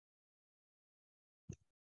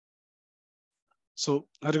So,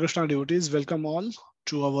 Hare Krishna devotees, welcome all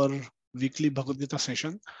to our weekly Bhagavad Gita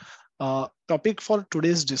session. Topic for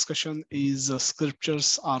today's discussion is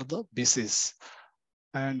scriptures are the basis,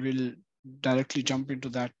 and we'll directly jump into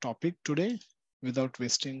that topic today without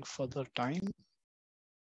wasting further time.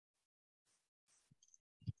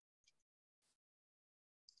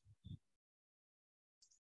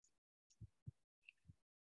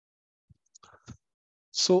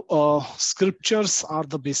 So, scriptures are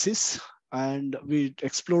the basis, and we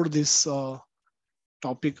explored this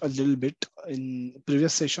topic a little bit in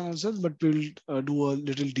previous session as well, but we'll do a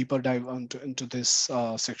little deeper dive into this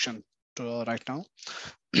section right now.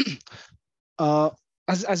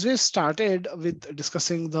 As we started with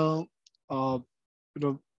discussing the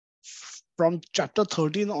from chapter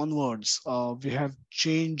 13 onwards, we have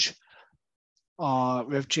changed our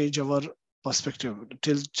perspective.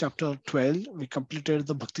 Till chapter 12 we completed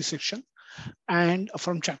the bhakti section, and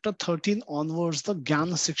from chapter 13 onwards the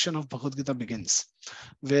Jnana section of Bhagavad Gita begins,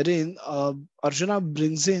 wherein Arjuna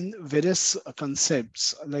brings in various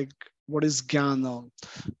concepts like what is Jnana,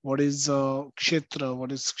 what is Kshetra,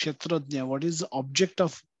 what is Kshetrajna, what is object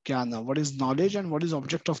of Jnana, what is knowledge, and what is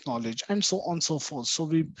object of knowledge, and so on and so forth. So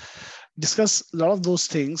we discuss a lot of those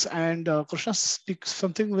things, and Krishna speaks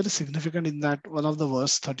something very significant in that one of the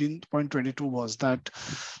verse 13.22 was that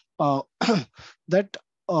that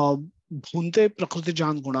bhunte prakriti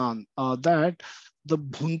jan gunan, that the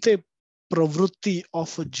bhunte pravrutti of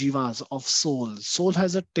jivas, of soul. Soul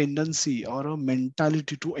has a tendency or a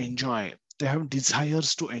mentality to enjoy. They have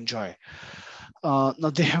desires to enjoy. Now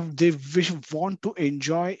they want to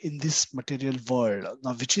enjoy in this material world,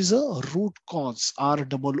 now which is a root cause,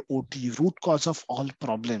 ROOT, root cause of all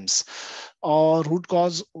problems, or root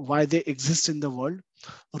cause why they exist in the world,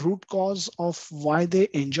 root cause of why they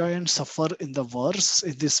enjoy and suffer in the verse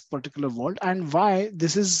in this particular world, and why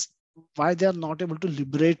they are not able to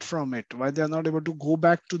liberate from it, why they are not able to go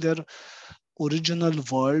back to their original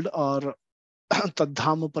world, or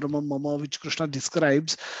Tadhama Paramam Mama, which Krishna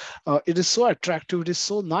describes. It is so attractive, it is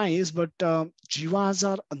so nice, but jivas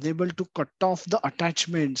are unable to cut off the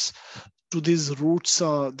attachments to these roots.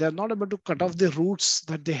 They are not able to cut off the roots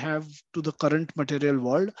that they have to the current material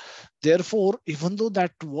world. Therefore, even though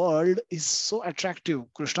that world is so attractive,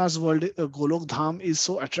 Krishna's world, Golok Dham, is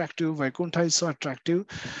so attractive, Vaikuntha is so attractive,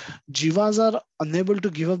 jivas are unable to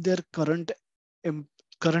give up their current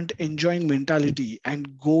enjoying mentality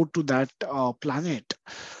and go to that planet.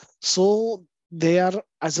 So they are,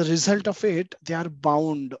 as a result of it, they are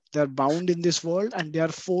bound in this world, and they are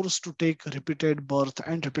forced to take repeated birth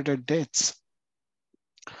and repeated deaths.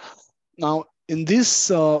 Now in this,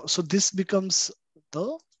 so this becomes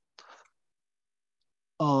the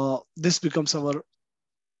this becomes our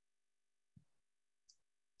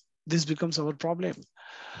problem.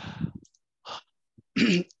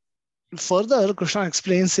 Further, Krishna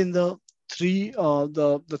explains in the three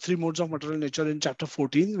modes of material nature in chapter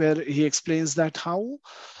 14, where he explains that how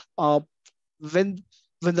when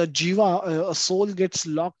the jiva, a soul, gets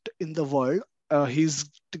locked in the world, he's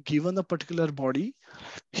given a particular body.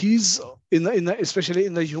 He's especially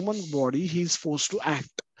in the human body, he's forced to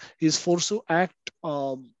act. He's forced to act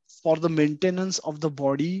for the maintenance of the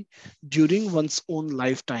body during one's own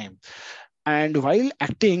lifetime. And while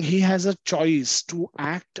acting, he has a choice to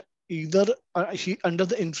act either he under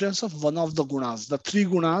the influence of one of the gunas. The three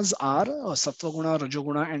gunas are sattva guna,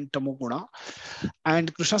 rajoguna, and tamoguna.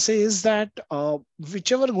 And Krishna says that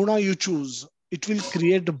whichever guna you choose, it will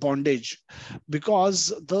create bondage,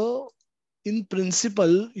 because in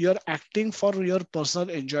principle you're acting for your personal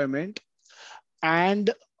enjoyment, and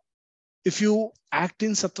if you act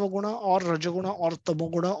in sattva guna or rajaguna or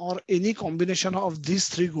tamoguna or any combination of these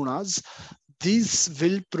three gunas, these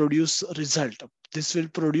will produce result. This will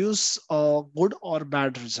produce a good or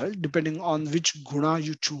bad result depending on which guna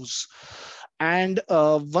you choose. And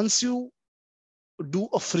once you do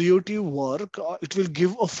a fruitive work, it will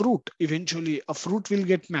give a fruit. Eventually a fruit will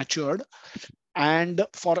get matured, and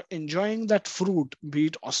for enjoying that fruit, be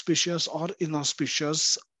it auspicious or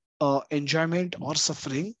inauspicious, enjoyment or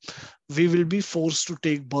suffering, we will be forced to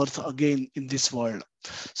take birth again in this world.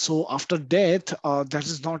 So after death, that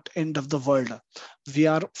is not end of the world. We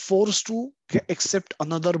are forced to accept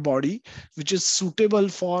another body which is suitable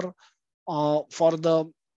for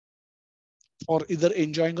either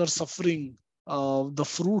enjoying or suffering the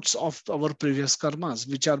fruits of our previous karmas,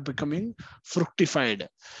 which are becoming fructified.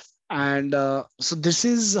 And so this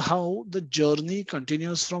is how the journey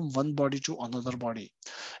continues from one body to another body.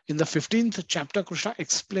 In the 15th chapter, Krishna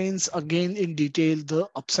explains again in detail the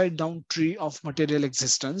upside down tree of material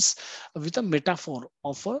existence with a metaphor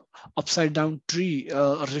of a upside down tree,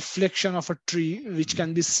 a reflection of a tree which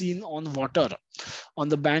can be seen on water, on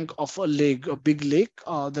the bank of a lake, a big lake.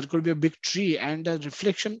 There could be a big tree, and a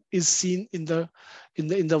reflection is seen in the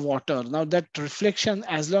water. Now that reflection,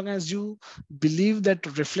 as long as you believe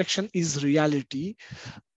that reflection is reality,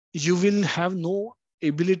 you will have no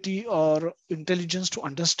ability or intelligence to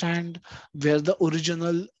understand where the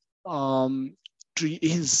original um, tree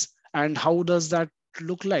is, and how does that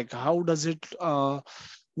look like, how does it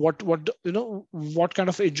what what kind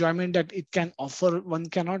of enjoyment that it can offer, one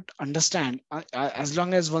cannot understand as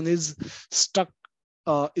long as one is stuck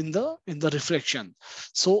in the reflection.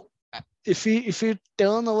 So if we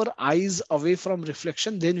turn our eyes away from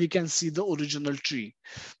reflection, then we can see the original tree.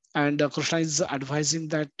 And Krishna is advising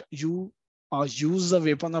that you use the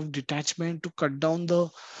weapon of detachment to cut down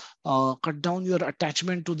your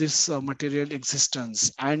attachment to this material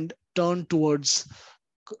existence and turn towards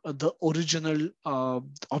the original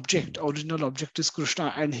object is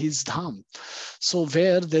Krishna and his dham. So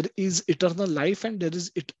where there is eternal life and there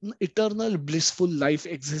is eternal blissful life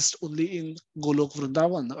exists only in Golok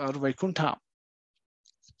Vrindavan or Vaikuntha.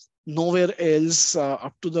 Nowhere else,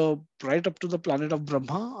 up to the planet of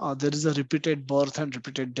Brahma, there is a repeated birth and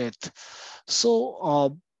repeated death.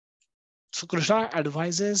 So so Krishna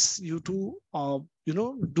advises you to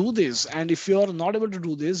do this, and if you are not able to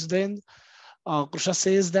do this, then Krishna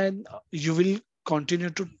says that you will continue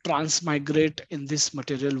to transmigrate in this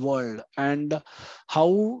material world. And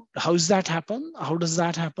how does that happen? How does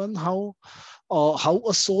that happen? How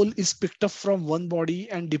a soul is picked up from one body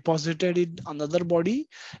and deposited in another body?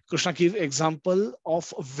 Krishna gives example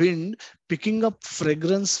of wind picking up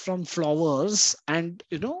fragrance from flowers and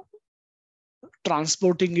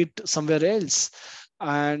transporting it somewhere else.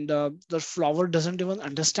 And the flower doesn't even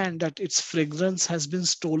understand that its fragrance has been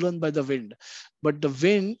stolen by the wind, but the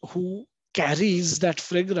wind who carries that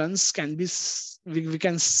fragrance can be we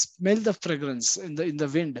can smell the fragrance in the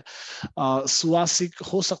wind. Suasik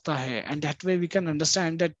ho sakta hai, and that way we can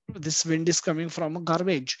understand that this wind is coming from a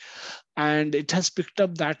garbage and it has picked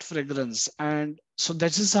up that fragrance. And so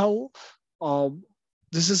uh,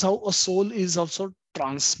 this is how a soul is also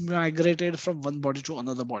transmigrated from one body to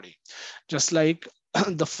another body, just like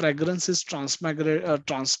the fragrance is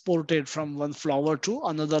transported from one flower to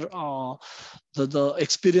another, the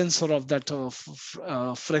experiencer of that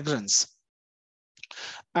fragrance.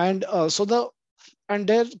 And and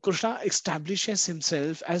there Krishna establishes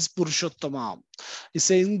himself as Purushottama. He's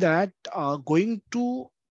saying that going to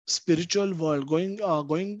spiritual world, going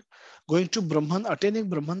to Brahman, attaining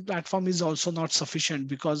Brahman platform is also not sufficient,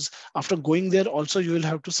 because after going there also you will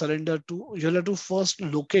have to you'll have to first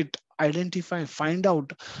locate, identify, find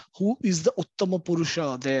out who is the Uttama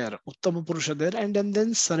Purusha there, and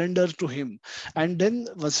then surrender to him. And then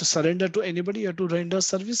once you surrender to anybody, you have to render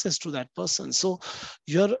services to that person. So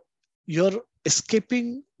you're you're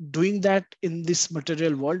escaping doing that in this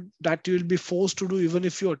material world, that you will be forced to do even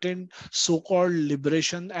if you attain so-called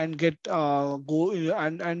liberation and get go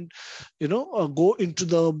and go into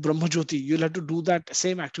the Brahmajyoti. You'll have to do that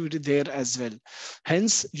same activity there as well.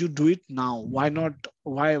 Hence you do it now. Why not?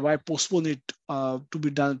 Why postpone it to be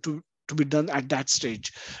done to be done at that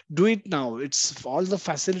stage? Do it now. It's all the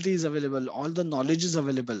facilities available, all the knowledge is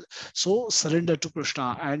available. So surrender to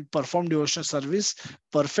Krishna and perform devotional service,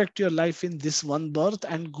 perfect your life in this one birth,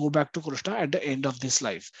 and go back to Krishna at the end of this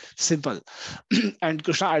life. Simple. And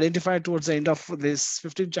Krishna identified towards the end of this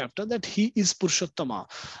 15th chapter that he is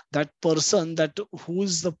Purushottama, that person that who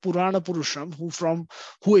is the Purana Purusham,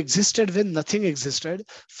 who existed when nothing existed,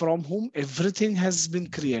 from whom everything has been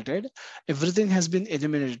created, everything has been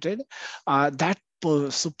eliminated. That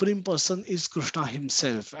supreme person is Krishna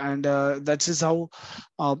himself. And that is how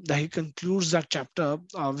that he concludes that chapter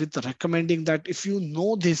with recommending that if you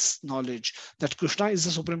know this knowledge, that Krishna is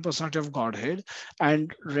the supreme personality of Godhead,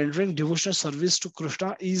 and rendering devotional service to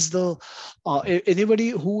Krishna is the anybody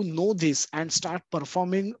who know this and start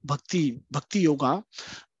performing bhakti yoga,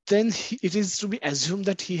 then it is to be assumed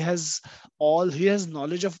that he has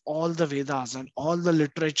knowledge of all the Vedas and all the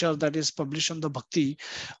literature that is published on the bhakti.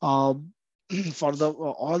 uh, for the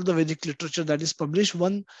all the Vedic literature that is published,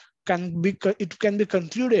 one it can be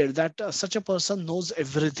concluded that such a person knows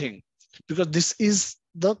everything, because this is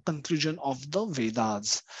the conclusion of the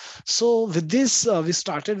Vedas. So with this, we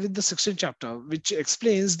started with the 16th chapter, which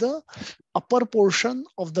explains the upper portion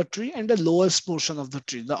of the tree and the lowest portion of the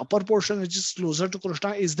tree. The upper portion, which is closer to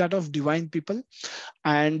Krishna, is that of divine people,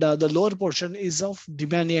 and the lower portion is of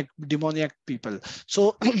demoniac people.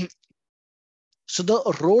 So, so the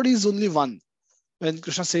road is only one. When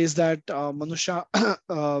Krishna says that Manusha,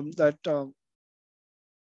 that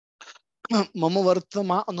Mama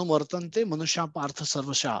Vartama Anuvartante Manusha Partha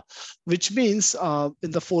Sarvasha, which means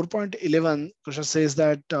in the 4.11, Krishna says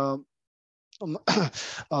that um,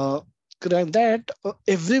 uh, that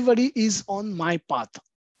everybody is on my path.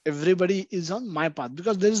 Everybody is on my path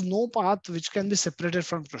because there is no path which can be separated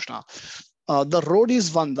from Krishna. The road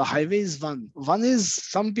is one, the highway is one. One is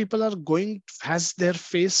some people are going, has their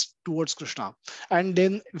face towards Krishna, and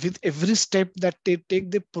then with every step that they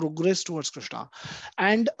take, they progress towards Krishna.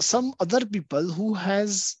 And some other people who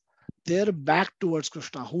has their back towards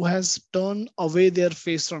Krishna, who has turned away their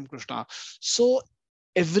face from Krishna. So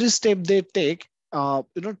every step they take,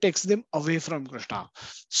 takes them away from Krishna.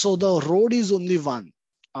 So the road is only one.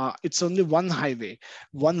 It's only one highway,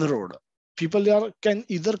 one road. People can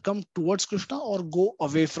either come towards Krishna or go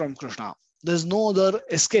away from Krishna. There's no other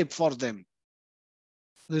escape for them.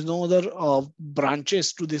 There's no other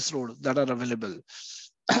branches to this road that are available.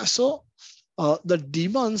 So the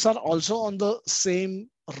demons are also on the same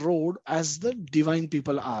road as the divine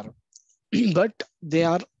people are, but they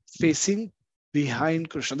are facing behind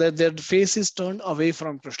Krishna. Their face is turned away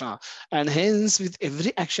from Krishna. And hence, with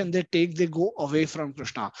every action they take, they go away from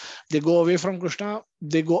Krishna. They go away from Krishna.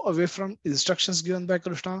 They go away from instructions given by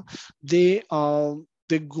Krishna. They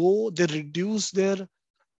reduce their,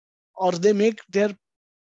 or they make their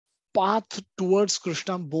path towards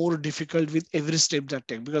Krishna more difficult with every step they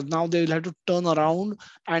take, because now they will have to turn around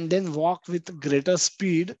and then walk with greater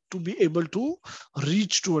speed to be able to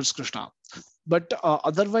reach towards Krishna. But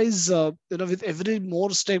otherwise, with every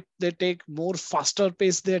more step they take, more faster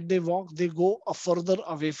pace that they walk, they go further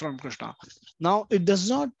away from Krishna. Now, it does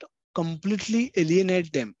not completely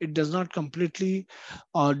alienate them. It does not completely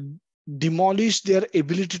uh, demolish their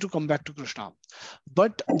ability to come back to Krishna.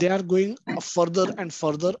 But they are going further and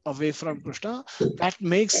further away from Krishna. That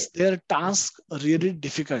makes their task really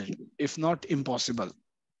difficult, if not impossible.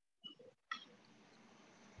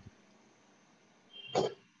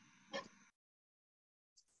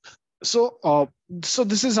 So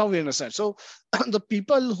this is how we understand. So the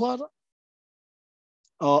people who are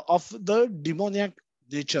of the demoniac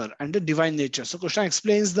nature and the divine nature. So Krishna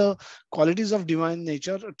explains the qualities of divine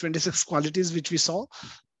nature, 26 qualities which we saw.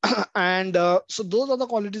 And so those are the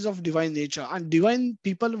qualities of divine nature, and divine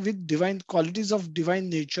people with divine qualities of divine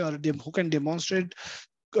nature, who can demonstrate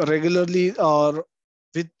regularly, or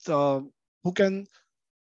with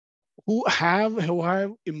who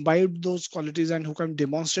have imbibed those qualities and who can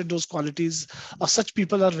demonstrate those qualities. Such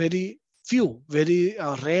people are very few, very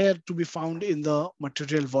rare to be found in the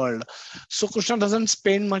material world. So Krishna doesn't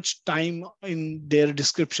spend much time in their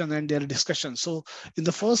description and their discussion. So in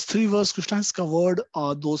the first 3 verses, Krishna has covered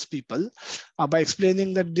those people by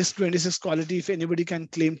explaining that this 26 quality, if anybody can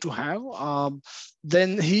claim to have,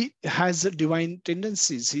 then he has divine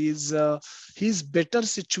tendencies. He's better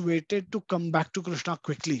situated to come back to Krishna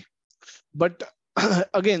quickly. But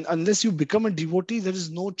again, unless you become a devotee, there is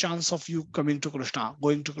no chance of you coming to Krishna,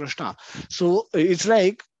 going to Krishna. So it's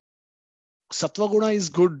like Sattva Guna is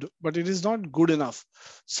good, but it is not good enough.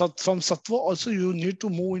 So from Sattva also you need to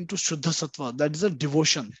move into Shuddha Sattva. That is a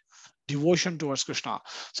devotion towards Krishna.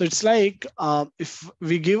 So it's like if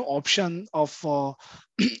we give option of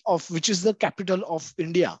of which is the capital of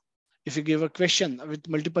India. If you give a question with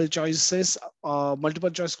multiple choices, multiple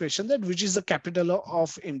choice question, that which is the capital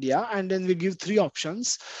of India, and then we give 3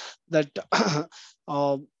 options, that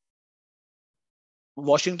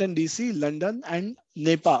Washington DC, London, and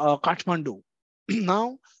Nepal, Kathmandu.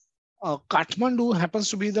 Now, Kathmandu happens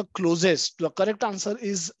to be the closest. The correct answer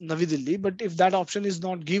is Navi Delhi, but if that option is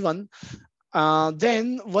not given,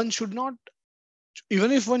 then one should not,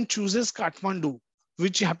 even if one chooses Kathmandu,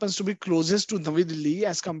 which happens to be closest to Navi Delhi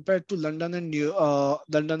as compared to London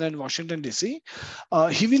and Washington DC,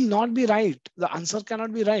 he will not be right. The answer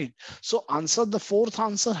cannot be right. So the 4th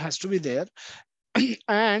answer has to be there.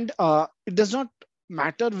 And it does not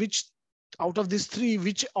matter which out of these 3,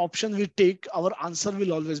 which option we take, our answer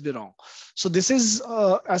will always be wrong. So this is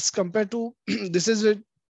as compared to this is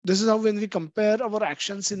how, when we compare our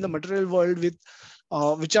actions in the material world with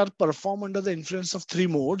which are performed under the influence of 3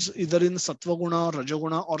 modes, either in Sattva Guna,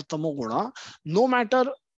 Rajaguna, or Tamo Guna, no matter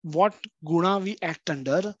what guna we act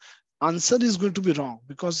under, answer is going to be wrong,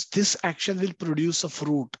 because this action will produce a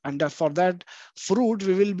fruit, and that for that fruit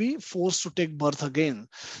we will be forced to take birth again.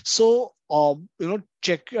 So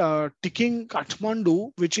ticking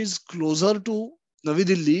Kathmandu, which is closer to Navi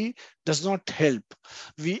Delhi, does not help.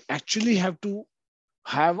 We actually have to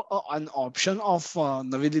have an option of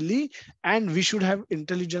Navi Delhi, and we should have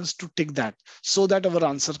intelligence to take that, so that our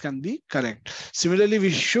answer can be correct. Similarly, we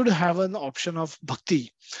should have an option of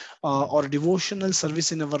bhakti or devotional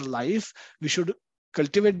service in our life. We should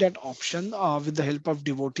cultivate that option with the help of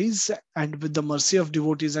devotees and with the mercy of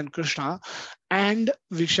devotees and Krishna. And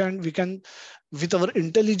we can with our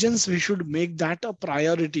intelligence, we should make that a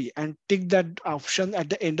priority and take that option at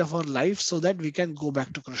the end of our life, so that we can go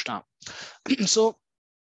back to Krishna. So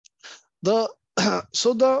the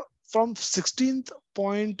so the from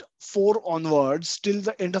 16.4 onwards till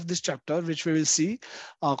the end of this chapter, which we will see,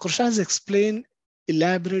 Krishna has explained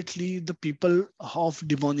elaborately the people of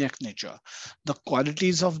demoniac nature, the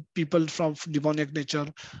qualities of people from demoniac nature,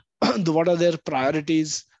 what are their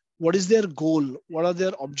priorities, what is their goal, what are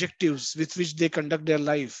their objectives with which they conduct their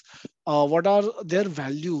life, what are their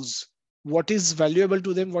values, what is valuable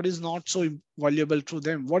to them, what is not so valuable to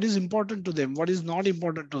them, what is important to them, what is not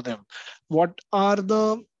important to them, what are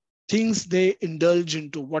the things they indulge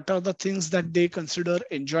into, what are the things that they consider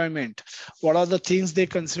enjoyment, what are the things they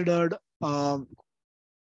considered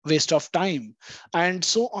waste of time, and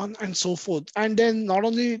so on and so forth. And then not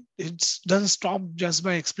only it doesn't stop just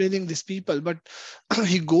by explaining these people, but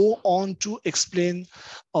he go on to explain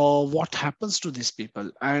what happens to these people,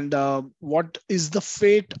 and what is the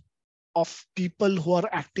fate of people who are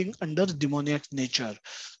acting under demoniac nature.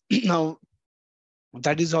 Now,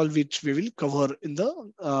 that is all which we will cover in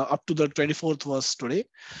the up to the 24th verse today.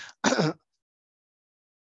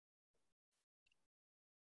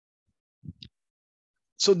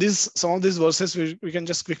 So some of these verses we can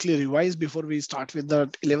just quickly revise before we start with the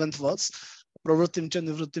 11th verse. Pravrittimcha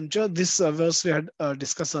nivrittimcha. This verse we had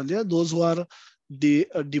discussed earlier. Those who are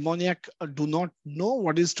demoniac do not know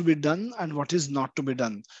what is to be done and what is not to be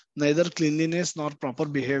done. Neither cleanliness nor proper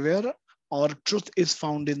behavior or truth is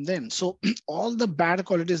found in them. So all the bad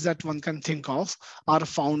qualities that one can think of are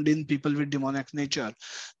found in people with demoniac nature.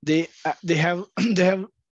 They have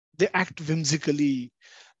they act whimsically.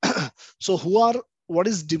 So what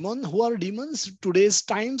is demon? Who are demons? Today's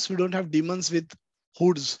times, we don't have demons with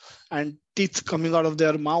hoods and teeth coming out of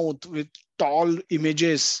their mouth with tall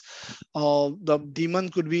images. The demon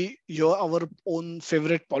could be our own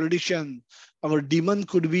favorite politician. Our demon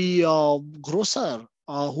could be grocer,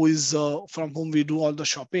 who is from whom we do all the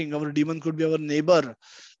shopping. Our demon could be our neighbor.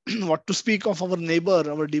 What to speak of our neighbor?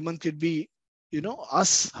 Our demon could be,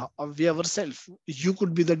 us, we ourselves. You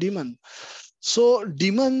could be the demon. So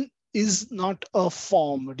demon is not a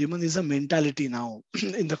form. Demon is a mentality now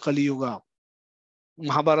in the Kali Yuga.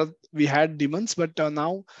 Mahabharat, we had demons, but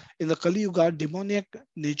now in the Kali Yuga, demoniac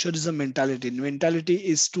nature is a mentality.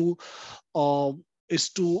 Mentality uh, is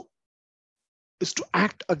to is to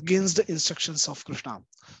act against the instructions of Krishna.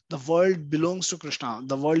 The world belongs to Krishna.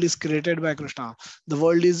 The world is created by Krishna. The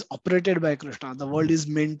world is operated by Krishna. The world is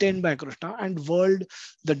maintained by Krishna. And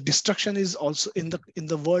the destruction is also in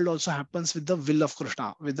the world also happens with the will of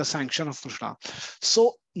Krishna, with the sanction of Krishna.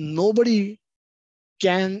 So nobody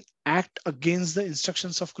can act against the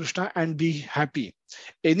instructions of Krishna and be happy.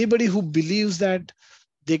 Anybody who believes that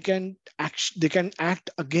they can act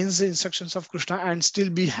against the instructions of Krishna and still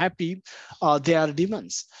be happy, they are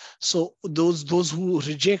demons. So those who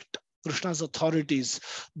reject Krishna's authorities,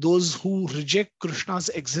 those who reject Krishna's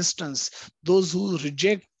existence, those who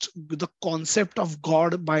reject the concept of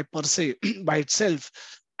God by per se, by itself,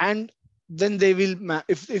 and then they will,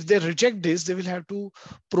 if they reject this, they will have to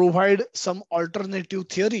provide some alternative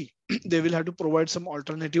theory. They will have to provide some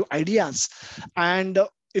alternative ideas, and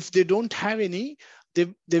if they don't have any,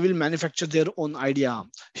 they will manufacture their own idea.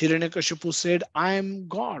 Hiranyakashipu said, I am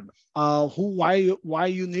God. Why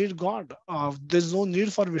you need God? There's no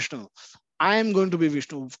need for Vishnu. I am going to be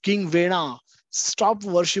Vishnu. King Vena stopped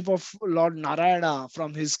worship of Lord Narayana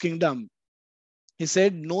from his kingdom. He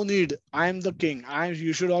said, no need. I am the king.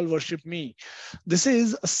 You should all worship me. This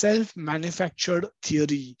is a self-manufactured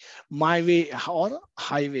theory. My way or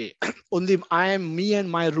highway. Only I am me and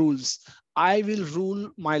my rules. I will rule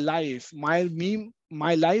my life, my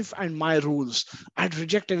life and my rules. I'd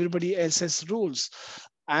reject everybody else's rules.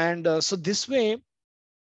 And so this way,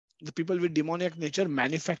 the people with demoniac nature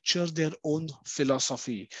manufacture their own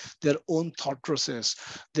philosophy, their own thought process,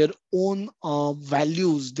 their own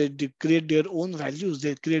values. They create their own values,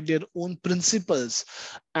 they create their own principles,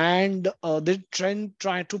 and they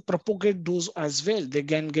try to propagate those as well. They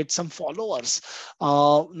can get some followers.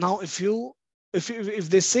 Now, if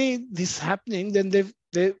they say this happening, then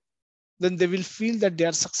they will feel that they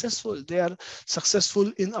are successful. They are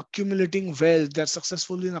successful in accumulating wealth. They are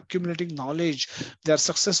successful in accumulating knowledge. They are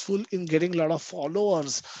successful in getting a lot of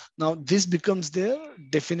followers. Now, this becomes their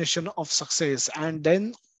definition of success, and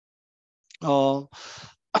then uh,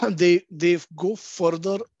 they go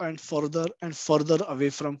further and further and further away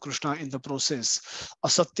from Krishna in the process.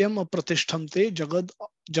 Asatyam apratishtamte jagad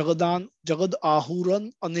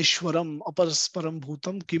ahuran anishwaram aparasparam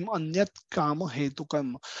bhutam kim anyat kama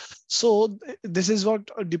hetukam. So this is what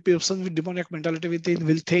a person with demoniac mentality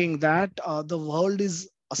will think, that the world is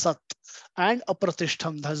asat and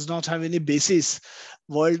apratishtam, does not have any basis.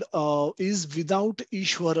 World is without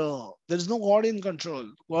Ishvara. There is no God in control.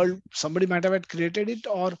 World, somebody might have created it,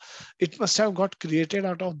 or it must have got created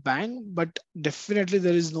out of bang, but definitely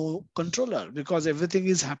there is no controller, because everything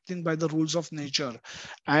is happening by the rules of nature,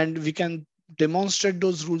 and we can demonstrate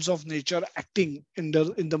those rules of nature acting in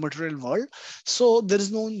the material world. So there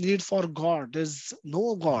is no need for God. There's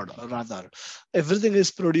no God, rather. Everything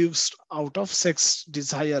is produced out of sex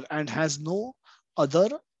desire and has no other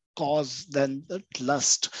cause than the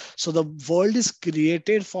lust. So the world is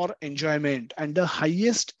created for enjoyment, and the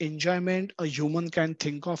highest enjoyment a human can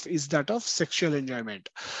think of is that of sexual enjoyment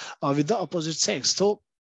with the opposite sex. So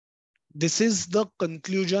this is the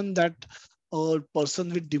conclusion that a person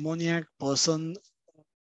with demoniac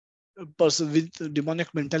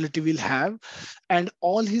mentality will have, and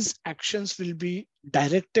all his actions will be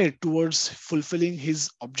directed towards fulfilling his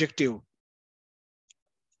objective.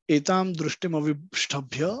 एतां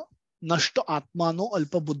दृष्टिमविष्टभ्य नष्ट आत्मानो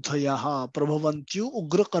अल्पबुद्धयः प्रभवन्त्यु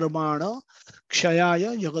उग्रकर्माण क्षयाय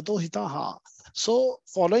यगतो हिताः. So,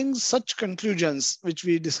 following such conclusions, which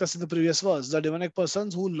we discussed in the previous verse, the demonic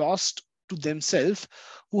persons who lost to themselves,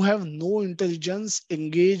 who have no intelligence,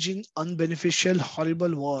 engage in unbeneficial,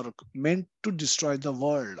 horrible work meant to destroy the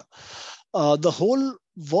world. The whole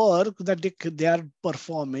work that they are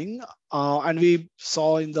performing, and we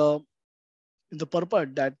saw in the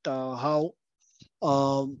purport that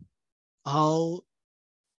um, how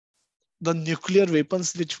the nuclear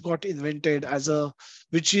weapons which got invented as a,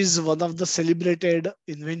 which is one of the celebrated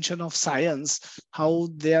invention of science, how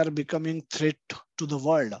they are becoming threat to the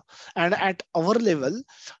world. And at our level,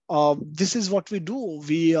 this is what we do.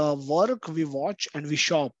 We work, we watch, and we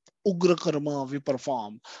shop. Ugra karma we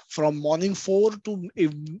perform from morning 4 to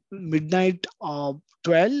midnight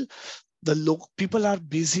 12. The people are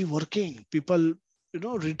busy working. People,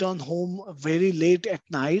 return home very late at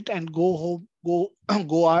night and go home,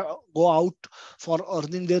 go out for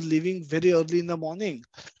earning their living very early in the morning.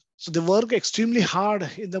 So they work extremely hard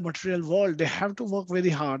in the material world. They have to work very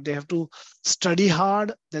hard. They have to study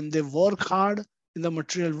hard, then they work hard in the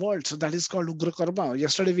material world. So that is called ugra karma.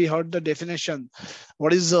 Yesterday we heard the definition.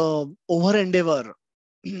 What is over endeavor?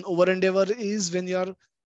 Over endeavor is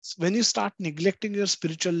when you start neglecting your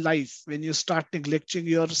spiritual life, when you start neglecting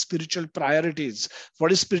your spiritual priorities.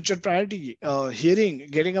 What is spiritual priority? Hearing,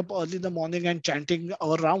 getting up early in the morning and chanting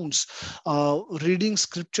our rounds, reading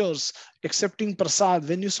scriptures, accepting prasad.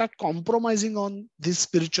 When you start compromising on these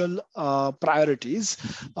spiritual priorities,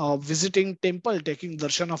 visiting temple, taking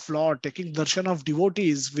darshan of Lord, taking darshan of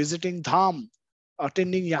devotees, visiting dham,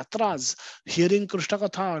 attending yatras, hearing Krishna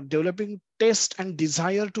Katha, developing taste and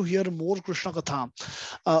desire to hear more Krishna Katha.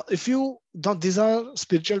 If you, now these are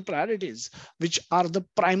spiritual priorities, which are the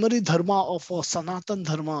primary dharma of a Sanatan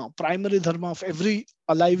dharma, primary dharma of every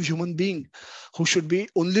alive human being who should be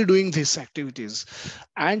only doing these activities.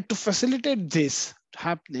 And to facilitate this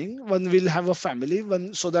happening, one will have a family,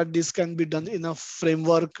 one, so that this can be done in a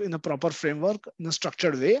framework, in a proper framework, in a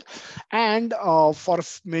structured way. And for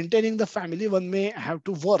maintaining the family, one may have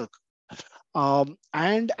to work.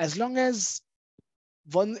 And as long as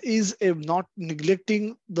one is not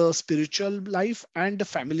neglecting the spiritual life and the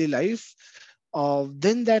family life,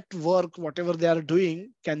 then that work, whatever they are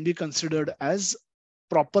doing, can be considered as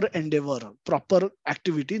proper endeavor, proper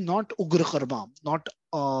activity, not ugra karma, not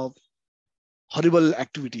horrible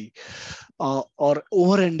activity or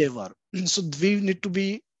over endeavor. So we need to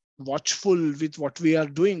be watchful with what we are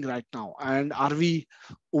doing right now. And are we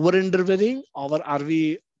over endeavoring, or are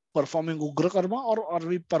we performing ugra karma, or are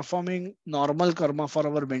we performing normal karma for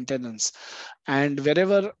our maintenance? And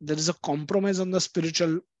wherever there is a compromise on the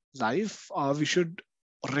spiritual life, we should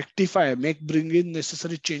rectify, bring in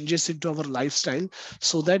necessary changes into our lifestyle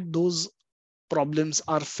so that those problems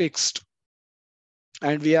are fixed.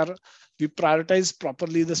 And we prioritize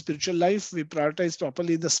properly the spiritual life, we prioritize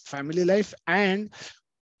properly the family life, and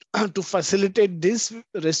to facilitate this,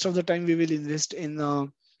 rest of the time we will invest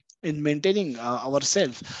in maintaining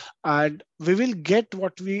ourselves, and we will get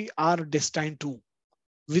what we are destined to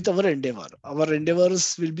with our endeavor. Our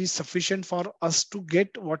endeavors will be sufficient for us to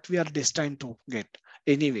get what we are destined to get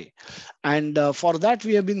anyway. And for that,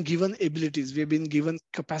 we have been given abilities, we have been given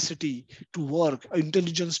capacity to work,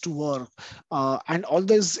 intelligence to work. And all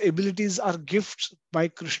these abilities are gifts by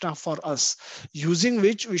Krishna for us, using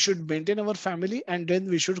which we should maintain our family, and then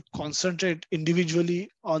we should concentrate individually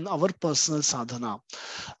on our personal sadhana.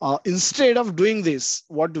 Instead of doing this,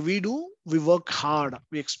 what do? We work hard.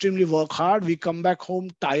 We extremely work hard. We come back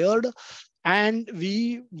home tired and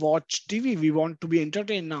we watch TV. We want to be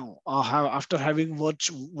entertained now after having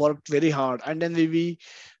worked very hard. And then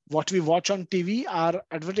what we watch on TV are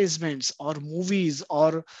advertisements or movies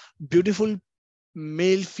or beautiful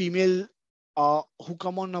male, female who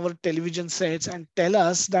come on our television sets and tell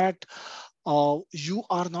us that you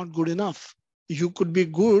are not good enough. You could be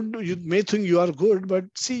good, you may think you are good, but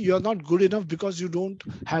see, you are not good enough because you don't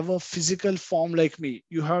have a physical form like me,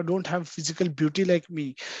 don't have physical beauty like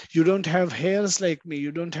me, you don't have hairs like me, you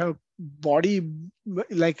don't have body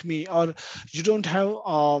like me, or you don't have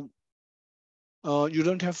you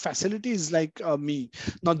don't have facilities like me.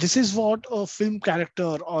 Now, this is what a film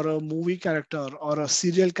character or a movie character or a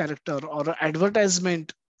serial character or an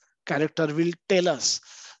advertisement character will tell us,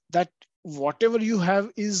 that whatever you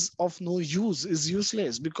have is of no use, is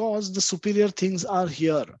useless, because the superior things are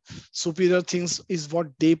here. Superior things is what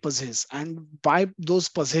they possess, and by those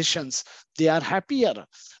possessions they are happier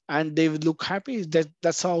and they will look happy.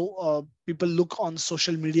 That's how people look on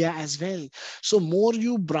social media as well. So more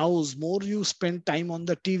you browse, more you spend time on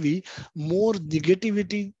the TV, more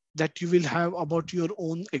negativity that you will have about your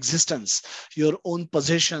own existence, your own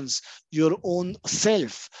possessions, your own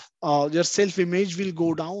self. Your self image will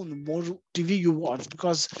go down. More TV you watch,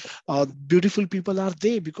 because beautiful people are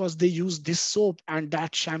they, because they use this soap and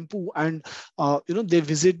that shampoo, and they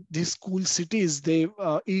visit these cool cities, they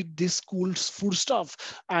eat this cool food stuff,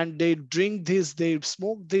 and they drink this, they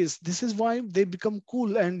smoke this. This is why they become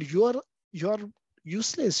cool, and you're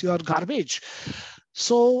useless, you are garbage.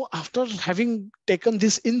 So after having taken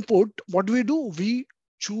this input, what do? We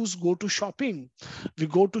choose go to shopping. We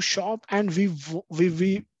go to shop, and we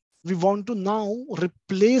want to now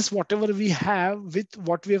replace whatever we have with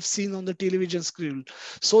what we have seen on the television screen,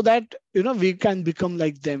 so that we can become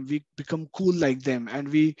like them, we become cool like them, and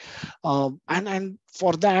and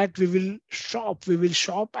for that we will shop,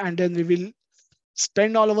 and then we will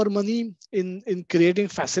spend all our money in creating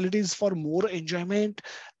facilities for more enjoyment.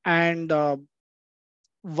 And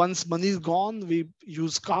once money is gone, we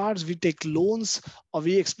use cards, we take loans, or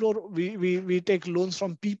we explore, we take loans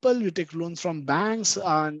from people, we take loans from banks,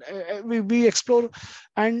 and we explore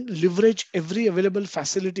and leverage every available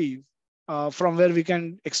facility from where we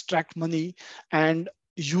can extract money, and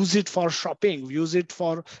use it for shopping, use it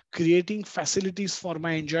for creating facilities for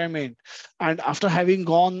my enjoyment. And after having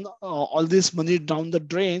gone all this money down the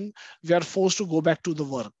drain, we are forced to go back to the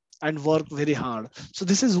work and work very hard. So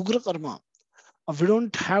this is ugra karma. We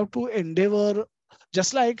don't have to endeavor,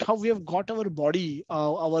 just like how we have got our body,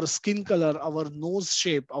 our skin color, our nose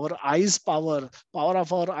shape, our eyes power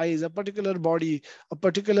of our eyes, a particular body, a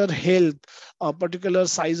particular health, a particular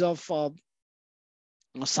size, a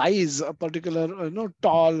particular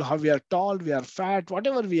tall, how we are tall, we are fat,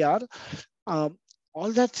 whatever we are. Um,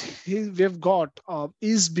 all that we have got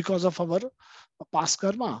is because of our past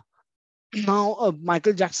karma. Now,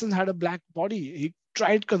 Michael Jackson had a black body. He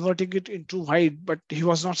tried converting it into white, but he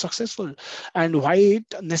was not successful. And white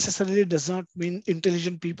necessarily does not mean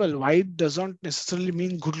intelligent people. White does not necessarily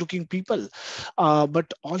mean good-looking people.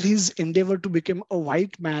 But all his endeavor to become a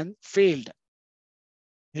white man failed.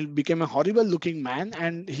 He became a horrible-looking man,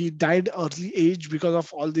 and he died early age because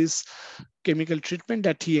of all this chemical treatment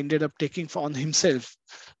that he ended up taking for on himself,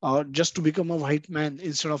 just to become a white man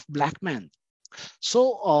instead of black man.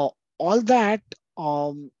 So all that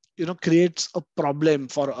creates a problem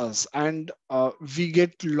for us, and we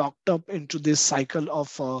get locked up into this cycle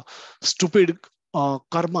of stupid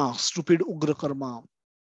karma, stupid ugra karma.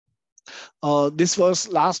 This was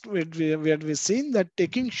last we had seen that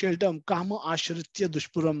taking shelter, kama ashritya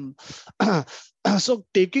dushpuram. So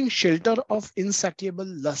taking shelter of insatiable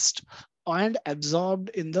lust and absorbed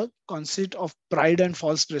in the conceit of pride and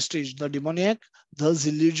false prestige. The demoniac, the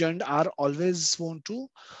illusioned are always want to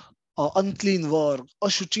unclean work,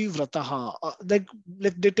 ashuchi vrataha.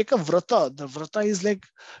 Like they take a vrata. The vrata is like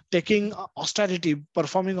taking austerity,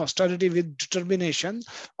 performing austerity with determination.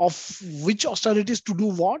 Of which austerity is to do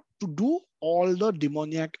what? To do all the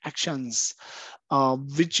demoniac actions,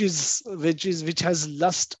 which has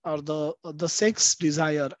lust or the sex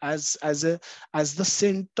desire as the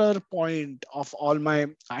center point of all my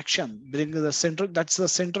action. Bring the center. That's the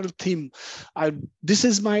central theme. This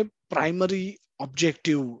is my primary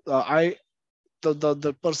objective. I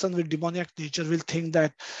the person with demoniac nature will think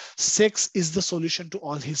that sex is the solution to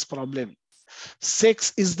all his problem.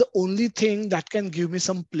 Sex is the only thing that can give me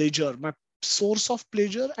some pleasure. My source of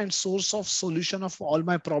pleasure and source of solution of all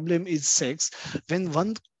my problem is sex. When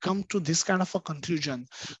one come to this kind of a conclusion,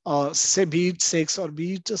 say be it sex or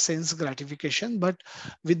be it a sense gratification, but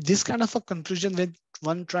with this kind of a conclusion, when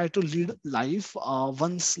one try to lead life,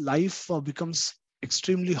 one's life becomes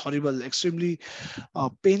extremely horrible, extremely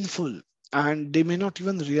painful, and they may not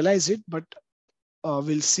even realize it, but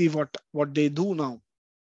we'll see what they do now,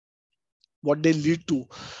 what they lead to.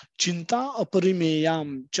 Chinta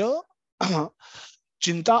aparimeyam cha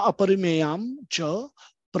chinta aparimeyam cha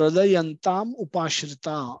pradayantam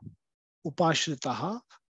upashritaha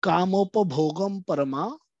kamopabhogam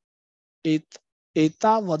parama et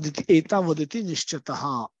etavaditi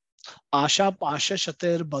निश्चितः आशा पाश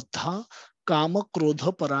शतेर बद्धा काम क्रोध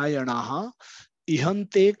परायणाः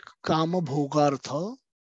इहन्ते काम भोगार्थ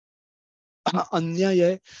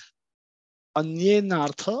अन्य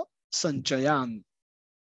अन्येनार्थ संचयान.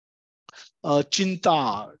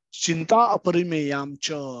 Chinta aparimeyam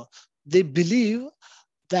cha. They believe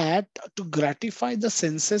that to gratify the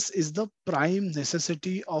senses is the prime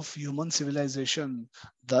necessity of human civilization.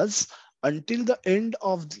 Thus, until the end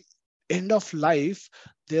of life,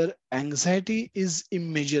 their anxiety is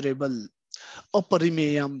immeasurable.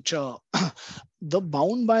 Aparimeyam cha. The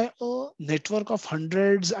bound by a network of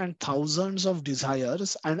hundreds and thousands of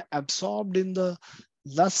desires and absorbed in the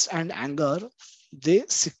lust and anger, they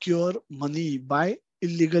secure money by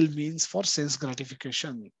illegal means for sense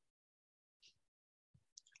gratification.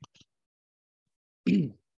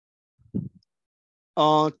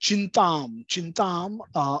 Chintam,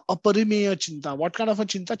 aparimeya chinta. What kind of a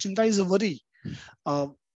chinta? Chinta is a worry.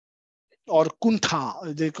 Or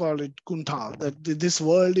kuntha, they call it kuntha. That this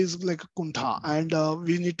world is like a kuntha, and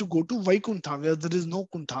we need to go to Vaikuntha, where there is no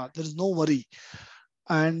kuntha, there is no worry.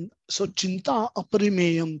 And so chinta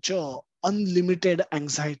aparimeyam cha, unlimited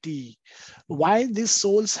anxiety. Why these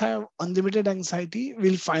souls have unlimited anxiety,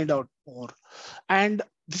 we'll find out more. And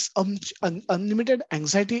this unlimited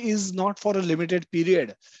anxiety is not for a limited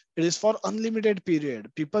period. It is for unlimited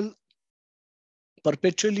period. People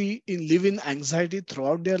perpetually live in anxiety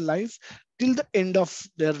throughout their life till the end of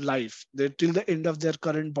their life, till the end of their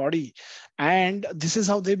current body. And this is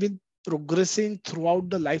how they've been progressing throughout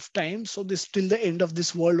the lifetime. So this till the end of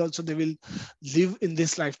this world also they will live in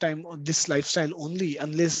this lifetime or this lifestyle only,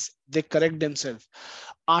 unless they correct themselves.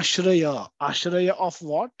 Ashraya of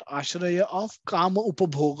what? Ashraya of kama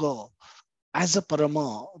upabhoga, as a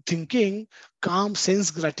parama, thinking calm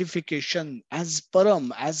sense gratification as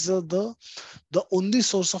param, as the only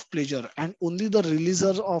source of pleasure and only the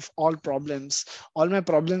releaser of all problems. All my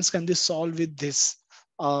problems can be solved with this,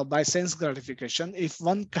 by sense gratification. If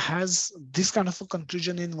one has this kind of a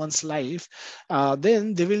conclusion in one's life,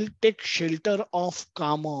 then they will take shelter of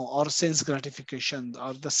kama or sense gratification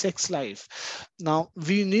or the sex life. Now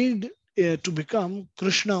we need to become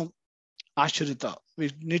Krishna Ashrita.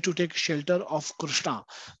 We need to take shelter of Krishna,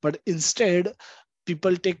 but instead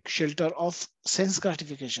people take shelter of sense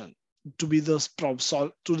gratification to be the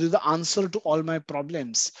to be the answer to all my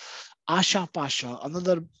problems. Asha Pasha,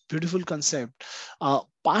 another beautiful concept.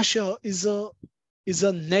 Pasha is a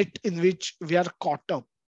net in which we are caught up.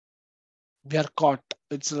 We are caught.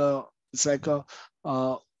 It's like a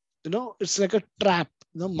it's like a trap,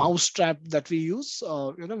 mouse trap that we use.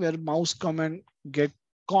 Where mouse come and get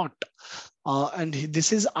caught. And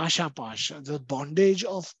this is Asha Pasha, the bondage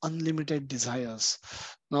of unlimited desires.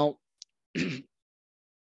 Now,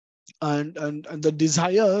 and the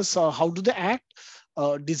desires, how do they act?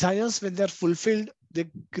 Desires, when they're fulfilled, they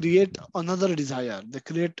create another desire. They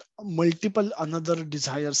create multiple another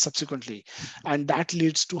desires subsequently, and that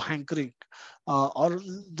leads to hankering. Or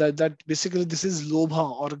that basically this is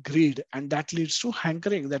lobha or greed, and that leads to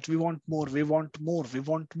hankering, that we want more, we want more, we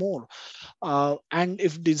want more. And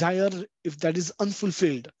if desire, if that is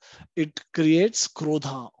unfulfilled, it creates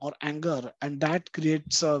krodha or anger, and that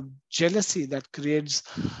creates jealousy, that creates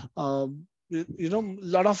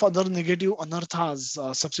lot of other negative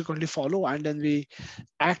anarthas subsequently follow, and then we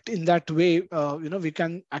act in that way. We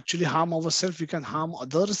can actually harm ourselves, we can harm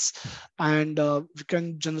others, and we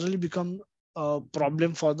can generally become a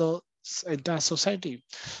problem for the entire society.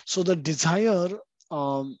 So the desire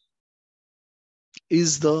um,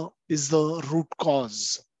 is the root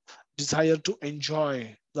cause. Desire to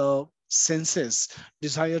enjoy the senses,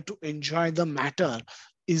 desire to enjoy the matter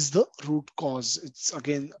is the root cause. It's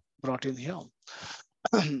again brought in here.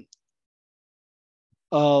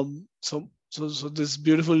 So this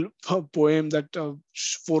beautiful poem, that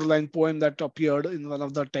 4-line poem that appeared in one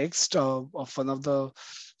of the texts of one of the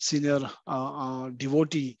senior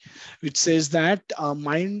devotee, which says that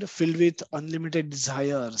mind filled with unlimited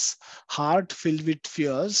desires, heart filled with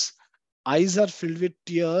fears, eyes are filled with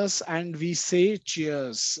tears, and we say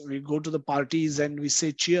cheers. We go to the parties and we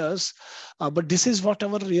say cheers, but this is what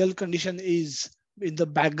our real condition is. In the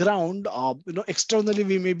background, externally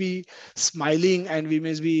we may be smiling and we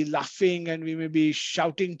may be laughing and we may be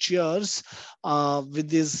shouting cheers with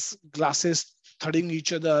these glasses thudding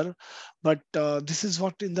each other, but this is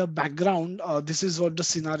what in the background, this is what the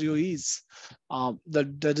scenario is.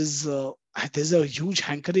 That there is there's a huge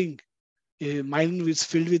hankering. A mind is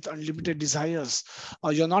filled with unlimited desires.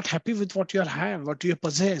 You're not happy with what you have, what you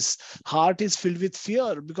possess. Heart is filled with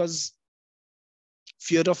fear, because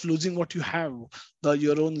fear of losing what you have,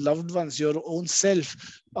 your own loved ones, your own self,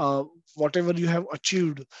 whatever you have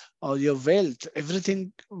achieved, your wealth,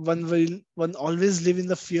 everything. One always live in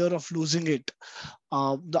the fear of losing it.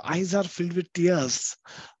 The eyes are filled with tears.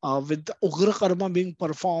 With the ugra karma being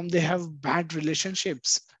performed, they have bad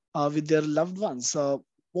relationships with their loved ones.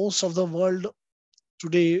 Most of the world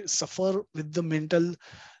today suffer with the mental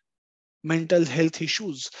health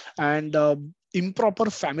issues, and improper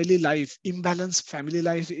family life, imbalanced family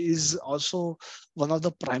life is also one of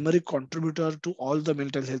the primary contributor to all the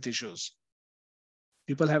mental health issues.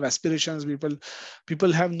 People have aspirations, people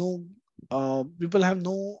have no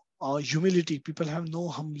humility, people have no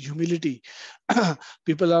humility.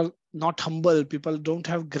 People are not humble, people don't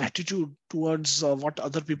have gratitude towards what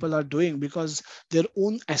other people are doing, because their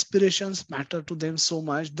own aspirations matter to them so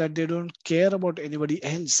much that they don't care about anybody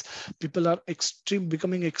else. People are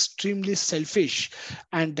becoming extremely selfish,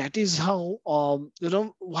 and that is how,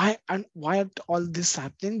 why all this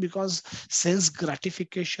happening, because sense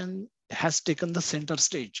gratification has taken the center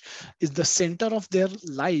stage, is the center of their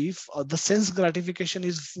life. The sense gratification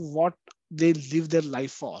is what they live their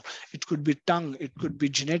life for. It could be tongue, it could be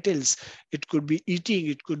genitals, it could be eating,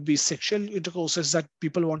 it could be sexual intercourses that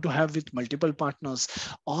people want to have with multiple partners,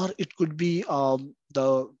 or it could be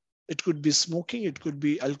the it could be smoking, it could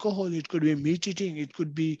be alcohol, it could be meat eating, it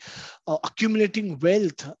could be accumulating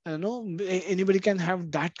wealth. Anybody can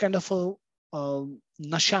have that kind of a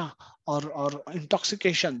nasha, or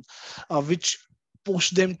intoxication, which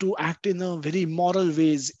push them to act in a very immoral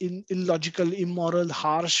ways, in illogical, immoral,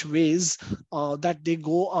 harsh ways, that they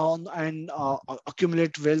go on and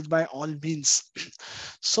accumulate wealth by all means.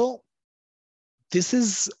 So this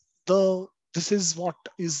is the this is what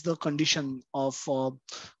is the condition of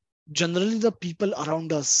generally the people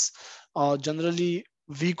around us. Generally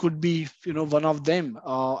we could be, one of them,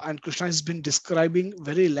 and Krishna has been describing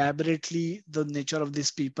very elaborately the nature of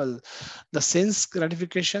these people. The sense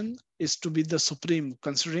gratification is to be the supreme,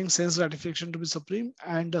 considering sense gratification to be supreme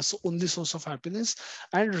and the only source of happiness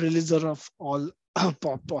and releaser of all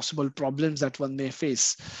possible problems that one may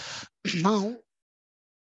face. now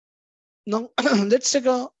now let's take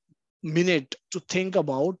a minute to think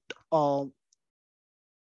about uh,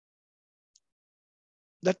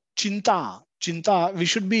 that chinta. We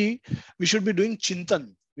should be doing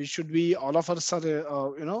chintan. We should be, all of us are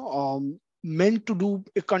meant to do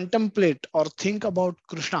contemplate or think about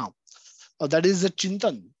Krishna. That is the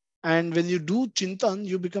chintan. And when you do chintan,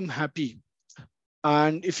 you become happy.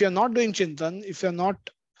 And if you're not doing chintan, if you're not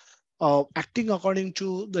acting according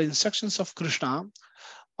to the instructions of Krishna,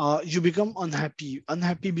 you become unhappy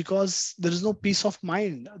because there is no peace of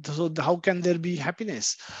mind. So how can there be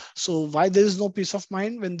happiness? So why there is no peace of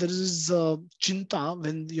mind? When there is chinta,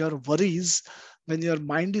 when your worries, when your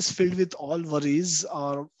mind is filled with all worries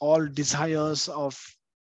or all desires of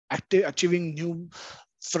achieving new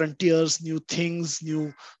frontiers, new things,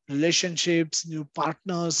 new relationships, new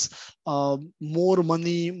partners, more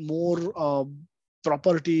money, more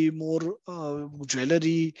property, more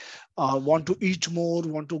jewelry, want to eat more,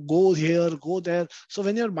 want to go here, go there. So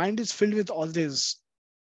when your mind is filled with all this,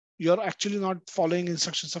 you're actually not following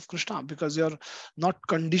instructions of Krishna, because you're not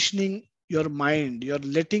conditioning your mind, you're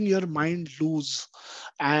letting your mind loose.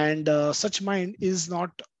 And such mind is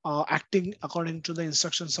not acting according to the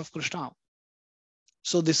instructions of Krishna.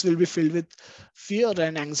 So this will be filled with fear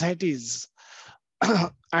and anxieties.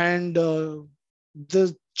 And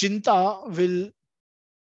the chinta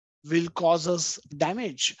will cause us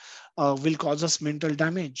damage, will cause us mental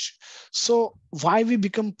damage. So why we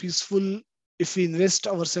become peaceful if we invest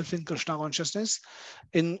ourselves in Krishna consciousness?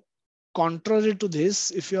 In contrary to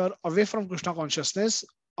this, if you are away from Krishna consciousness,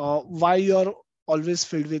 why you are always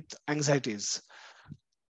filled with anxieties?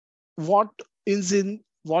 What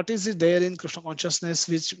what is it there in Krishna consciousness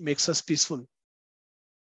which makes us peaceful?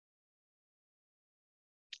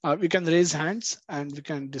 We can raise hands and we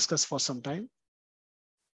can discuss for some time.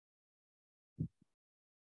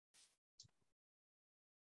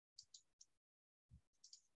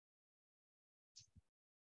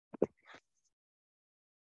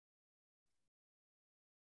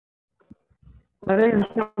 Hare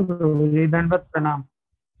Krishna, Prabhuji. Dandavat Pranam.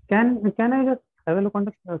 Can I just have a look on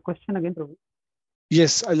the question again, Prabhu?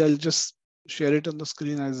 Yes, I'll just share it on the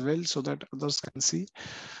screen as well so that others can see.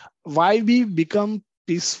 Why we become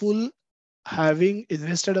peaceful having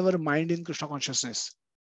invested our mind in Krishna consciousness?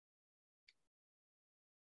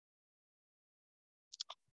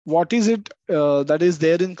 What is it that is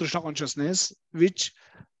there in Krishna consciousness which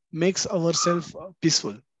makes ourselves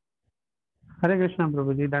peaceful? Hare Krishna,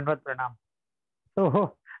 Prabhuji. Dandavat Pranam.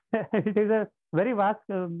 So it is a very vast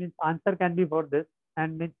answer can be for this,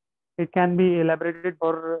 and it can be elaborated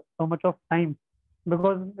for so much of time.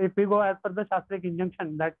 Because if we go as per the Shastric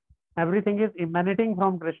injunction that everything is emanating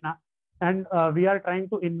from Krishna, and we are trying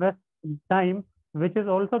to invest time, which is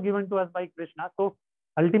also given to us by Krishna. So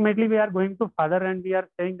ultimately, we are going to Father, and we are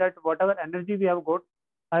saying that whatever energy we have got,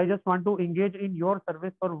 I just want to engage in your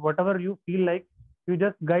service or whatever you feel like. You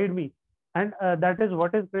just guide me, and that is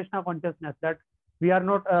what is Krishna consciousness. That we are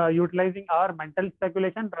not utilizing our mental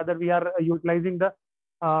speculation, rather we are utilizing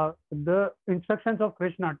the instructions of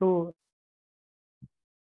Krishna to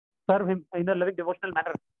serve him in a loving devotional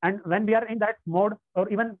manner. And when we are in that mode, or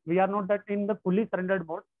even we are not that in the fully surrendered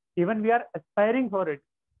mode, even we are aspiring for it,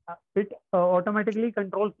 it automatically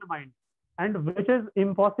controls the mind, and which is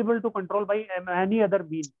impossible to control by any other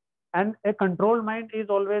means. And a controlled mind is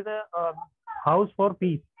always a house for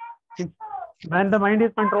peace. When the mind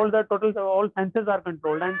is controlled, the total all senses are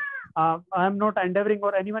controlled. And I am not endeavoring,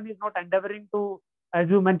 or anyone is not endeavoring to, as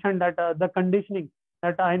you mentioned, that the conditioning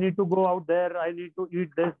that I need to go out there, I need to eat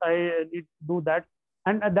this, I need to do that,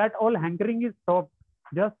 and that all hankering is stopped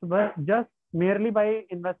just merely by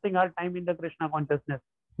investing our time in the Krishna consciousness,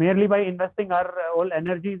 merely by investing our all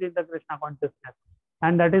energies in the Krishna consciousness,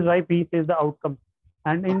 and that is why peace is the outcome.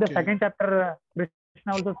 And in the second chapter,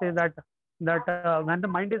 Krishna also says that when the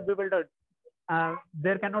mind is bewildered,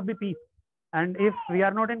 there cannot be peace. And if we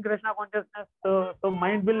are not in Krishna consciousness, so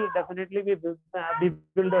mind will definitely be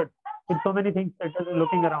bewildered with so many things that is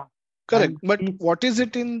looking around. Correct. But what is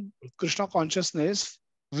it in Krishna consciousness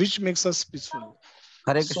which makes us peaceful?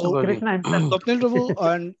 Hare Krishna, So, Krishna himself. Swapnil Prabhu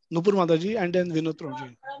and Nupur Mataji, and then Vinod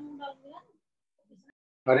Prabhuji.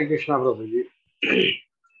 Hare Krishna, Prabhuji.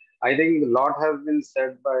 I think a lot has been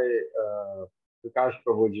said by Vikash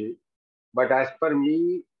Prabhuji, but as per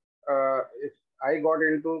me, if I got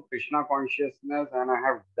into Krishna consciousness and I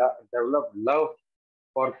have developed love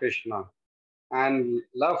for Krishna, and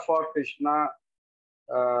love for Krishna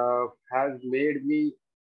has made me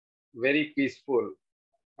very peaceful.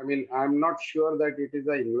 I mean, I'm not sure that it is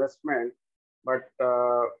an investment, but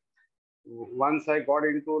once I got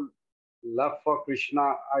into love for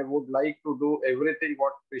Krishna, I would like to do everything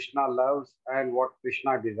what Krishna loves and what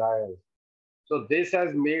Krishna desires. So this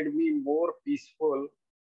has made me more peaceful,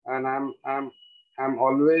 and I'm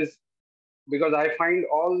always, because I find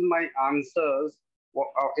all my answers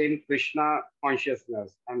in Krishna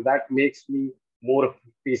consciousness, and that makes me more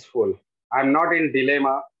peaceful. I'm not in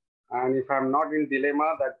dilemma, and if I'm not in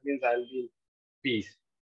dilemma, that means I'll be in peace.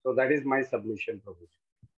 So that is my submission, Prabhu.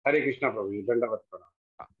 Hare Krishna, Prabhu. Dandavat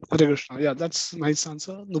Pranam. Hare Krishna. Yeah, that's nice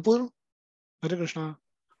answer. Nupur, Hare Krishna.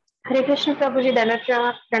 Hare Krishna, Prabhuji.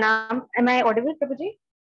 Dandavat Pranam. Am I audible, Prabhuji?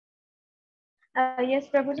 Yes,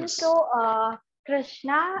 Prabhuji. Yes. So,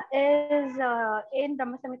 Krishna is in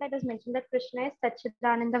Brahma Samhita, it is mentioned that Krishna is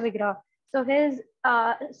Satchidananda Vigraha. So, his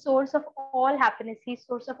source of all happiness, he's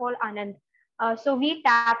source of all Anand. So, we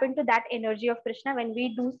tap into that energy of Krishna when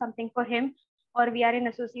we do something for him, or we are in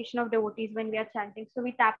association of devotees when we are chanting. So,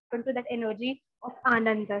 we tap into that energy of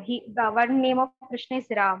Ananda. The one name of Krishna is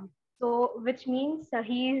Ram. So, which means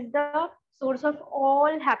he is the source of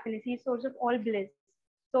all happiness, he is source of all bliss.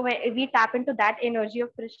 So we tap into that energy of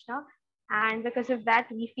Krishna, and because of that,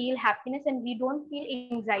 we feel happiness and we don't feel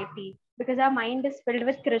anxiety because our mind is filled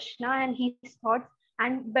with Krishna and his thoughts.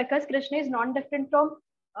 And because Krishna is non-different from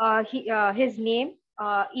his name,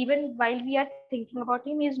 even while we are thinking about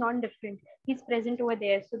him, he is not different. He's present over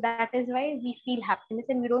there. So that is why we feel happiness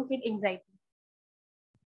and we don't feel anxiety.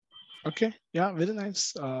 Okay, yeah, very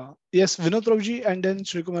nice. Yes, Vinod Prabhuji and then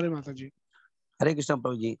Shri Kumari Mataji. Hare Krishna,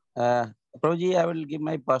 Prabhuji. Prabhuji, I will give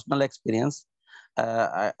my personal experience.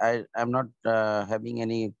 I'm not having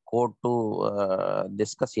any code to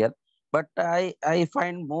discuss here, but I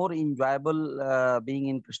find more enjoyable being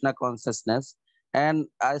in Krishna consciousness, and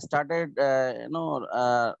I started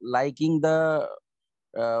liking the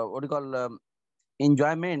what do you call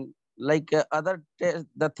enjoyment, like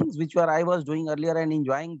the things which were I was doing earlier and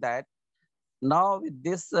enjoying that. Now with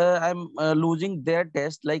this I'm losing their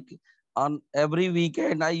taste. Like on every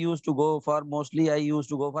weekend I used to go for a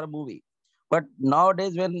movie, but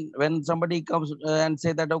nowadays when somebody comes and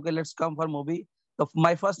say that okay, let's come for movie,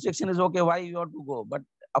 my first reaction is okay, why you want to go? But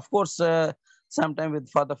of course sometime with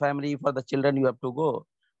for the family, for the children, you have to go.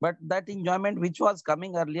 But that enjoyment which was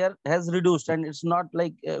coming earlier has reduced, and it's not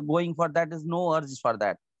like going for that is no urge for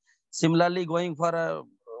that. Similarly, going for a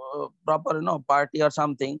proper party or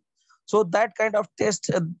something, so that kind of taste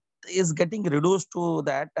is getting reduced to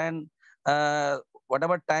that. And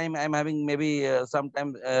whatever time I'm having, maybe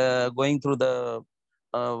sometime going through the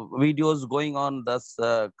videos going on this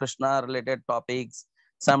Krishna related topics,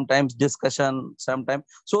 sometimes discussion, sometimes,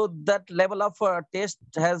 so that level of taste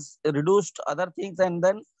has reduced other things, and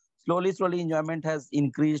then slowly enjoyment has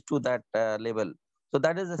increased to that level. So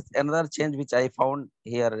that is another change which I found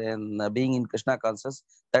here in being in Krishna conscious,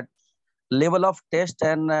 that level of taste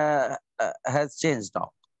and has changed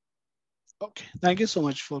now. Okay, thank you so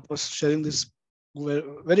much for sharing this very,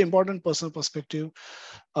 very important personal perspective.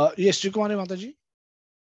 Yes, Shri Kumari Mataji.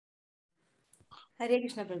 Hare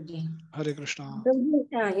Krishna, Prabhuji. Hare Krishna.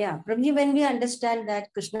 Prabhuji, yeah, Prabhuji, when we understand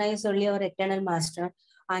that Krishna is only our eternal master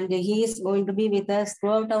and he is going to be with us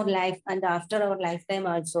throughout our life and after our lifetime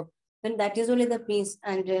also, then that is only the peace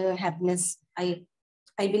and happiness I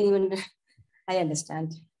believe in. I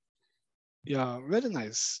understand. Yeah, very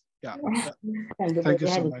nice. Yeah. Thank You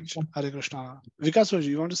so much. Hare Krishna. Vikas Prabhuji,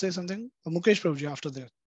 you want to say something? Mukesh Prabhuji after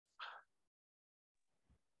that.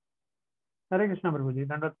 Hare Krishna, Prabhuji.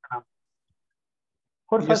 Dandavat pranam.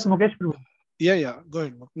 First, Yes. Mukesh Prabhuji. Yeah. Go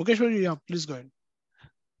ahead. Mukesh Prabhuji, yeah, please go ahead.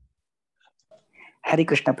 हरे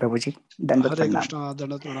कृष्णा प्रभु जी, दंडवत हरे प्रणाम। कृष्णा,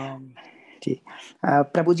 दंडवत प्रणाम जी।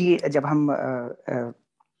 प्रभु जी, जब हम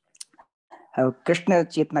कृष्ण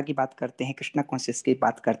चेतना की बात करते हैं, कृष्णा कॉन्शियस की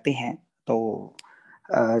बात करते हैं, तो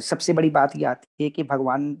सबसे बड़ी बात ये आती है कि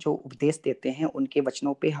भगवान जो उपदेश देते हैं उनके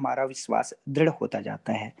वचनों पे हमारा विश्वास दृढ़ होता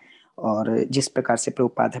जाता है, और जिस प्रकार से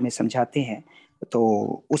प्रभुपाद हमें समझाते हैं तो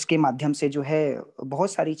उसके माध्यम से जो है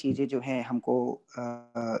बहुत सारी चीजें जो है हमको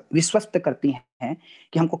विश्वस्त करती हैं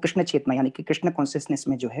कि हमको कृष्ण चेतना यानी कि कृष्ण कॉन्शियसनेस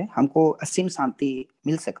में जो है हमको असीम शांति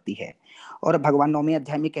मिल सकती है। और भगवान 9वें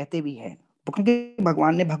अध्याय में कहते भी हैं, क्योंकि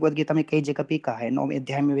भगवान ने भगवद गीता में कई जगह भी कहा है, 9वें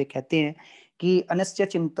अध्याय में वे कहते हैं कि अनस्य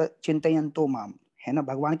चिंतयन्तो माम, है ना।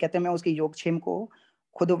 भगवान कहते हैं मैं उसके योगक्षेम को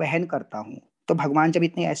खुद वहन करता हूँ। तो भगवान जब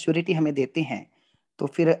इतनी एश्योरिटी हमें देते हैं तो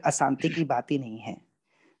फिर अशांति की बात ही नहीं है।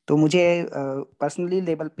 तो मुझे पर्सनली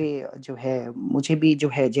लेवल पे जो है, मुझे भी जो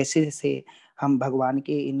है जैसे जैसे हम भगवान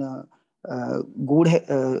के इन गूढ़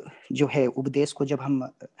जो है उपदेश को जब हम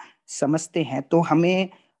समझते हैं तो हमें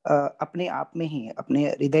अपने आप में ही, अपने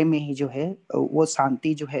हृदय में ही जो है वो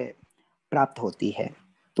शांति जो है प्राप्त होती है।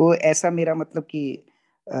 तो ऐसा मेरा मतलब कि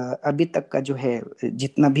अभी तक का जो है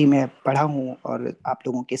जितना भी मैं पढ़ा हूँ और आप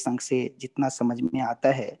लोगों के संग से जितना समझ में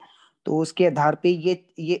आता है, तो उसके आधार पे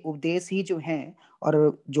ये उपदेश ही जो है,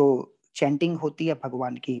 और जो चैंटिंग होती है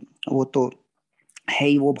भगवान की वो तो है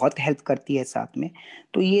ही, वो बहुत हेल्प करती है साथ में।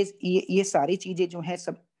 तो ये सारी चीजें जो है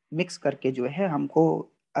सब मिक्स करके जो है हमको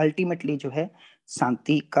अल्टीमेटली जो है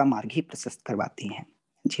शांति का मार्ग ही प्रशस्त करवाती हैं।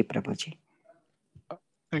 जी प्रभु जी।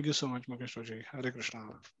 Thank you so much, Mukesh Ji. Hare Krishna.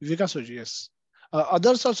 Vikas Ji, yes.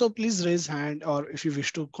 Others also please raise hand, or if you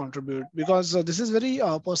wish to contribute, because this is very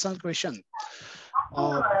personal question.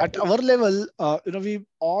 At our level, we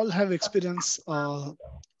all have experienced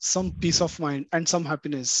some peace of mind and some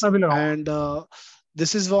happiness, and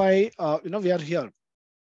this is why we are here.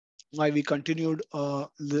 Why we continued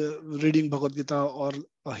reading Bhagavad Gita or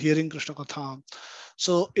hearing Krishna Katha.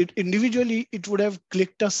 So it individually it would have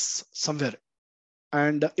clicked us somewhere.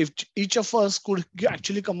 And if each of us could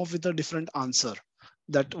actually come up with a different answer,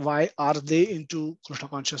 that why are they into Krishna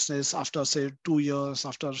consciousness after say 2 years,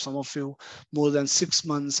 after some of you more than 6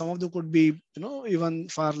 months, some of them could be even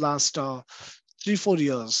for last 3-4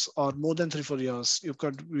 years or more than 3-4 years, you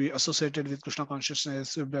could be associated with Krishna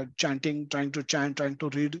consciousness, chanting, trying to chant, trying to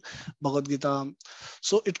read Bhagavad Gita.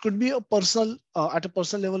 So it could be a personal, at a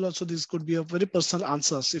personal level also, this could be a very personal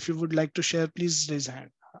answers. If you would like to share, please raise a hand.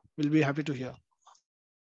 We'll be happy to hear.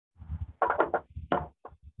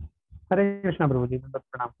 Hare Krishna, Prabhuji.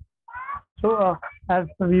 Pranam. So, as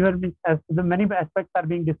the many aspects are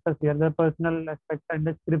being discussed here, the personal aspect and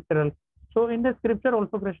the scriptural. So, in the scripture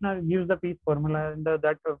also, Krishna gives the peace formula in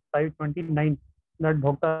that 529, that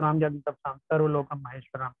Bhokta Ram Jagitapsam Sarva Lokam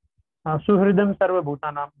Maheshwaram Suhridam Sarva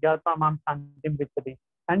Bhutanam Gyatva Mam Shantim Vichati.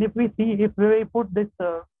 And if we see, if we put this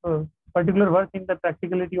particular verse in the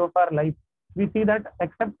practicality of our life, we see that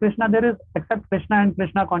except Krishna and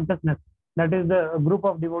Krishna consciousness, that is the group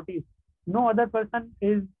of devotees, no other person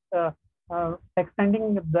is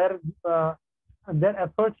extending their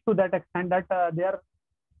efforts to that extent that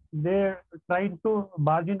they try to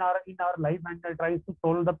barge in our life and tries to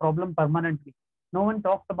solve the problem permanently. No one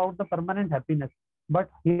talks about the permanent happiness, but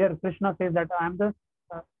here Krishna says that I am the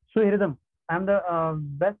Suhridam, I am the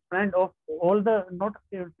best friend of all the, not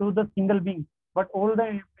to the single being, but all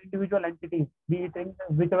the individual entities, be it in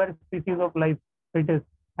whichever species of life it is,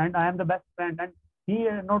 and I am the best friend. And he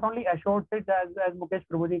not only assured it, as Mukesh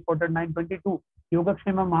Prabhuji quoted 922,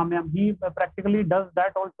 Yogakshema Mahamyam, he practically does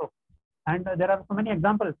that also. And there are so many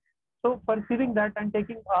examples. So perceiving that and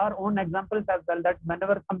taking our own examples as well, that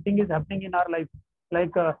whenever something is happening in our life,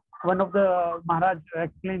 like one of the Maharaj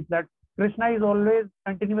explains that Krishna is always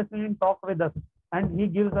continuously in talk with us, and he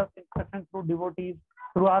gives us instructions through devotees,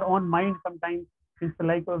 through our own mind sometimes. It's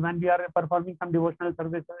like when we are performing some devotional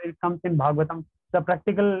service, it comes in Bhagavatam, the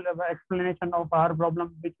practical explanation of our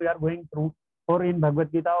problem which we are going through, or in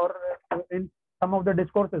Bhagavad Gita, or in some of the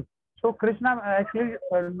discourses. So Krishna actually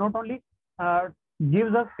not only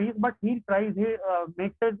gives us peace, but he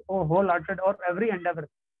makes it wholehearted or every endeavor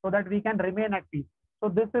so that we can remain at peace. So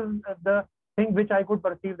this is the thing which I could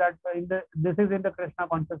perceive, that this is in the Krishna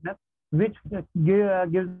consciousness, which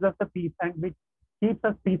gives us the peace and which keeps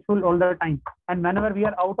us peaceful all the time. And whenever we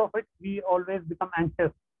are out of it, we always become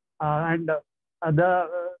anxious, and the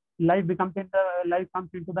life comes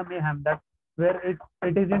into the mayhem, that where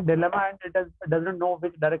it is in dilemma and it doesn't know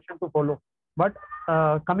which direction to follow. But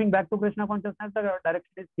coming back to Krishna consciousness, the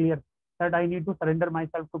direction is clear, that I need to surrender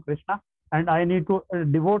myself to Krishna, and I need to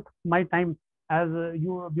devote my time, as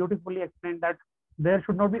you beautifully explained, that there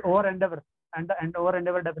should not be over endeavor, and the over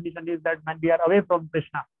endeavor definition is that when we are away from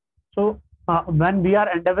Krishna. So when we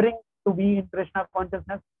are endeavoring to be in Krishna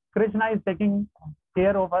consciousness, Krishna is taking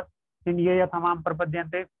care of us in Yeya Thamam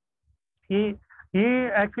Prapadyante. He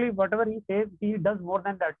actually, whatever he says, he does more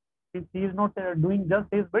than that. He is not doing just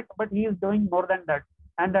his bit, but he is doing more than that.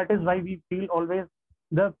 And that is why we feel always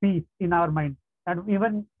the peace in our mind. And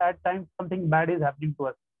even at times something bad is happening to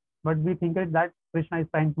us, but we think that Krishna is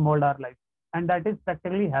trying to mold our life. And that is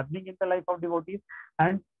practically happening in the life of devotees.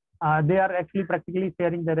 And they are actually practically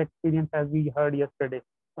sharing their experience, as we heard yesterday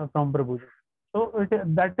from Prabhuji. So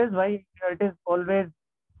that is why it is always,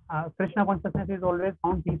 Krishna consciousness is always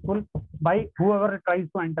found peaceful by whoever tries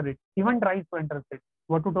to enter it, even tries to enter it.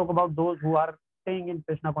 What to talk about those who are staying in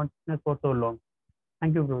Krishna consciousness for so long.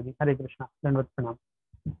 Thank you, Prabhuji. Hare Krishna. Dandavat Pranam.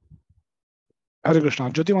 Hare Krishna.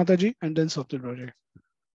 Jyoti Mataji and then Swapnil Prabhuji.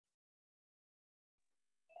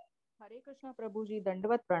 Hare Krishna, Prabhuji.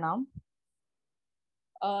 Dandavat Pranam.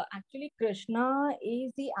 Actually, Krishna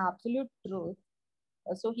is the absolute truth.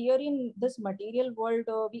 So here in this material world,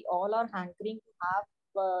 we all are hankering to have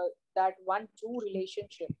that one true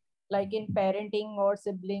relationship, like in parenting or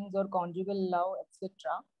siblings or conjugal love, etc.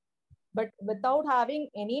 But without having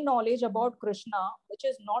any knowledge about Krishna, which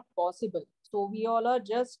is not possible. So we all are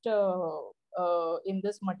just in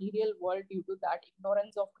this material world due to that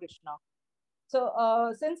ignorance of Krishna.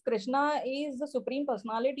 So since Krishna is the supreme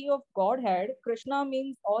personality of Godhead, Krishna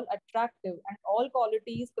means all attractive and all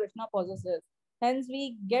qualities Krishna possesses. Hence,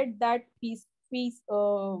 we get that peace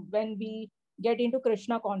when we get into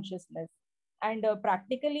Krishna consciousness. And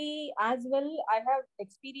practically as well, I have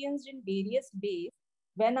experienced in various ways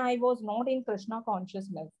when I was not in Krishna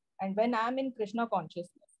consciousness. And when I'm in Krishna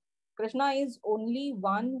consciousness, Krishna is only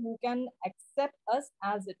one who can accept us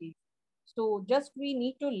as it is. So just we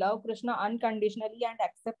need to love Krishna unconditionally and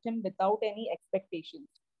accept him without any expectations.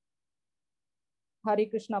 Hare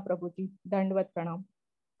Krishna, Prabhuji. Dandavat Pranam.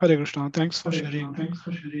 Hare Krishna. Thanks for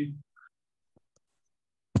sharing.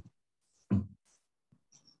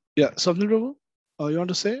 Yeah, Swapnil Prabhu, you want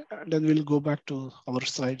to say? And then we'll go back to our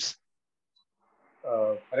slides.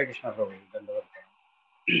 Hare Krishna, Prabhu.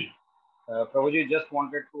 Prabhuji, just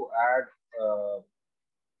wanted to add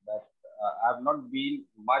that I have not been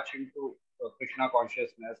much into Krishna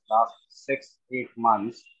consciousness last 6-8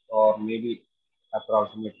 months, or maybe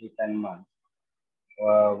approximately 10 months,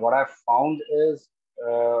 what I found is,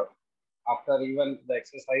 uh, after even the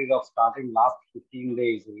exercise of starting last 15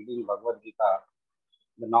 days reading Bhagavad Gita,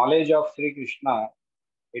 the knowledge of Sri Krishna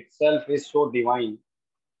itself is so divine.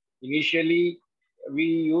 Initially, we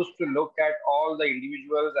used to look at all the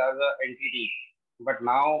individuals as an entity, but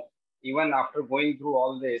now, even after going through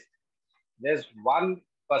all this, there's one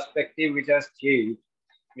perspective which has changed,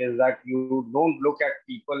 is that you don't look at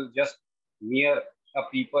people just mere a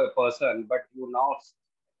people person, but you now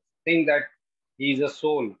think that he is a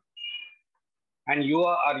soul, and you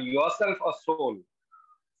are yourself a soul.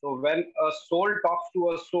 So when a soul talks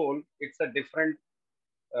to a soul, it's a different,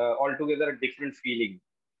 altogether a different feeling.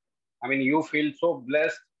 I mean, you feel so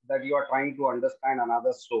blessed that you are trying to understand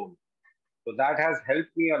another soul. So that has helped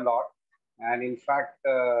me a lot. And in fact,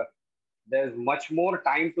 there's much more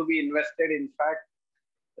time to be invested. In fact,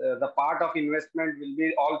 the part of investment will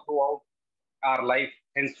be all throughout our life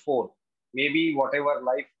henceforth. Maybe whatever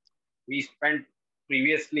life we spent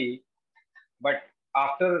previously, but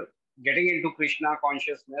after getting into Krishna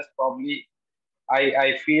consciousness, probably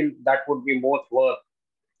I feel that would be more worth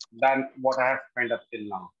than what I have spent up till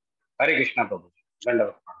now. Hare Krishna Prabhu.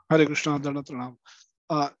 Dandavat. Hare Krishna, Dandavat Pranam.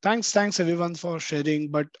 Thanks everyone for sharing.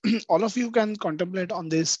 But all of you can contemplate on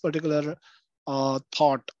this particular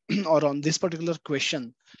thought or on this particular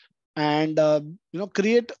question, and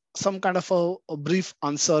create some kind of a brief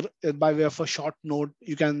answer by way of a short note.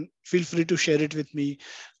 You can feel free to share it with me,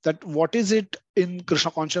 that what is it in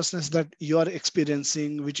Krishna consciousness that you are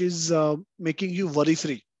experiencing which is making you worry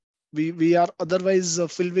free. We are otherwise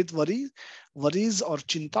filled with worries or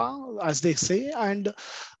chinta, as they say. And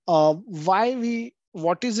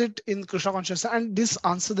what is it in Krishna consciousness? And this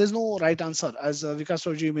answer, there's no right answer, as Vikas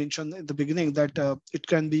Roji mentioned in the beginning, that it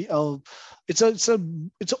can be it's a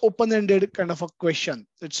open-ended kind of a question.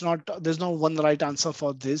 It's not, there's no one right answer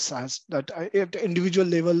for this, as that at individual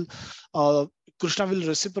level, Krishna will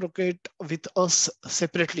reciprocate with us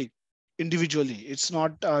separately, individually. It's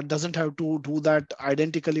not doesn't have to do that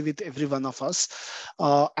identically with every one of us.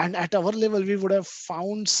 And at our level, we would have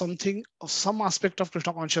found something, some aspect of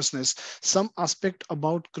Krishna consciousness, some aspect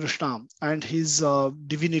about Krishna and his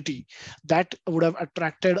divinity that would have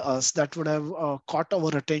attracted us, that would have caught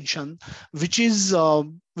our attention, which is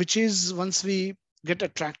once we get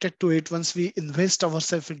attracted to it, once we invest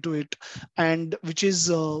ourselves into it, and which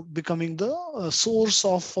is becoming the source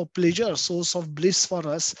of pleasure, source of bliss for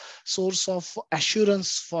us, source of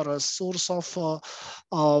assurance for us,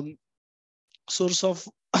 um, source of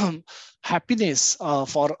happiness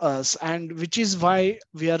for us, and which is why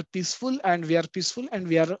we are peaceful, and we are peaceful and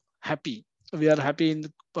we are happy. We are happy in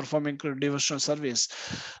performing devotional service.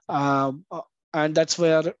 Um, uh, and that's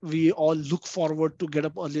where we all look forward to get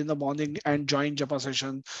up early in the morning and join Japa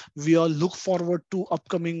session. We all look forward to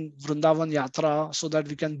upcoming Vrindavan Yatra, so that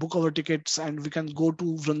we can book our tickets and we can go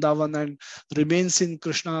to Vrindavan and remain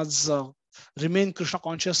Krishna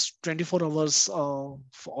conscious 24 hours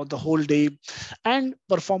for the whole day, and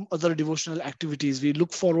perform other devotional activities. We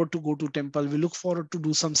look forward to go to temple. We look forward to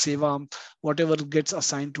do some seva, whatever gets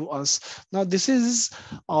assigned to us. Now, this is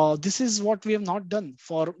what we have not done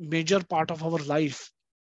for major part of our life,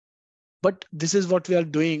 but this is what we are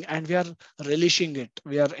doing, and we are relishing it,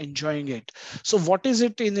 we are enjoying it. So what is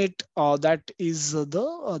it in it that is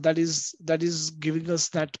giving us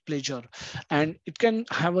that pleasure? And it can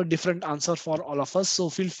have a different answer for all of us,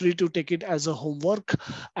 so feel free to take it as a homework,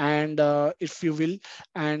 and if you will,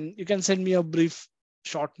 and you can send me a brief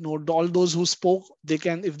short note. All those who spoke, they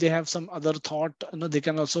can, if they have some other thought, they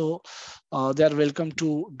can also they are welcome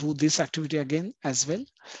to do this activity again as well.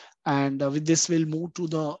 And with this, we'll move to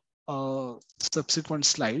the subsequent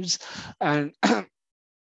slides. And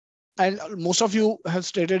and most of you have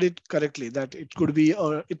stated it correctly, that it could be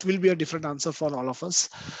it will be a different answer for all of us,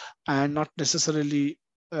 and not necessarily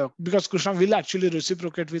because Krishna will actually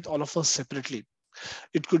reciprocate with all of us separately.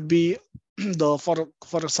 It could be the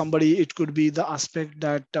for somebody, it could be the aspect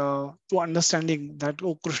that to understanding that,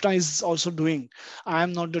 oh, Krishna is also doing, I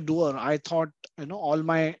am not the doer. I thought all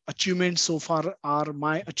my achievements so far are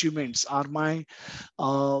my achievements, are my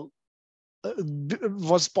uh,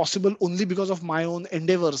 was possible only because of my own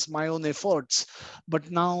endeavors, my own efforts. But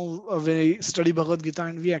now when we study Bhagavad Gita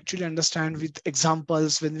and we actually understand with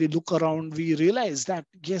examples, when we look around, we realize that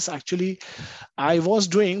yes, actually I was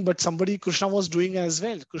doing, but somebody, Krishna, was doing as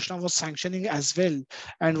well. Krishna was sanctioning as well.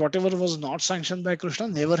 And whatever was not sanctioned by Krishna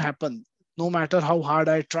never happened, no matter how hard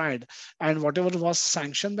I tried. And whatever was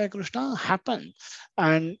sanctioned by Krishna happened.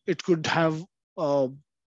 And it could have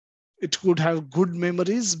it could have good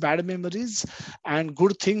memories, bad memories, and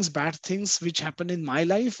good things, bad things which happened in my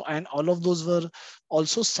life, and all of those were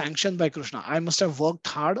also sanctioned by Krishna. I must have worked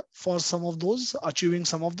hard for some of those, achieving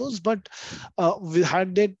some of those, but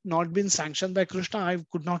had it not been sanctioned by Krishna, I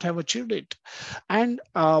could not have achieved it. And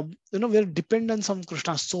we're dependent on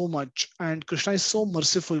Krishna so much, and Krishna is so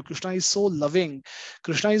merciful, Krishna is so loving,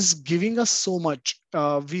 Krishna is giving us so much.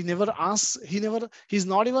 We never ask, he's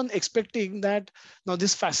not even expecting that now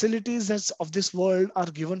these facilities that's of this world are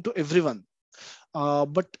given to everyone.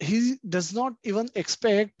 But he does not even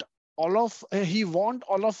expect he want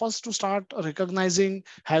all of us to start recognizing,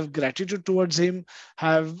 have gratitude towards him,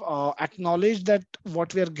 have acknowledged that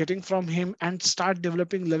what we are getting from him, and start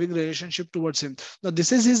developing loving relationship towards him. Now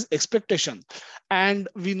this is his expectation, and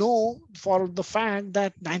we know for the fact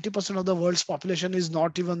that 90% of the world's population is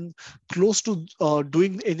not even close to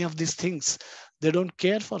doing any of these things. They don't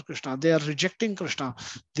care for Krishna, they are rejecting Krishna,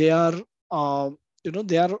 they are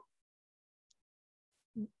they are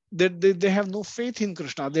they have no faith in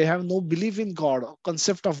Krishna, they have no belief in God,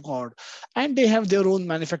 concept of God, and they have their own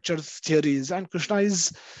manufactured theories. And Krishna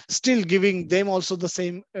is still giving them also the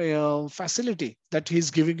same facility that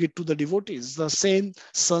he's giving it to the devotees. The same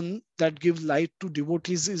sun that gives light to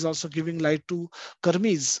devotees is also giving light to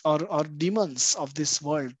karmis, or demons of this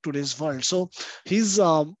world, today's world. So he's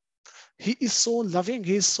he is so loving,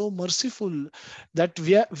 he is so merciful, that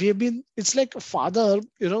we have been, it's like a father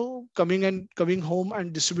coming home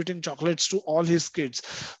and distributing chocolates to all his kids.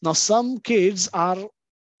 Now some kids are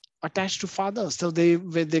attached to fathers, so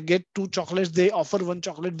when they get two chocolates, they offer one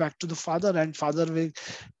chocolate back to the father, and father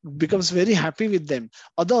becomes very happy with them.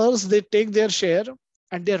 Others, they take their share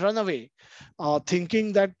and they run away,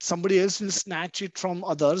 thinking that somebody else will snatch it from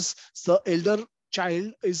others. The elder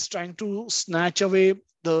child is trying to snatch away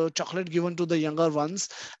the chocolate given to the younger ones,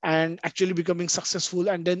 and actually becoming successful,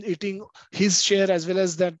 and then eating his share as well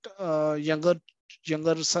as that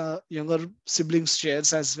younger siblings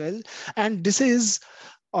shares as well. And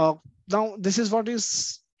uh, this is what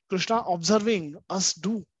is Krishna observing us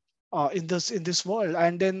do in this world.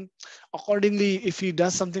 And then accordingly, if he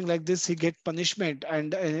does something like this, he get punishment,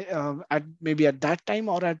 and at maybe at that time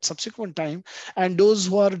or at subsequent time. And those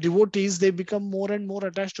who are devotees, they become more and more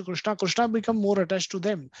attached to Krishna, Krishna become more attached to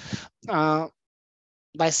them, uh,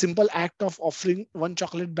 by simple act of offering one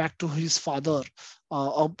chocolate back to his father.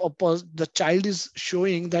 The child is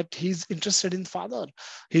showing that he's interested in father.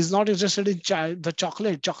 He's not interested in the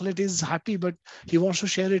chocolate is happy, but he wants to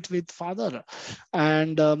share it with father.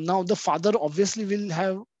 And now the father obviously will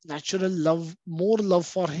have natural love, more love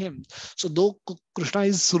for him. So though Krishna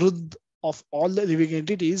is Surud of all the living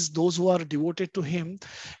entities, those who are devoted to him,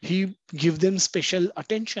 he give them special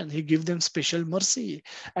attention, he give them special mercy.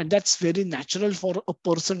 And that's very natural for a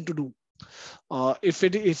person to do.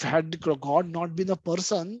 If had God not been a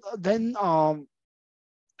person, then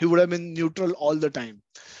he would have been neutral all the time.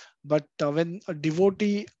 But when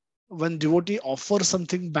devotee offers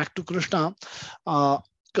something back to Krishna, uh,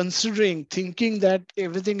 considering, thinking that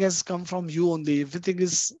everything has come from you only, everything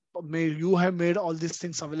is made, you have made all these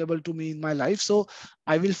things available to me in my life, so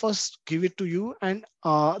I will first give it to you, and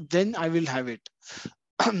then I will have it.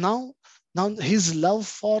 now now his love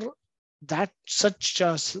for that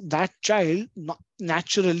child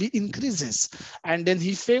naturally increases, and then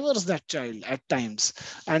he favors that child at times.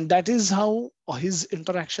 And that is how his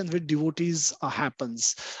interaction with devotees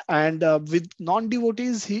happens. And with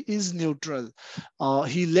non-devotees, he is neutral.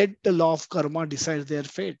 He let the law of karma decide their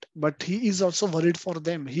fate, but he is also worried for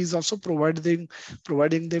them. He is also providing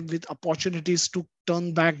them with opportunities to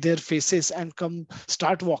turn back their faces and come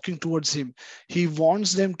start walking towards him. He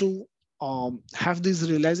wants them to have these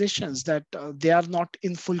realizations that they are not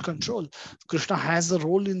in full control. Krishna has a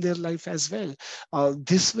role in their life as well.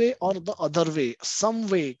 This way or the other way, some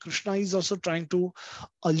way, Krishna is also trying to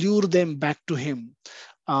allure them back to him.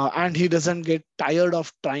 And he doesn't get tired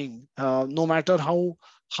of trying. No matter how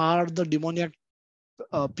hard the demoniac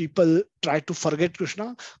people try to forget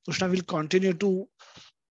Krishna, Krishna will continue to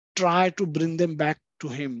try to bring them back to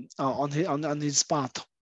him on his path.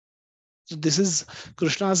 So this is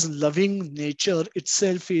Krishna's loving nature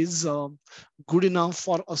itself is good enough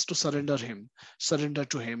for us to surrender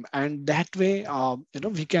to him, and that way,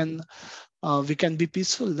 we can be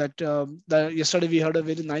peaceful. That yesterday we heard a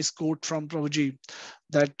very nice quote from Prabhuji,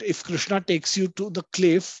 that if Krishna takes you to the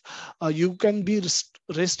cliff, you can be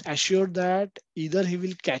rest assured that either he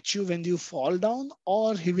will catch you when you fall down,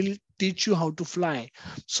 or he will teach you how to fly.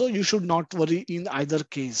 So you should not worry in either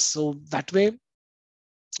case. So that way,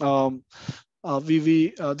 um,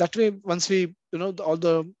 we that way, once we all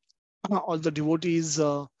the devotees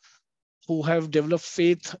who have developed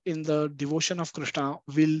faith in the devotion of Krishna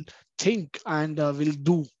will think and will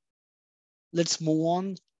do. Let's move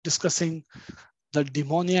on discussing the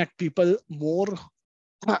demoniac people more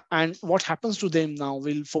and what happens to them now.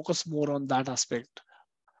 We'll focus more on that aspect.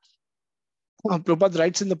 Prabhupada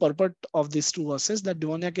writes in the purport of these two verses that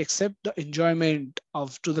demoniac accept the enjoyment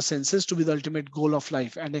of to the senses to be the ultimate goal of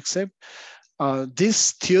life and accept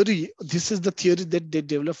this theory. This is the theory that they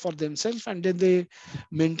develop for themselves, and then they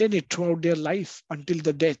maintain it throughout their life until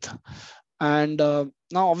the death. And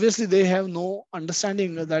now obviously they have no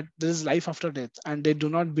understanding that there is life after death, and they do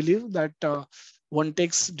not believe that one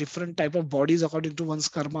takes different type of bodies according to one's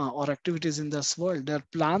karma or activities in this world. Their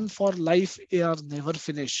plan for life are never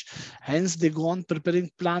finished, hence they go on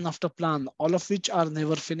preparing plan after plan, all of which are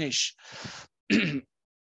never finished.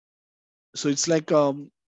 So it's like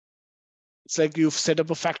you've set up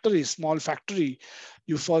a factory, small factory.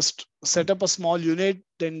 You first set up a small unit,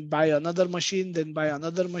 then buy another machine, then buy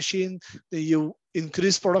another machine. Then you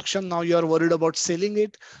increase production. Now you are worried about selling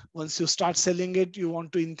it. Once you start selling it, you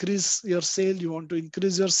want to increase your sale. You want to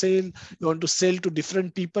increase your sale. You want to sell to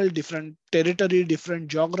different people, different territory, different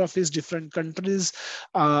geographies, different countries,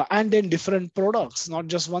 and then different products. Not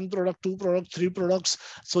just one product, two products, three products.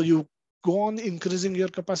 So you go on increasing your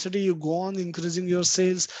capacity, you go on increasing your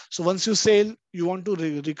sales. So once you sell, you want to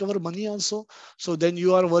recover money also. So then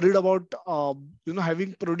you are worried about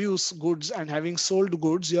having produced goods and having sold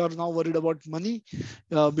goods. You are now worried about money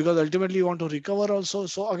because ultimately you want to recover also.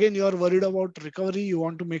 So again, you are worried about recovery. You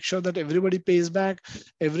want to make sure that everybody pays back.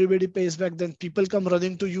 Everybody pays back. Then people come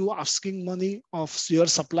running to you asking money. Of your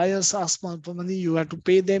suppliers ask for money, you have to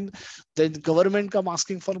pay them. Then government come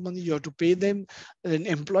asking for money, you have to pay them. An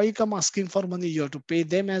employee come asking for money, you have to pay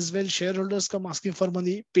them as well. Shareholders come asking for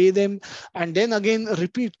money, pay them. And then again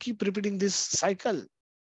keep repeating this cycle.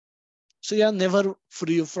 So you are never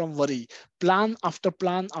free from worry. Plan after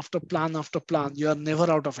plan after plan after plan, you are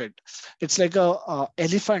never out of it. It's like a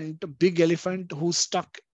elephant, big elephant who's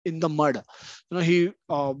stuck in the mud. He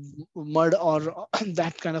mud or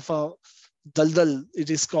that kind of a daldal,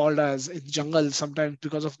 it is called as in jungle. Sometimes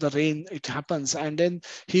because of the rain it happens, and then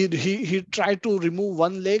he tried to remove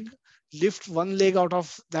one leg, lift one leg out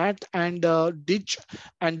of that and ditch,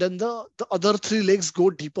 and then the other three legs go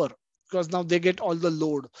deeper because now they get all the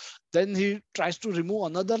load. Then he tries to remove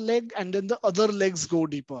another leg, and then the other legs go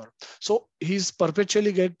deeper. So he's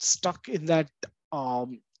perpetually get stuck in that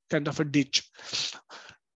kind of a ditch.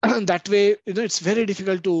 That way, it's very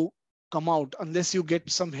difficult to come out unless you get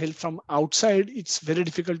some help from outside. It's very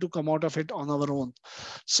difficult to come out of it on our own.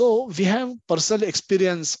 So we have personal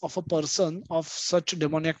experience of a person of such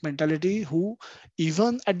demoniac mentality who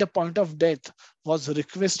even at the point of death was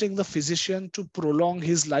requesting the physician to prolong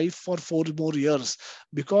his life for 4 more years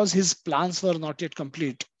because his plans were not yet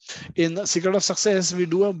complete. In Secret of Success, we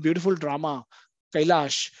do a beautiful drama,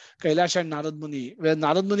 Kailash and Narad Muni, where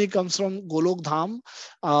Narad Muni comes from Golok Dham.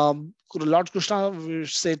 Lord Krishna will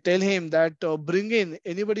tell him that bring in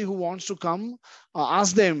anybody who wants to come,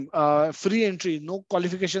 ask them, free entry, no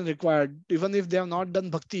qualification required. Even if they have not done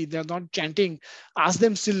bhakti, they are not chanting, ask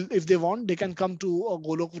them still if they want, they can come to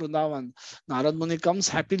Golok Vrindavan. Narad Muni comes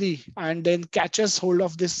happily and then catches hold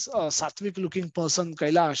of this sattvic looking person,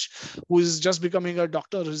 Kailash, who is just becoming a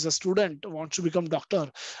doctor, who is a student, wants to become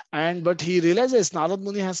doctor. But he realizes Narad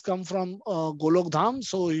Muni has come from Golok Dham,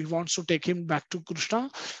 so he wants to take him back to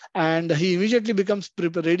Krishna, and he immediately becomes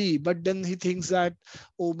ready. But then he thinks that,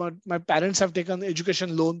 oh, my parents have taken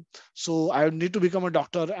education loan, so I need to become a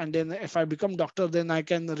doctor, and then if I become doctor, then I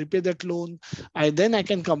can repay that loan. Then I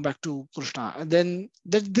can come back to Krishna. And then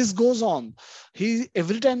this goes on.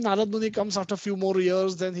 Every time Narad Muni comes after a few more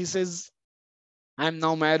years, then he says, I'm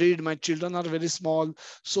now married, my children are very small,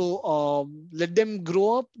 so let them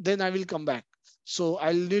grow up, then I will come back. So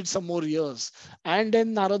I'll need some more years. And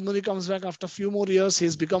then Narad Muni comes back after a few more years.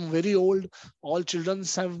 He's become very old. All children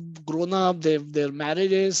have grown up. Their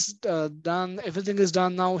marriage is done. Everything is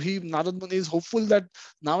done now. Narad Muni is hopeful that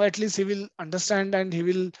now at least he will understand and he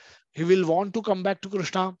will want to come back to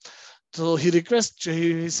Krishna. So he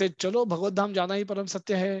said, Chalo, Bhagavad Dham jana hi param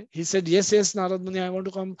satya hai. He said, yes, Narad Muni, I want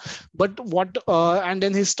to come. But and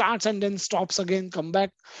then he starts and then stops again, come back.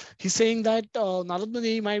 He's saying that, Narad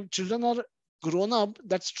Muni, my children are grown up,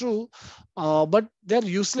 that's true, but they're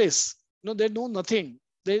useless. They know nothing.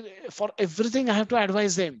 For everything, I have to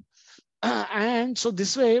advise them. And so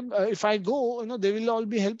this way, if I go, they will all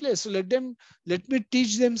be helpless. So let me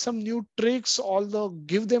teach them some new tricks,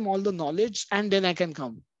 give them all the knowledge, and then I can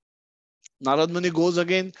come. Narad Muni goes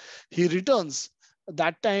again, he returns.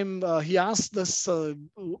 That time he asked this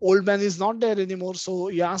old man is not there anymore. So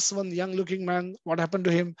he asks one young looking man, what happened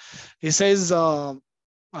to him? He says,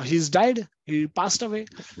 he's died. He passed away.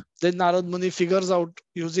 Then Narad Muni figures out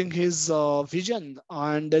using his vision,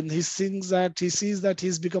 and then he sees that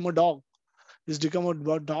he's become a dog. He's become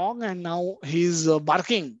a dog, and now he's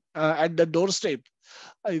barking at the doorstep.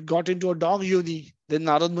 I got into a dog uni. Then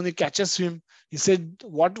Narad Muni catches him. He said,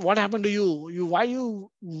 "What happened to you? Why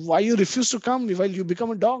you refuse to come while you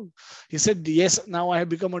become a dog?" He said, "Yes, now I have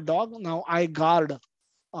become a dog. Now I guard.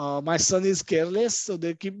 My son is careless, so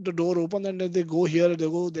they keep the door open and then they go here, they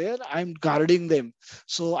go there. I'm guarding them,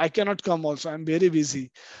 so I cannot come. Also, I'm very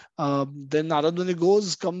busy." Then Narad Muni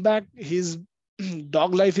goes, come back. His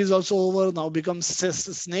dog life is also over. Now becomes a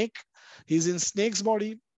snake. He's in snake's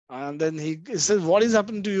body. And then he says, what is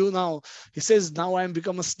happening to you now? He says, now I am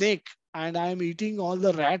become a snake and I am eating all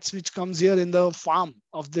the rats which comes here in the farm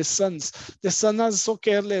of the sons. The son is so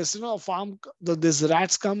careless, farm, these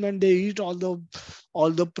rats come and they eat all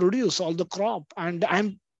the produce, all the crop, and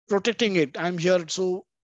I'm protecting it. I'm here. So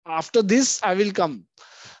after this, I will come.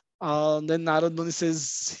 Then Narad Muni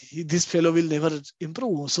says, this fellow will never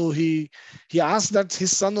improve. So he asks that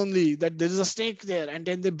his son only, that there is a snake there, and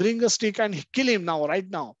then they bring a stick and kill him now, right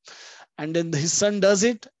now. And then his son does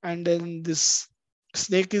it, and then this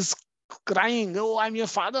snake is crying, "Oh, I'm your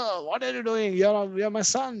father. What are you doing? You're my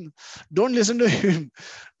son. Don't listen to him.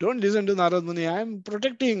 Don't listen to Narad Muni. I'm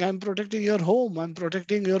protecting your home. I'm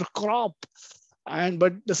protecting your crop."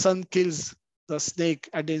 But the son kills the snake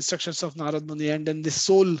at the instructions of Narad Muni, and then the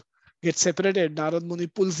soul gets separated. Narad Muni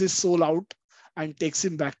pulls his soul out and takes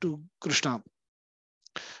him back to Krishna.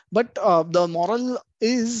 But the moral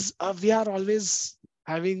is we are always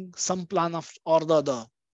having some plan of or the other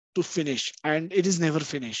to finish, and it is never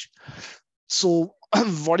finished. So,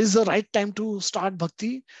 what is the right time to start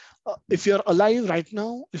bhakti? If you're alive right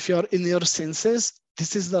now, if you're in your senses,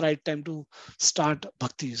 this is the right time to start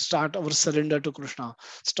bhakti, start our surrender to Krishna,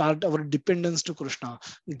 start our dependence to Krishna,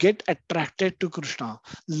 get attracted to Krishna,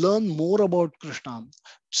 learn more about Krishna.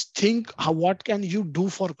 Think what can you do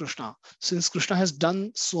for Krishna? Since Krishna has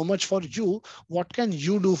done so much for you, what can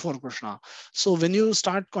you do for Krishna? So when you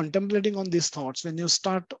start contemplating on these thoughts, when you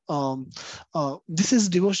start, this is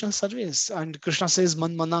devotional service, and Krishna says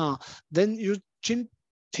man mana, then you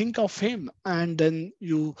think of him, and then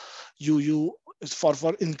you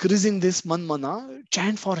for increasing this man mana,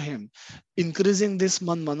 chant for him, increasing this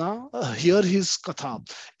man mana, hear his katha,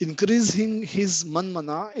 increasing his man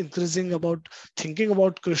mana, increasing about thinking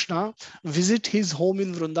about Krishna, visit his home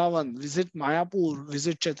in Vrindavan, visit Mayapur,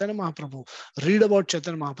 visit Chaitanya Mahaprabhu, read about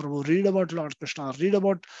Chaitanya Mahaprabhu, read about Lord Krishna, read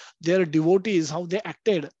about their devotees, how they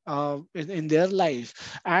acted in their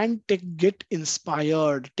life, and get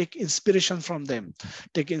inspired, take inspiration from them,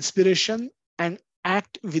 take inspiration and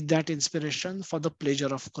act with that inspiration for the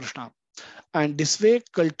pleasure of Krishna. And this way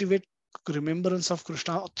cultivate remembrance of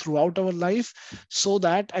Krishna throughout our life, so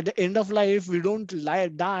that at the end of life we don't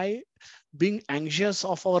die being anxious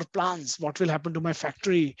of our plans. What will happen to my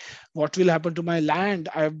factory? What will happen to my land?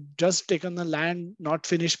 I've just taken the land, not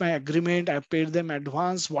finished my agreement. I paid them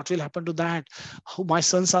advance. What will happen to that? My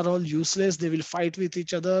sons are all useless. They will fight with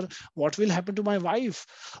each other. What will happen to my wife?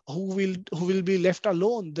 Who will be left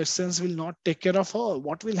alone? The sons will not take care of her.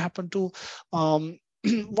 What will happen to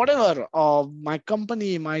whatever, my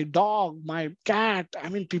company, my dog, my cat? I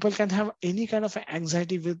mean, people can have any kind of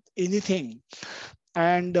anxiety with anything.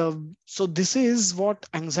 And so this is what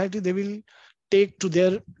anxiety they will take to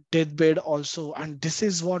their deathbed also, and this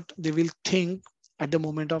is what they will think at the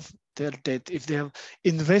moment of their death. If they have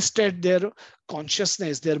invested their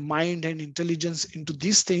consciousness, their mind and intelligence into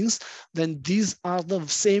these things, then these are the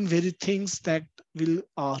same very things that will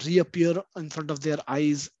reappear in front of their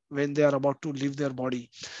eyes when they are about to leave their body.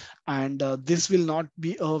 And this will not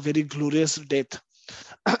be a very glorious death.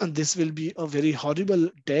 This will be a very horrible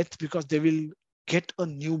death, because they will get a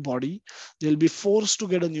new body. They'll be forced to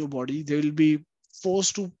get a new body. They will be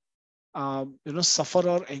forced to suffer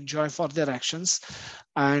or enjoy for their actions.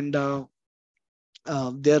 And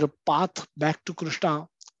their path back to Krishna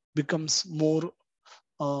becomes more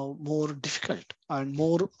difficult and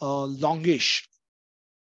more longish.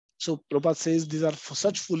 So Prabhupada says these are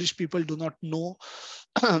such foolish people do not know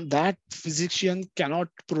that physician cannot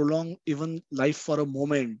prolong even life for a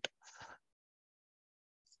moment.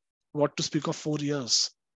 What to speak of 4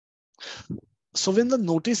 years? So when the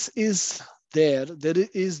notice is there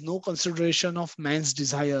is no consideration of man's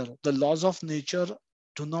desire. The laws of nature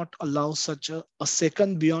Do not allow such a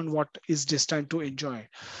second beyond what is destined to enjoy.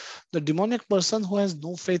 The demoniac person who has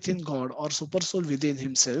no faith in God or super soul within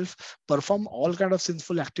himself perform all kind of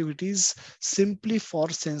sinful activities simply for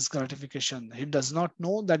sense gratification. He does not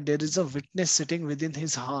know that there is a witness sitting within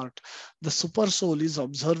his heart. The super soul is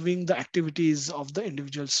observing the activities of the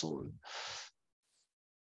individual soul.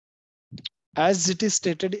 As it is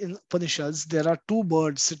stated in Upanishads, there are two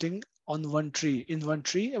birds sitting on one tree. In one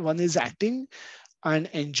tree, one is acting and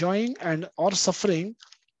enjoying and or suffering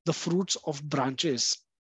the fruits of branches,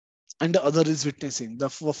 and the other is witnessing. The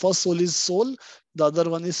first soul is soul, the other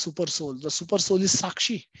one is super soul. The super soul is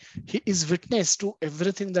sakshi. He is witness to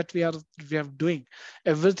everything that we are doing,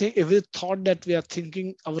 everything, every thought that we are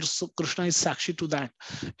thinking. Our Krishna is sakshi to that.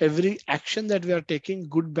 Every action that we are taking,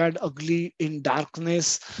 good, bad, ugly, in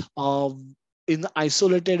darkness, in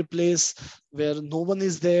isolated place where no one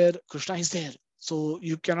is there, Krishna is there. So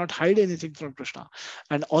you cannot hide anything from Krishna.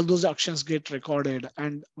 And all those actions get recorded,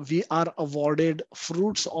 and we are awarded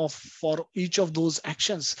fruits of for each of those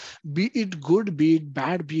actions, be it good, be it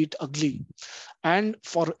bad, be it ugly. And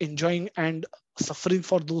for enjoying and suffering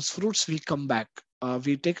for those fruits, we come back.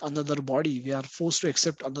 We take another body. We are forced to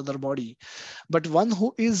accept another body. But one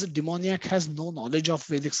who is demoniac has no knowledge of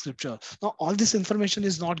Vedic scripture. Now, all this information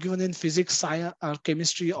is not given in physics, science, or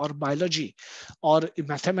chemistry, or biology, or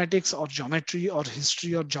mathematics, or geometry, or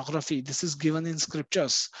history, or geography. This is given in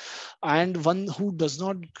scriptures. And one who does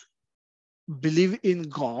not believe in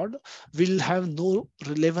God will have no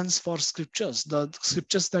relevance for scriptures. The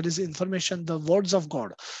scriptures, that is information, the words of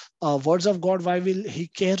God. Words of God, why will he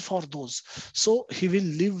care for those? So he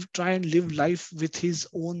will try and live life with his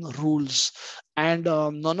own rules. And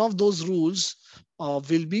none of those rules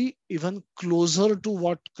will be even closer to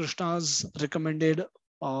what Krishna's recommended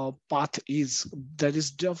path is, that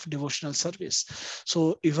is of devotional service.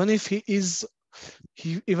 So even if he lives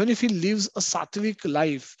a sattvic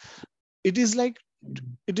life, it is like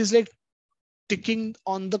it is like ticking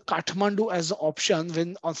on the Kathmandu as an option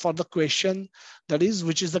when for the question, that is,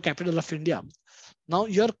 which is the capital of India. Now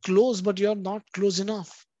you're close, but you're not close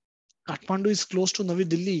enough. Kathmandu is close to Navi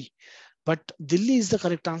Delhi, but Delhi is the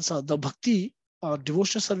correct answer. The bhakti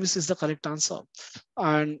devotional service is the correct answer.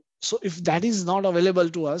 And so if that is not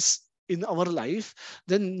available to us in our life,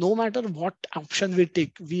 then no matter what option we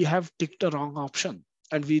take, we have ticked a wrong option,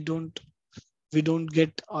 and we don't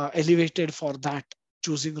get elevated for that,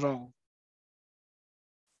 choosing wrong.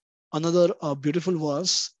 Another beautiful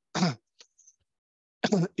verse.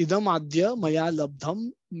 Idam adya maya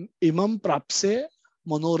labdham imam prapse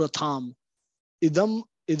manoratham. Idam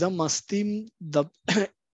astim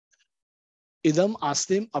idam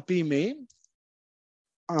astim api me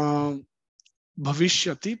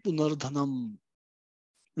bhavishyati punardhanam.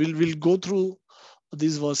 We'll go through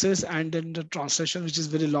these verses, and then the translation, which is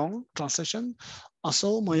very long translation.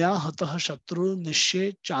 Aso maya hatah shatru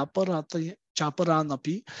nishye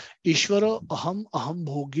chaparanapi ishvara aham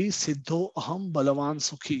bhogi siddho aham balavan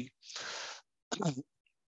sukhi.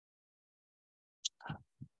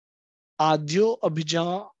 Adyo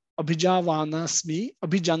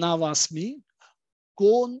abhijanavasmi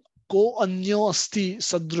ko anyo asti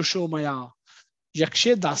sadrusho maya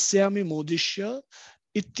yakshe dasyami modishya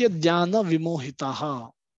ityadhyana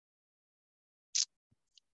vimohitaha.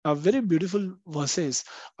 Very beautiful verses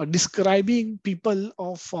describing people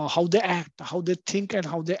of how they act, how they think, and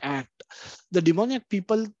how they act. The demoniac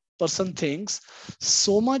person thinks,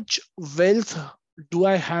 so much wealth do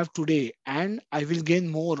I have today, and I will gain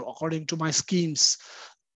more according to my schemes.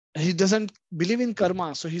 He doesn't believe in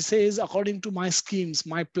karma, so he says, according to my schemes,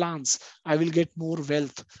 my plans, I will get more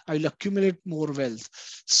wealth, I will accumulate more wealth.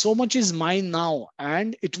 So much is mine now,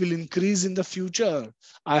 and it will increase in the future.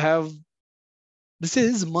 This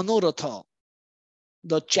is manoratha,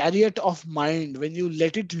 the chariot of mind. When you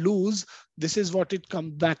let it loose, this is what it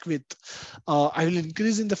comes back with. I will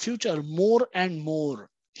increase in the future more and more.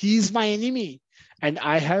 He is my enemy, and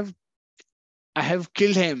I have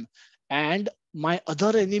killed him, and my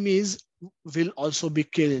other enemies will also be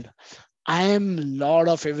killed. I am Lord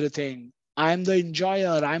of everything. I am the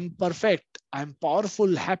enjoyer. I am perfect. I am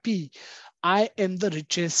powerful, happy. I am the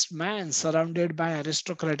richest man surrounded by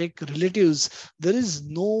aristocratic relatives. There is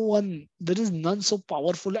none so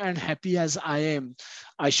powerful and happy as I am.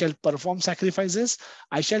 I shall perform sacrifices.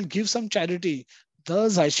 I shall give some charity.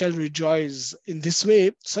 Thus I shall rejoice. In this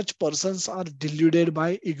way, such persons are deluded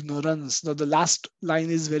by ignorance. Now, the last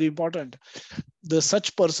line is very important. The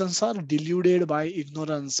such persons are deluded by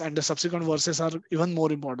ignorance, and the subsequent verses are even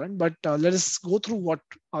more important. But let us go through what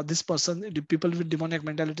the people with demoniac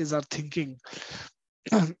mentalities are thinking.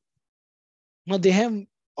 Now, they have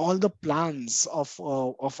all the plans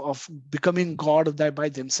of becoming God by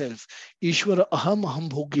themselves. Ishwara aham aham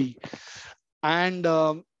bhogi. And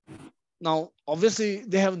now obviously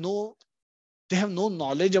they have no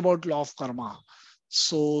knowledge about law of karma.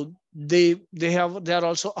 So they are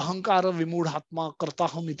also ahankara vimudhatma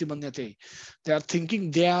kartaham iti manyate. They are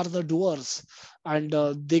thinking they are the doers, and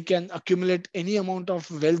they can accumulate any amount of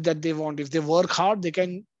wealth that they want. If they work hard, they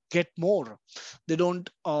can get more. They don't.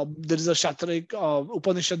 There is a Shatrik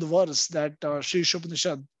Upanishad verse that Sri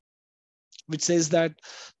Upanishad, which says that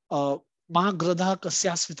Mahagradha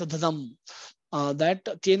kasyasvita dhadam, that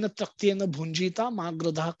tena taktena bhunjita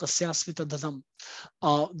magradha kasyasvita dhadam,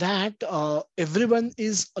 that everyone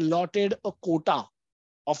is allotted a quota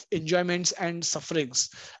of enjoyments and sufferings,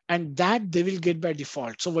 and that they will get by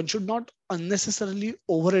default. So one should not unnecessarily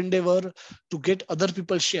over endeavor to get other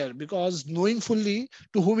people's share, because knowing fully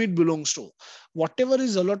to whom it belongs to, whatever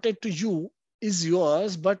is allotted to you is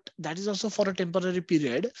yours, but that is also for a temporary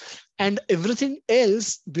period, and everything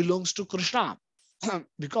else belongs to Krishna.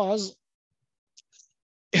 Because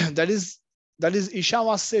that is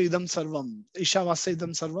Ishavasya idam sarvam. Ishavasya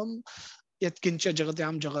idam sarvam. Yatkincha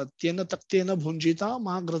jagatyam jagat. Tena taktena bhunjita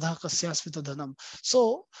magradha kasyasvita dhanam.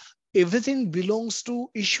 So everything belongs to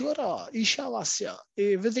Ishwara, Ishavasya.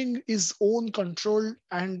 Everything is own control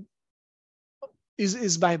and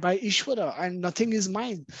is by Ishwara, and nothing is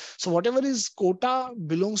mine. So whatever is quota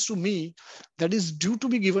belongs to me, that is due to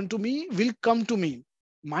be given to me, will come to me.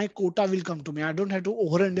 My quota will come to me. I don't have to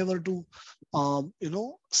over endeavor to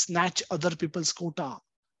snatch other people's quota.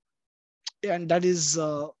 And that is,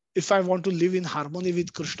 if I want to live in harmony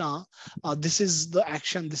with Krishna, this is the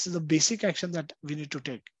action, this is the basic action that we need to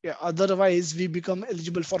take. Yeah, otherwise we become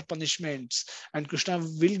eligible for punishments, and Krishna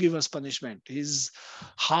will give us punishment. He's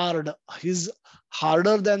harder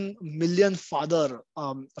than million father.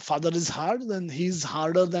 Father is hard, then he's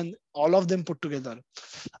harder than all of them put together.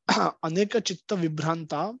 Aneka chitta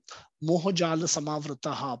vibhranta mohajala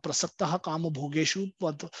samavrataha prasaktaha kama bhogeshu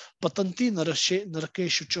patanti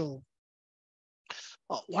narakeshu cho.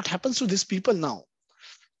 What happens to these people now?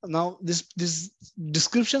 Now this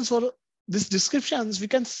descriptions for these descriptions we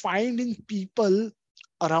can find in people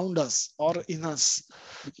around us or in us.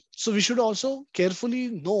 So we should also carefully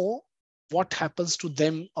know what happens to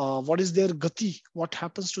them, what is their gati, what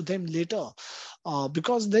happens to them later,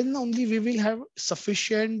 because then only we will have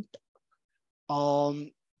sufficient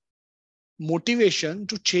um, motivation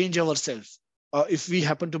to change ourselves, if we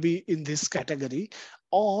happen to be in this category,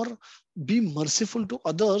 or be merciful to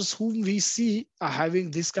others whom we see are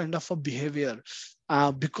having this kind of a behavior,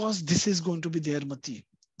 because this is going to be their mati.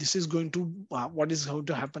 This is going to what is going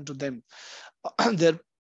to happen to them. Their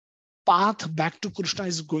path back to Krishna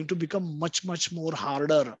is going to become much more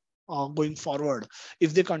harder going forward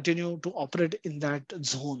if they continue to operate in that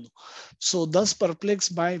zone. So thus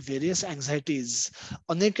perplexed by various anxieties,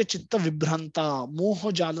 aneka chitta vibhranta,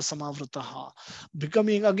 moha jala samavrataha,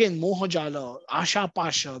 becoming again moha jala, asha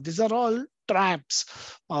pasha, these are all traps.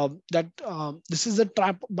 This is a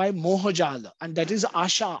trap by moha jala, and that is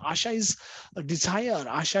asha. Asha is a desire.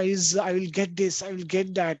 Asha is I will get this, I will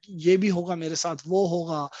get that, ye bhi hoga mere sath, wo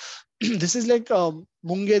hoga. This is like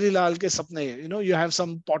Mungeri Lal ke sapne. You have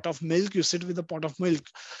some pot of milk, you sit with a pot of milk,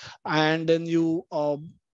 and then you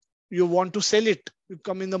want to sell it. You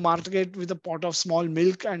come in the market with a pot of small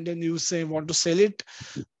milk, and then you say want to sell it.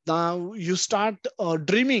 Now you start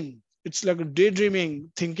dreaming. It's like a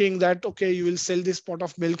daydreaming, thinking that okay, you will sell this pot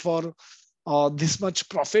of milk for this much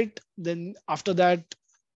profit. Then after that,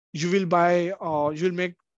 you will buy. You will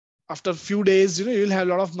make, after a few days, you'll have a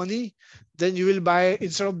lot of money. Then you will buy,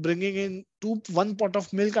 instead of bringing in one pot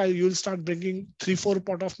of milk, you will start bringing 3-4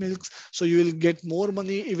 pot of milk. So you will get more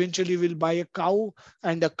money. Eventually you will buy a cow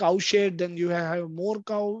and a cow shed. Then you have more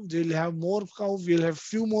cow. You will have more cow. You will have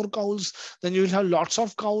few more cows. Then you will have lots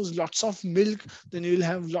of cows, lots of milk. Then you will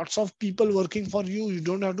have lots of people working for you. You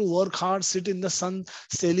don't have to work hard, sit in the sun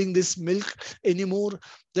selling this milk anymore.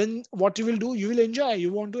 Then what you will do, you will enjoy.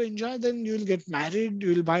 You want to enjoy, then you will get married,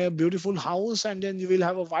 you will buy a beautiful house, and then you will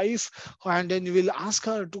have a wife, and then you will ask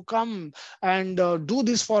her to come and do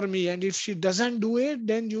this for me. And if she doesn't do it,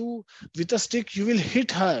 then you, with a stick, you will hit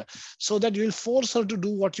her, so that you will force her to do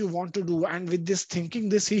what you want to do. And with this thinking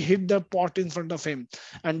this, he hit the pot in front of him,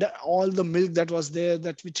 and all the milk that was there,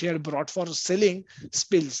 that which he had brought for selling,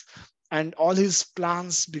 spills, and all his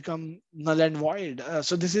plans become null and void.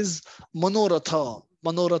 So this is manoratha.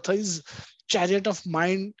 Manoratha is chariot of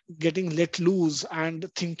mind getting let loose and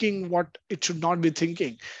thinking what it should not be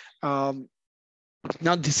thinking. Um,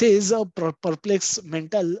 Now, this is a perplexed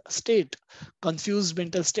mental state, confused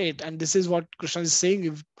mental state. And this is what Krishna is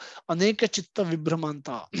saying. Aneka chitta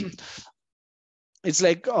vibramanta. It's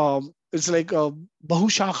like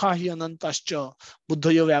bahushakha hi anantascha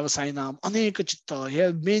buddhaya vyavasayanam aneka chitta. He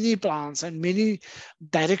has many plans and many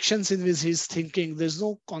directions in which he's thinking. There's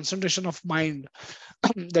no concentration of mind.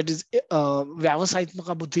 That is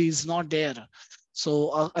vyavasayatmaka buddhi is not there.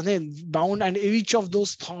 So and then bound, and each of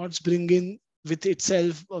those thoughts bring in with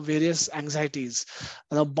itself various anxieties.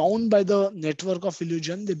 Bound by the network of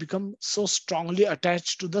illusion, they become so strongly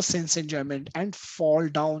attached to the sense enjoyment and fall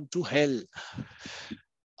down to hell.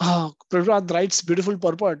 Prabhupada writes beautiful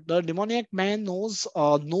purport. The demoniac man knows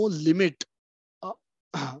no limit uh,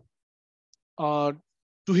 uh,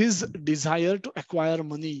 to his desire to acquire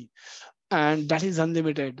money, and that is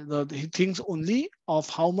unlimited. He thinks only of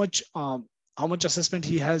how much assessment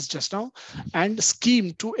he has just now, and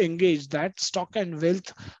scheme to engage that stock and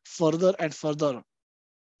wealth further and further.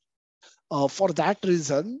 For that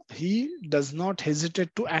reason, he does not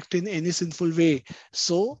hesitate to act in any sinful way.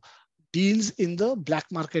 So deals in the black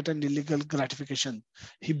market and illegal gratification.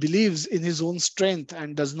 He believes in his own strength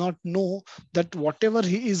and does not know that whatever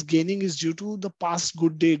he is gaining is due to the past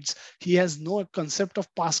good deeds. He has no concept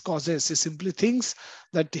of past causes. He simply thinks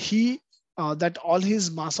that that all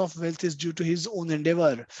his mass of wealth is due to his own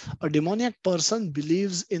endeavor. A demoniac person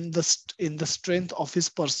believes in the strength of his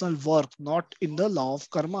personal work, not in the law of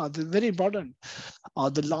karma. This is very important.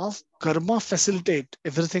 The law of karma facilitate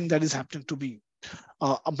everything that is happening to me.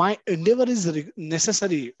 My endeavor is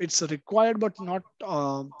necessary. It's required, but not.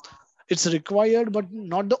 It's required, but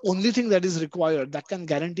not the only thing that is required that can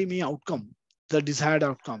guarantee me outcome, the desired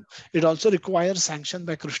outcome. It also requires sanction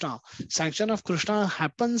by Krishna. Sanction of Krishna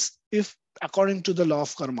happens if according to the law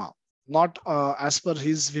of karma, not as per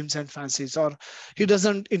his whims and fancies, or he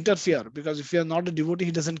doesn't interfere, because if we are not a devotee,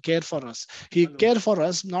 he doesn't care for us. He care for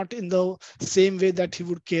us not in the same way that he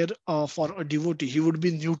would care for a devotee. He would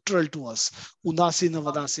be neutral to us. Udasina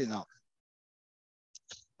vadasina.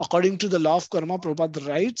 According to the law of karma, Prabhupada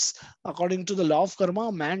writes, according to the law of karma,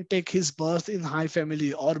 a man take his birth in high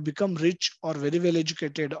family or become rich or very well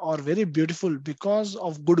educated or very beautiful because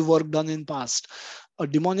of good work done in past. A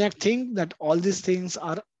demoniac think that all these things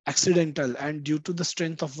are accidental and due to the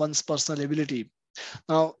strength of one's personal ability.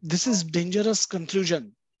 Now, this is dangerous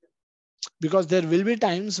conclusion, because there will be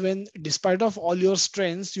times when, despite of all your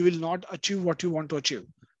strengths, you will not achieve what you want to achieve.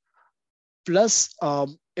 Plus,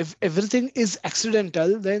 if everything is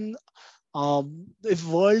accidental, then if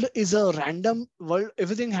world is a random world,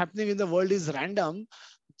 everything happening in the world is random,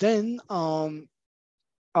 then then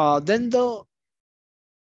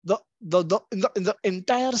in the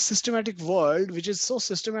entire systematic world, which is so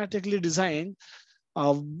systematically designed,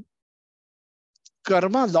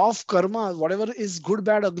 karma, law of karma, whatever is good,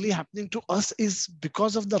 bad, ugly happening to us is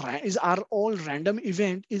because of is our all random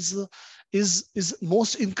event is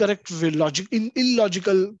most incorrect way,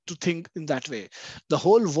 illogical to think in that way. The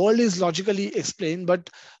whole world is logically explained, but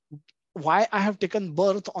why I have taken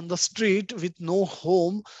birth on the street with no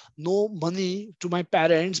home, no money to my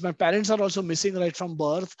parents. My parents are also missing right from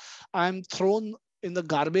birth. I'm thrown in the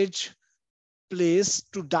garbage place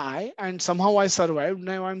to die, and somehow I survived.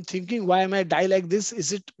 Now I'm thinking, why am I die like this?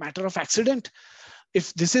 Is it matter of accident?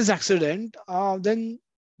 If this is accident, then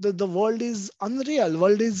the world is unreal.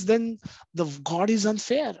 World is, then the God is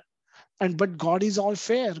unfair. And but God is all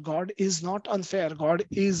fair. God is not unfair. God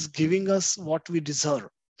is giving us what we deserve,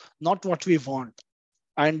 not what we want.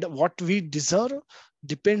 And what we deserve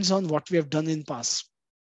depends on what we have done in past.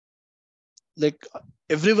 Like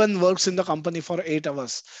everyone works in the company for 8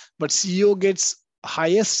 hours, but CEO gets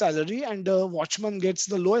highest salary and the watchman gets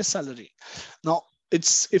the lowest salary. Now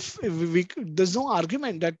it's if we there's no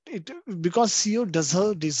argument that it, because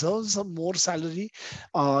CEO deserves a more salary,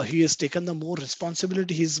 he has taken the more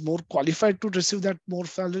responsibility, he's more qualified to receive that more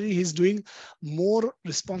salary, he's doing more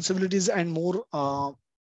responsibilities and more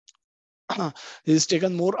he's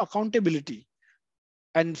taken more accountability,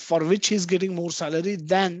 and for which he's getting more salary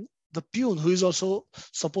than the peon who is also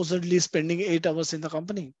supposedly spending 8 hours in the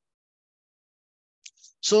company.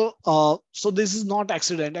 So so this is not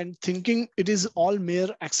accident, and thinking it is all mere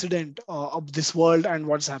accident of this world and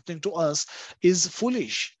what's happening to us is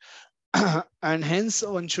foolish. And hence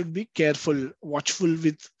one should be careful, watchful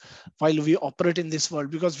with while we operate in this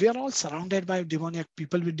world, because we are all surrounded by demoniac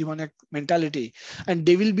people with demoniac mentality, and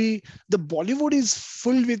they will be, the Bollywood is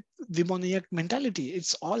full with demoniac mentality.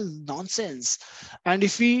 It's all nonsense. And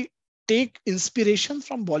if we take inspiration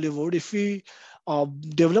from Bollywood, if we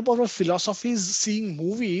develop our philosophies seeing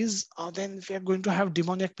movies, then we are going to have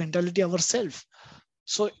demoniac mentality ourselves.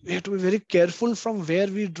 So we have to be very careful from where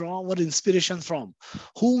we draw our inspiration from,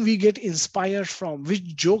 whom we get inspired from, which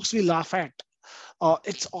jokes we laugh at.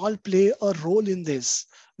 It's all play a role in this.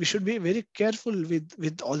 We should be very careful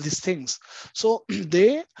with all these things. So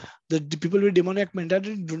the people with demoniac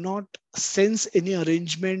mentality do not sense any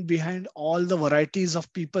arrangement behind all the varieties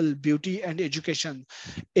of people, beauty and education.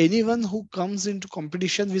 Anyone who comes into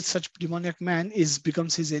competition with such demoniac man is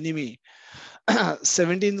becomes his enemy.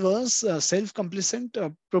 17th verse, self-complacent.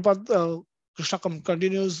 Prabhupada, Krishna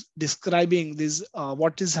continues describing this,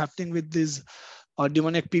 what is happening with these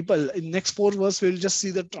demonic people. In next 4 verse, we'll just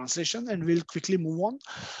see the translation and we'll quickly move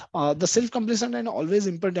on. The self-complacent and always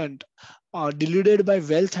impotent, deluded by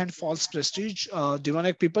wealth and false prestige,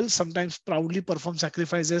 demonic people sometimes proudly perform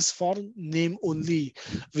sacrifices for name only,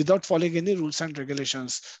 without following any rules and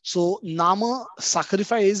regulations. So, nama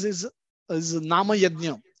sacrifice is nama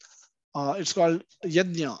yajna. It's called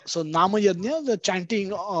yajna. So nama yajna, the chanting,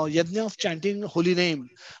 yajna of chanting holy name,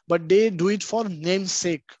 but they do it for name's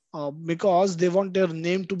sake, because they want their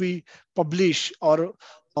name to be published or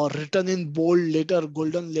written in bold letter,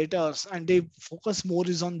 golden letters, and they focus more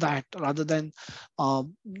is on that rather than uh,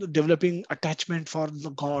 developing attachment for the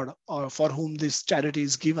God or for whom this charity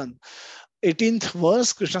is given. 18th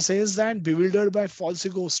verse, Krishna says that bewildered by false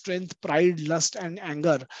ego, strength, pride, lust, and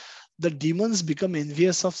anger, the demons become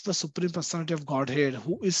envious of the Supreme Personality of Godhead,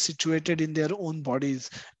 who is situated in their own bodies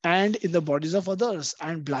and in the bodies of others,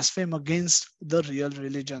 and blaspheme against the real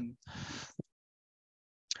religion.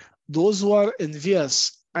 Those who are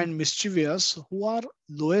envious and mischievous, who are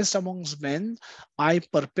lowest amongst men, I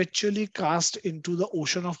perpetually cast into the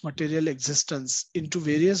ocean of material existence, into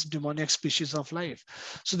various demoniac species of life.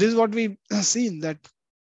 So this is what we see in that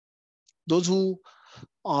those who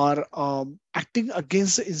are acting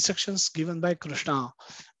against the instructions given by Krishna,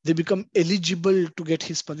 they become eligible to get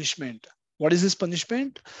his punishment. What is his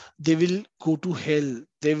punishment? They will go to hell.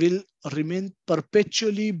 They will remain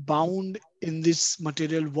perpetually bound in this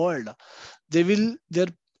material world. Their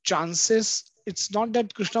chances, it's not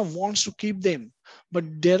that Krishna wants to keep them, but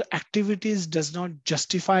their activities does not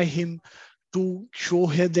justify him to show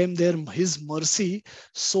them his mercy,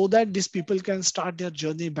 so that these people can start their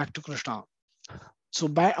journey back to Krishna. So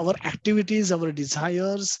by our activities, our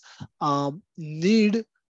desires, need,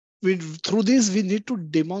 through this we need to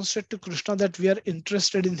demonstrate to Krishna that we are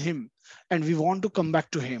interested in him and we want to come back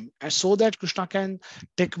to him, and so that Krishna can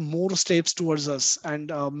take more steps towards us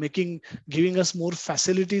and giving us more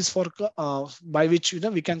facilities for by which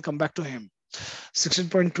we can come back to him.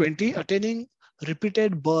 16.20, attaining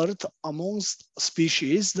repeated birth amongst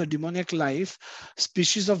species, the demoniac life,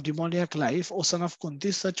 species of demoniac life, O son of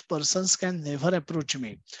Kunti, such persons can never approach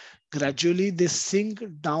me. Gradually, they sink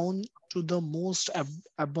down to the most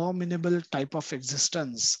abominable type of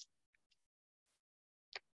existence.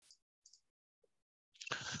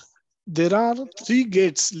 There are 3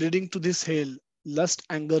 gates leading to this hell: lust,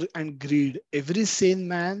 anger, and greed. Every sane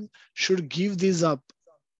man should give these up,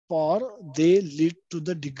 for they lead to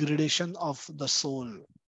the degradation of the soul.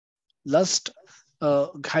 Lust,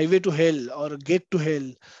 highway to hell or gate to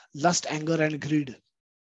hell, lust, anger, and greed.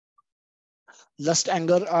 Lust,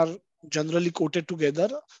 anger are generally quoted together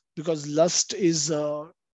because lust is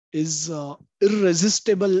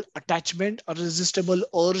irresistible attachment, irresistible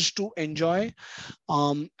urge to enjoy,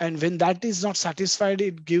 and when that is not satisfied,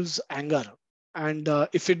 it gives anger, and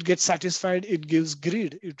if it gets satisfied, it gives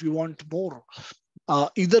greed. If you want more,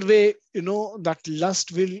 either way, that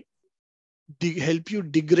lust will help you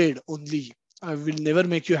degrade only. I will never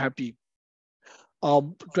make you happy.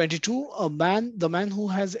 22, the man who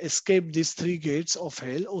has escaped these 3 gates of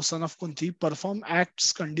hell, O son of Kunti, perform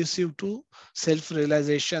acts conducive to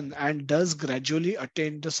self-realization and does gradually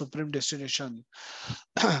attain the supreme destination.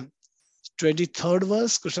 23rd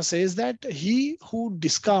verse, Krishna says that he who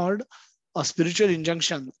discard a spiritual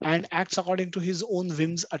injunction and acts according to his own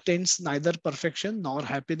whims attains neither perfection nor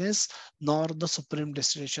happiness nor the supreme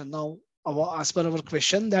destination. Now, as per our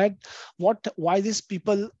question, that why these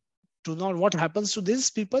people do not, what happens to these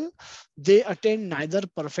people? They attain neither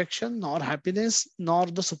perfection nor happiness nor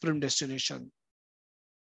the supreme destination.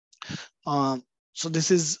 So this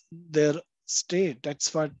is their state.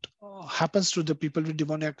 That's what happens to the people with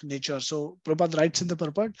demoniac nature. So Prabhupada writes in the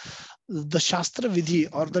purport, the Shastra Vidhi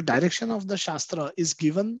or the direction of the Shastra is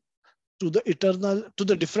given to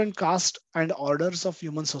the different caste and orders of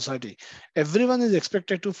human society. Everyone is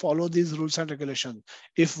expected to follow these rules and regulations.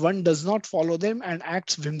 If one does not follow them and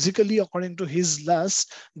acts whimsically according to his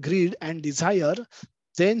lust, greed, and desire,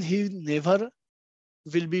 then he never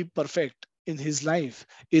will be perfect in his life.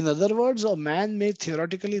 In other words, a man may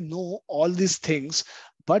theoretically know all these things,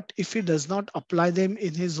 But if he does not apply them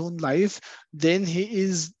in his own life, then he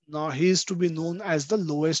is to be known as the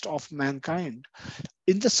lowest of mankind.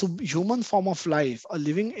 In the subhuman form of life, a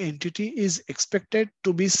living entity is expected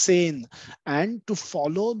to be sane and to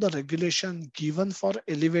follow the regulation given for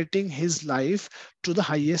elevating his life to the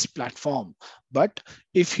highest platform. But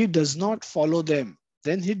if he does not follow them,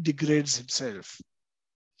 then he degrades himself.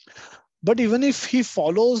 But even if he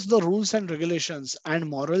follows the rules and regulations and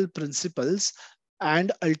moral principles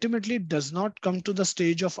and ultimately does not come to the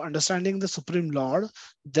stage of understanding the Supreme Lord,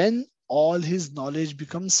 then all his knowledge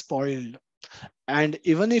becomes spoiled. And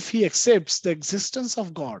even if he accepts the existence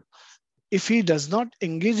of God, if he does not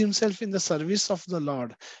engage himself in the service of the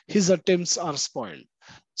Lord, his attempts are spoiled.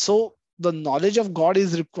 So the knowledge of God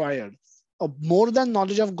is required. More than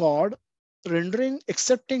knowledge of God, rendering,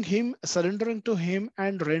 accepting him, surrendering to him,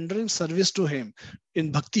 and rendering service to him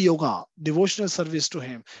in bhakti yoga, devotional service to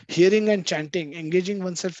him, hearing and chanting, engaging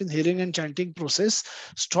oneself in hearing and chanting process,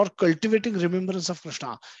 start cultivating remembrance of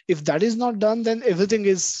Krishna. If that is not done, then everything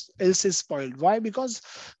else is spoiled. Why? Because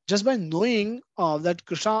just by knowing that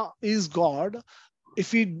Krishna is God,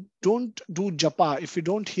 if we don't do japa, if we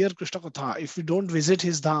don't hear Krishna Katha, if we don't visit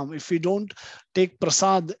his dham, if we don't take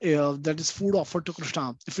prasad, that is food offered to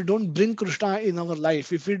Krishna, if we don't bring Krishna in our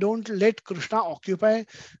life, if we don't let Krishna occupy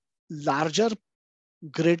larger,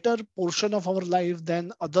 greater portion of our life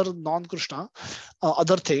than other non-Krishna,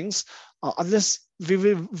 other things, unless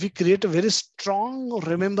we create a very strong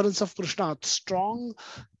remembrance of Krishna, strong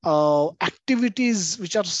activities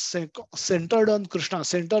which are centered on Krishna,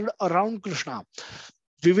 centered around Krishna,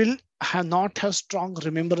 we will not have strong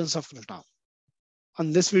remembrance of Krishna.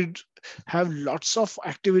 Unless we have lots of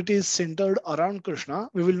activities centered around Krishna,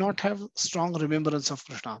 we will not have strong remembrance of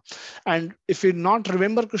Krishna. And if we not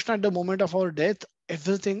remember Krishna at the moment of our death,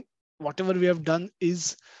 everything, whatever we have done,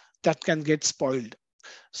 is that can get spoiled.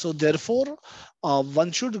 So therefore,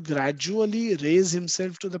 one should gradually raise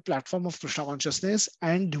himself to the platform of Krishna consciousness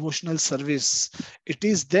and devotional service. It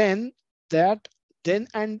is then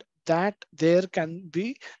and that there can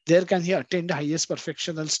he attain the highest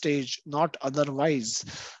perfectional stage, not otherwise.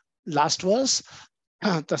 Last verse,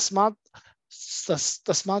 tasmat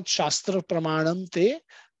shastra pramanam te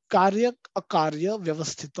कार्य अकार्य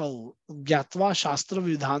व्यवस्थितौ ज्ञात्वा शास्त्र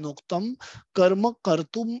विधानोक्तम कर्म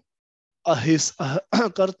कर्तुम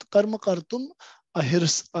कर्म कर्तुम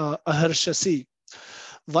अहर्षसि.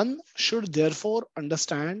 One should therefore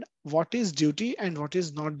understand what is duty and what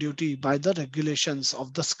is not duty by the regulations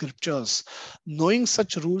of the scriptures. Knowing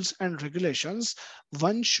such rules and regulations,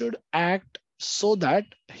 one should act so that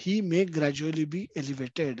he may gradually be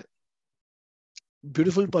elevated.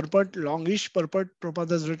 Beautiful purport, longish purport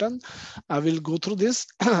Prabhupada has written. I will go through this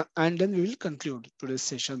and then we will conclude today's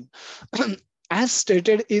session. As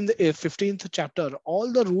stated in the 15th chapter, all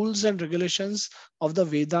the rules and regulations of the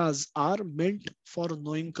Vedas are meant for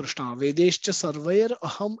knowing Krishna. Vedescha sarvair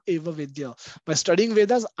aham eva vidya. By studying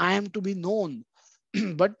Vedas, I am to be known.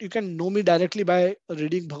 But you can know me directly by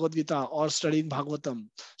reading Bhagavad Gita or studying Bhagavatam.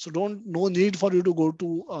 So no need for you to go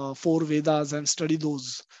to 4 Vedas and study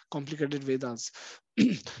those complicated Vedas.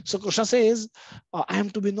 So Krishna says, I am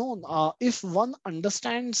to be known. If one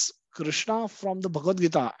understands Krishna from the Bhagavad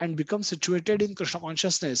Gita and becomes situated in Krishna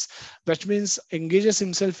consciousness, which means engages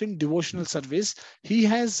himself in devotional service, he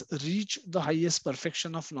has reached the highest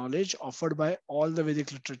perfection of knowledge offered by all the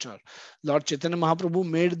Vedic literature. Lord Chaitanya Mahaprabhu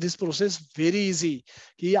made this process very easy.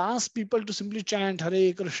 He asked people to simply chant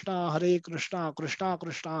Hare Krishna, Krishna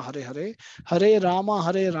Krishna, Hare Hare, Hare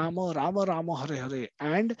Rama, Rama Rama, Hare Hare,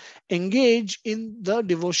 and engage in the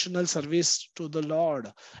devotional service to the Lord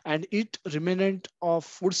and eat remnant of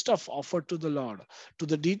foodstuff offered to the Lord, to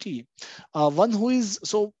the deity. One who is,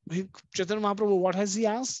 Chaitanya Mahaprabhu, what has he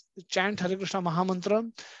asked? Chant Hare Krishna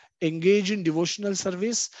Mahamantra, engage in devotional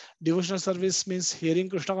service. Devotional service means hearing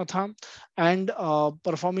Krishna Katha and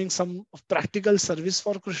performing some practical service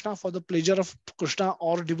for Krishna, for the pleasure of Krishna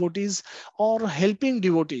or devotees, or helping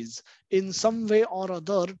devotees in some way or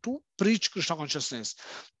other to preach Krishna consciousness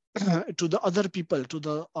to the other people, to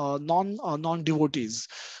the non devotees.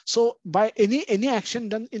 So by any action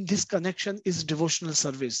done in this connection is devotional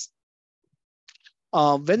service.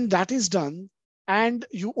 When that is done and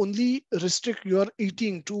you only restrict your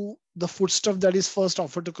eating to the foodstuff that is first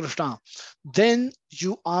offered to Krishna, then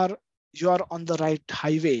you are on the right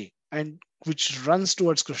highway and which runs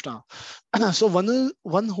towards Krishna. So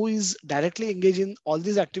one who is directly engaged in all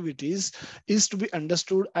these activities is to be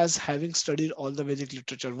understood as having studied all the Vedic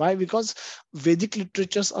literature. Why? Because Vedic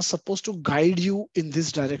literatures are supposed to guide you in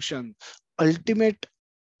this direction. Ultimate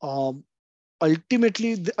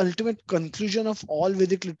ultimately the ultimate conclusion of all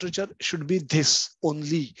Vedic literature should be this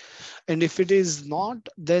only. And if it is not,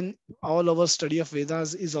 then all our study of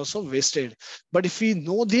Vedas is also wasted. But if we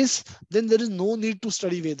know this, then there is no need to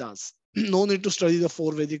study Vedas. No need to study the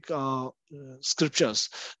four Vedic scriptures.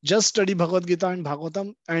 Just study Bhagavad Gita and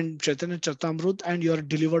Bhagavatam and Chaitanya Charitamrita, and you are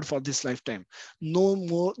delivered for this lifetime. No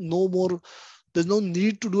more, no more. There's no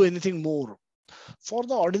need to do anything more. For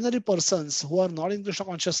the ordinary persons who are not in Krishna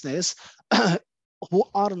consciousness, who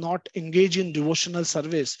are not engaged in devotional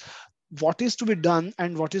service, what is to be done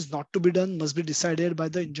and what is not to be done must be decided by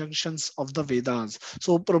the injunctions of the Vedas.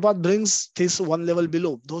 So Prabhupada brings this one level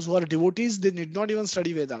below. Those who are devotees, they need not even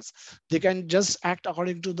study Vedas. They can just act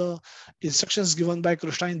according to the instructions given by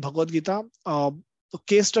Krishna in Bhagavad Gita.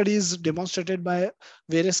 Case studies demonstrated by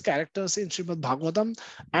various characters in Srimad Bhagavatam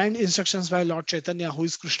and instructions by Lord Chaitanya, who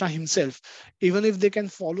is Krishna himself. Even if they can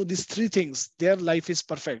follow these three things, their life is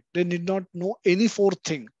perfect. They need not know any fourth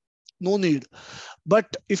thing. No need.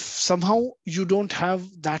 But if somehow you don't have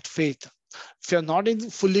that faith, if you're not in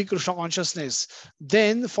fully Krishna consciousness,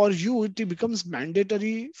 then for you it becomes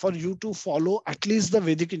mandatory for you to follow at least the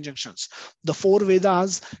Vedic injunctions. The four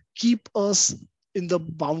Vedas keep us in the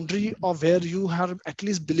boundary of where you are at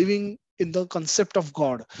least believing in the concept of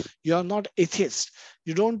God. You are not atheist.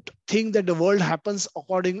 You don't think that the world happens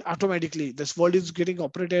according automatically. This world is getting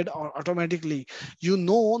operated or automatically. You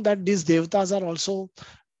know that these devatas are also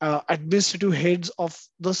administrative heads of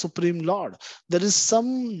the Supreme Lord. There is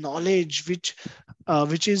some knowledge which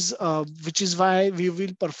is why we will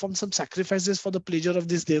perform some sacrifices for the pleasure of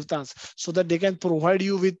these devatas, so that they can provide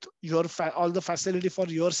you with your all the facility for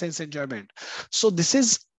your sense enjoyment. So this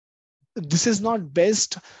is not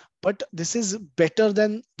best, but this is better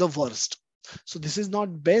than the worst. So this is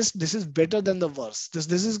not best, this is better than the worst.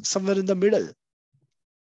 This is somewhere in the middle.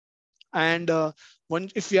 And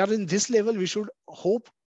if we are in this level, we should hope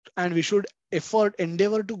and we should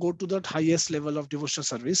endeavor to go to that highest level of devotional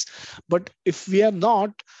service. But if we are not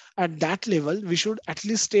at that level, we should at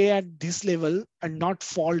least stay at this level and not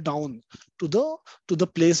fall down to the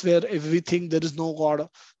place where everything, there is no God,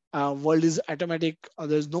 world is automatic,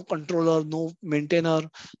 there is no controller, no maintainer,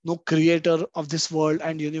 no creator of this world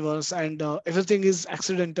and universe, and everything is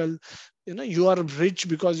accidental. You are rich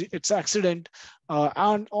because it's accident,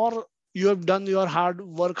 and or you have done your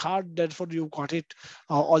work hard, therefore you got it,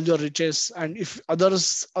 all your riches. And if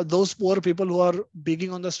others, those poor people who are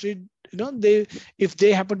begging on the street, if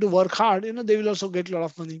they happen to work hard, they will also get a lot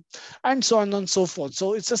of money, and so on and so forth.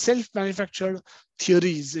 So it's a self-manufactured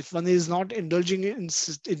theories. If one is not indulging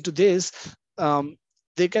into this,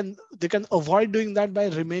 they can avoid doing that by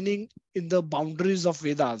remaining in the boundaries of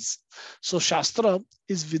Vedas. So Shastra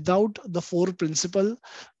is without the four principle.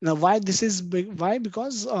 Now, why this is big? Why?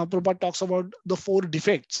 Because Prabhupada talks about the four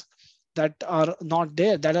defects that are not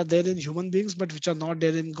there, that are there in human beings, but which are not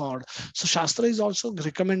there in God. So Shastra is also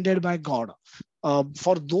recommended by God.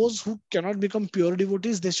 For those who cannot become pure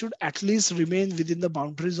devotees, they should at least remain within the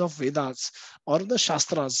boundaries of Vedas or the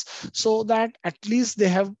Shastras, so that at least they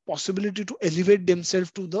have possibility to elevate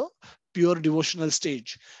themselves to the pure devotional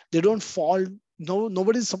stage. They don't fall. No,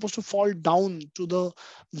 nobody is supposed to fall down to the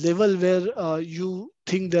level where you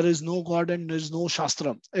think there is no God and there is no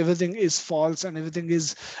Shastra. Everything is false and everything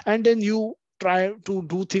is, and then you try to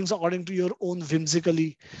do things according to your own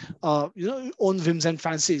whimsically, own whims and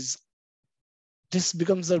fancies. This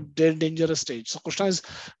becomes a very dangerous stage. So Krishna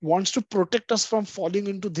wants to protect us from falling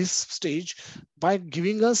into this stage by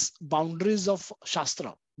giving us boundaries of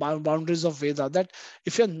Shastra, boundaries of Veda. That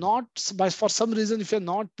if you're not, for some reason, if you're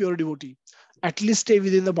not pure devotee, at least stay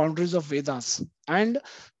within the boundaries of Vedas. And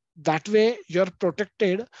that way you're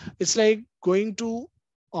protected. It's like going to,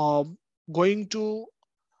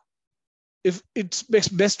 if it's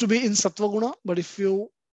best to be in Sattva Guna, but if you,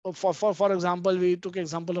 for example, we took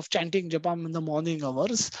example of chanting Japam in the morning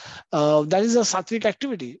hours. That is a sattvic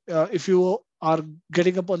activity. If you are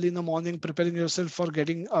getting up early in the morning, preparing yourself for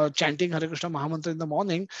getting chanting Hare Krishna Mahamantra in the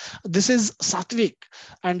morning, this is sattvic,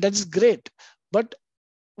 and that's great. But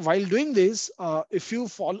while doing this, if you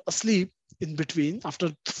fall asleep in between, after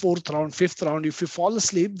fourth round, fifth round, if you fall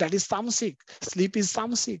asleep, that is tamasic. Sleep is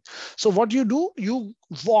tamasic. So what you do, you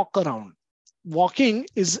walk around. Walking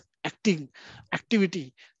is activity.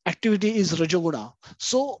 Activity is Rajoguna.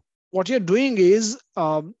 So what you're doing is,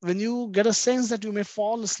 when you get a sense that you may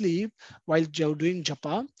fall asleep while you're doing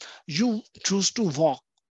japa, you choose to walk.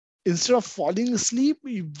 Instead of falling asleep,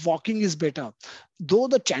 walking is better. Though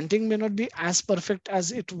the chanting may not be as perfect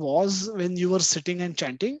as it was when you were sitting and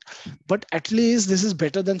chanting, but at least this is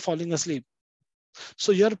better than falling asleep.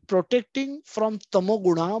 So you're protecting from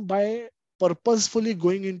tamoguna by purposefully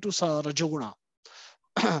going into Rajoguna.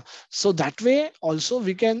 So that way also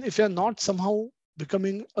we can, if you are not somehow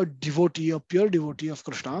becoming a devotee, a pure devotee of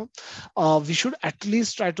Krishna, we should at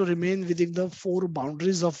least try to remain within the four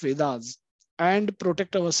boundaries of Vedas and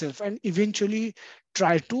protect ourselves, and eventually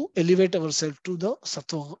try to elevate ourselves to the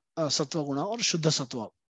sattva guna or shuddha sattva.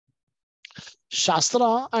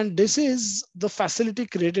 Shastra, and this is the facility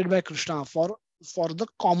created by Krishna for the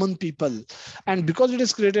common people, and because it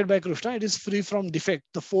is created by Krishna, it is free from defect,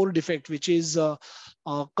 the four defect, which is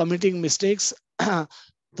committing mistakes,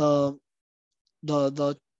 the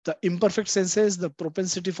the the imperfect senses, the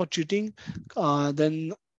propensity for cheating,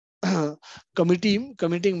 then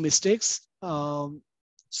committing mistakes,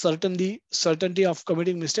 certainty of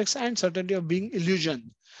committing mistakes, and certainty of being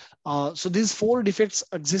illusion. So these four defects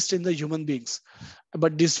exist in the human beings,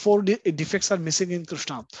 but these four defects are missing in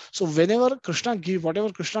Krishna. So whenever Krishna gives, whatever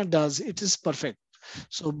Krishna does, it is perfect.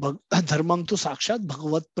 So dharmam tu sakshat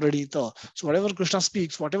bhagavat pranita. So whatever Krishna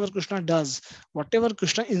speaks, whatever Krishna does, whatever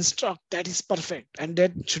Krishna instructs, that is perfect, and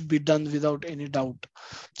that should be done without any doubt.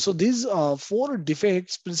 So these four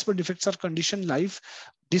defects, principal defects, are conditioned life,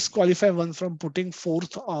 disqualify one from putting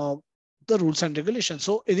forth the rules and regulations.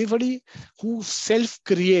 So anybody who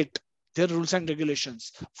self-create their rules and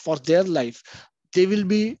regulations for their life, they will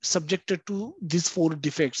be subjected to these four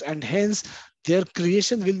defects, and hence their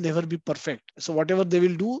creation will never be perfect. So whatever they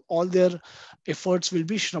will do, all their efforts will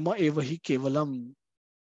be shrama evahi kevalam.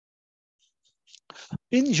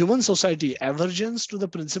 In human society, aversions to the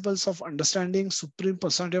principles of understanding Supreme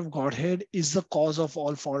Personality of Godhead is the cause of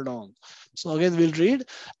all fall down. So again, we'll read,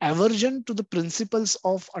 aversion to the principles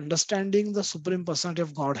of understanding the Supreme Personality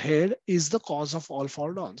of Godhead is the cause of all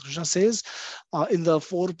fall down. Krishna says in the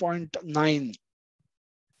 4.9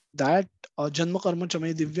 that janma karma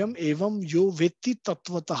chame divyam evam yo vetti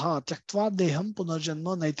tattvataha tyaktva deham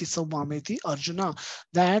punarjanma naiti samameti Arjuna,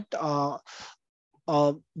 that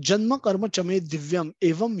janma karma chame divyam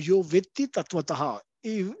evam yo vetti tattvataha.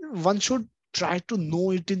 One should try to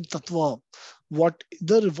know it in tattva. What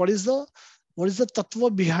is the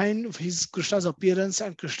tattva behind his Krishna's appearance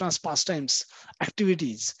and Krishna's pastimes,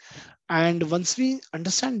 activities? And once we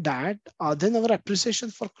understand that, then our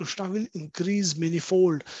appreciation for Krishna will increase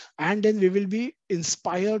manifold, and then we will be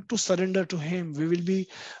inspired to surrender to him. We will be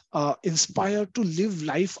inspired to live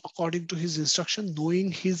life according to his instruction,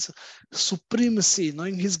 knowing his supremacy,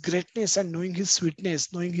 knowing his greatness, and knowing his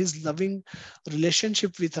sweetness, knowing his loving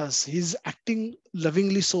relationship with us. He's acting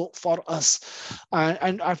lovingly so for us,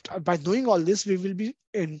 and after, by knowing all this, we will be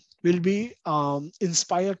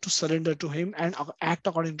inspired to surrender to him and act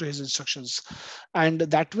according to his instructions, and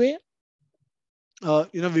that way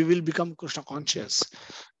we will become Krishna conscious.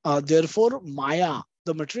 Therefore Maya,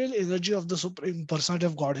 the material energy of the Supreme Personality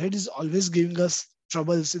of Godhead, is always giving us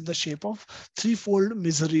troubles in the shape of threefold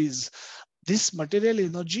miseries. This material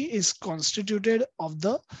energy is constituted of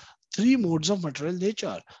the three modes of material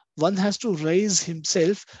nature. One has to raise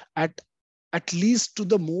himself at least to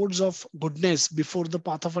the modes of goodness before the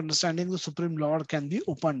path of understanding the Supreme Lord can be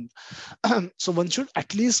opened. So one should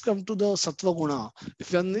at least come to the sattva guna.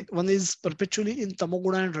 If one is perpetually in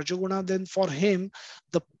tamoguna and rajoguna, then for him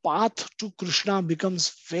the path to Krishna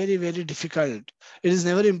becomes very, very difficult. It is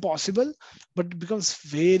never impossible, but it becomes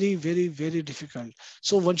very, very, very difficult.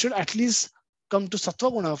 So one should at least come to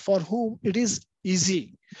sattva guna, for whom it is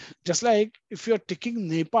easy. Just like if you are taking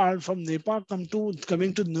Nepal, from Nepal coming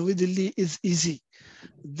to Navi Delhi is easy,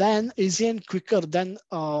 easy and quicker than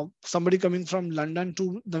somebody coming from London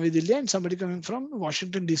to Navi Delhi and somebody coming from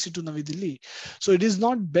Washington DC to Navi Delhi. So it is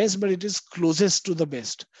not best, but it is closest to the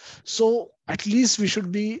best. So at least we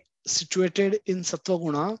should be situated in sattva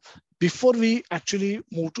guna before we actually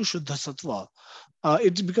move to shuddha sattva.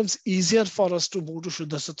 It becomes easier for us to move to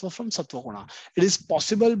Shuddha Sattva from Sattva Guna. It is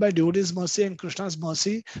possible by devotee's mercy and Krishna's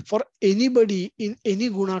mercy for anybody in any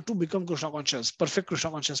guna to become Krishna conscious, perfect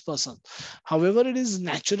Krishna conscious person. However, it is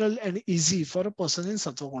natural and easy for a person in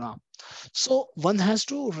Sattva Guna. So one has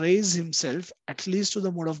to raise himself at least to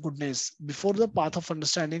the mode of goodness before the path of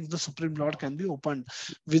understanding the Supreme Lord can be opened.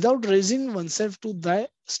 Without raising oneself to the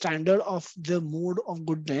standard of the mode of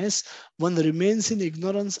goodness, one remains in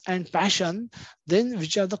ignorance and passion, then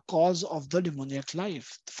which are the cause of the demoniac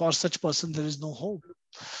life. For such person, there is no hope.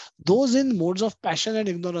 Those in modes of passion and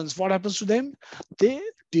ignorance, what happens to them? They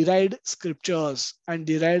deride scriptures and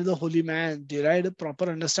deride the holy man, deride a proper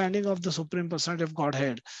understanding of the Supreme Personality of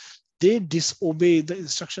Godhead. They disobey the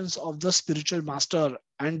instructions of the spiritual master,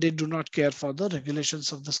 and they do not care for the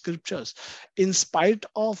regulations of the scriptures. In spite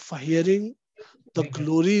of hearing the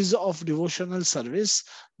glories of devotional service,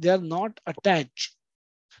 they are not attached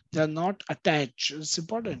They are not attached. It's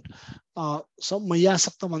important. So Maya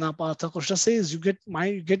Sakta Manapatha, Krishna says, you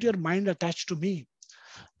get your mind attached to me,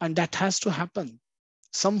 and that has to happen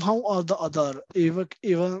somehow or the other.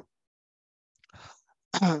 Even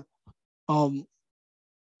um,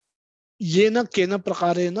 Yena kena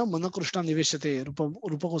prakarena mana Krishna niveshate.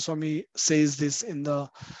 Rupa Goswami says this in the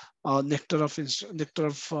Nectar of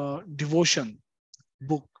Devotion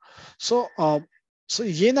book. So,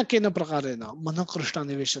 yena kena prakarena mana Krishna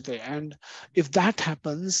niveshate. And if that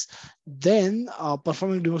happens, then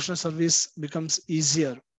performing devotional service becomes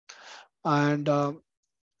easier. And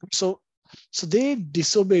so they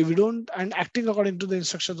disobey. We don't, and acting according to the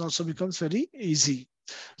instructions also becomes very easy.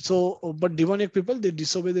 So, but demonic people, they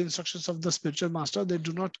disobey the instructions of the spiritual master. They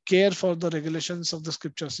do not care for the regulations of the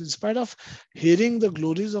scriptures. In spite of hearing the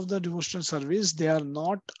glories of the devotional service, they are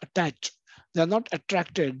not attached. They are not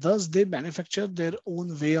attracted. Thus, they manufacture their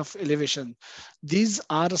own way of elevation. These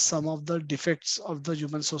are some of the defects of the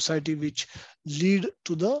human society which lead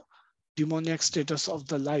to the demoniac status of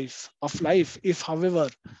the life. If, however,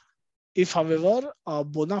 a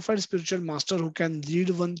bona fide spiritual master who can lead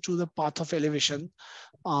one to the path of elevation,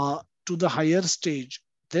 to the higher stage,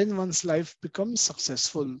 then one's life becomes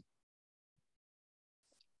successful.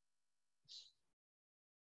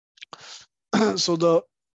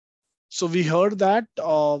 So we heard that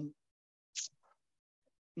all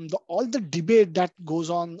the debate that goes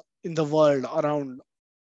on in the world around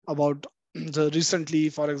about the recently,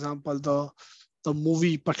 for example, the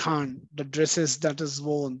movie Pathan, the dresses that is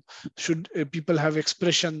worn, should people have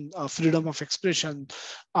freedom of expression,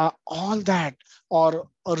 all that, or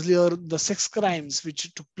earlier the sex crimes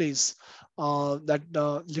which took place, that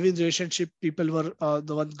living relationship, people were,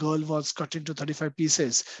 the one girl was cut into 35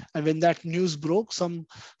 pieces. And when that news broke, some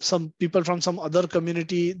people from some other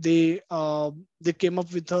community, they came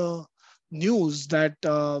up with a news that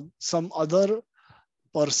some other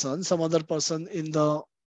person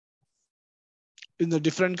in the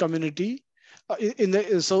different community,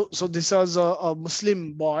 so this was a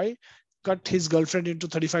Muslim boy cut his girlfriend into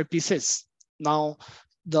 35 pieces. Now,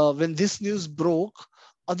 when this news broke,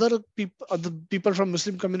 other people from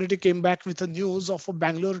Muslim community came back with a news of a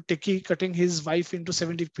Bangalore techie cutting his wife into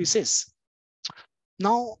 70 pieces.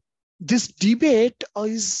 Now, this debate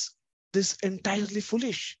is this entirely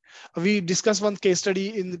foolish. We discussed one case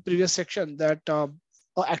study in the previous section that an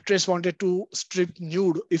actress wanted to strip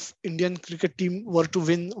nude if Indian cricket team were to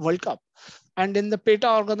win World Cup. And then the PETA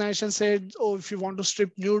organization said, oh, if you want to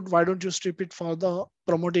strip nude, why don't you strip it for the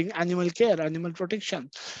promoting animal care, animal protection?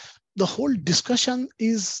 The whole discussion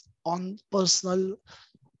is on personal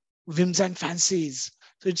whims and fancies.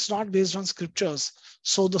 So it's not based on scriptures.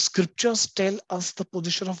 So the scriptures tell us the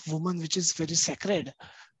position of woman, which is very sacred.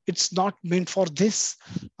 It's not meant for this.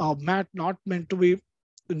 Not meant to be.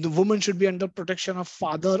 The woman should be under protection of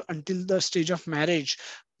father until the stage of marriage.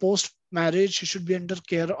 Post marriage, she should be under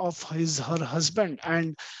care of her husband.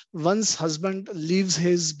 And once husband leaves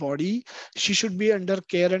his body, she should be under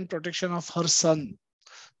care and protection of her son.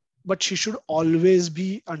 But she should always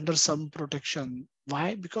be under some protection.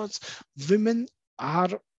 Why? Because women are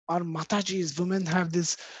Matajis. Women have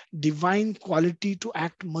this divine quality to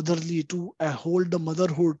act motherly, to hold the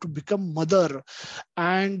motherhood, to become mother.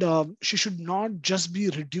 And she should not just be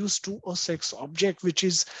reduced to a sex object, which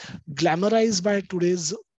is glamorized by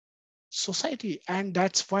today's society. And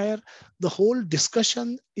that's where the whole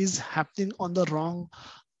discussion is happening on the wrong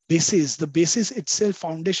basis. The basis itself,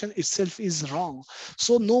 foundation itself is wrong.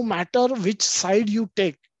 So no matter which side you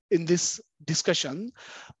take in this discussion,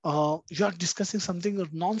 you are discussing something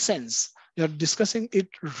nonsense. You're discussing it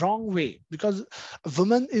wrong way, because a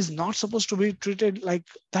woman is not supposed to be treated like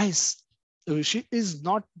dice. She is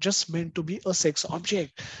not just meant to be a sex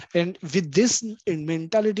object. And with this in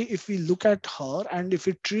mentality, if we look at her and if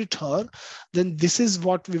we treat her, then this is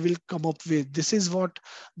what we will come up with. This is what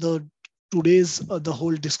the today's the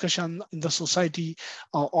whole discussion in the society,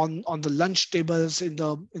 on the lunch tables, in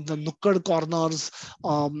the nukkad corners,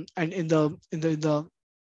 and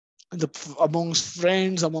amongst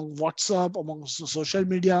friends, among WhatsApp, among social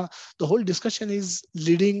media, the whole discussion is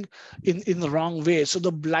leading in the wrong way. So the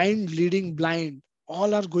blind leading blind,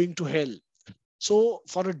 all are going to hell. So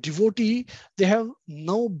for a devotee, they have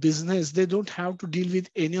no business. They don't have to deal with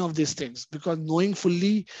any of these things, because knowing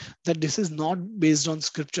fully that this is not based on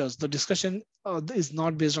scriptures, the discussion is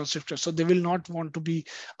not based on scriptures. So they will not want to be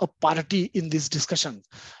a party in this discussion.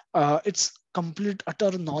 It's complete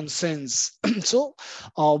utter nonsense. So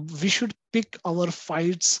we should pick our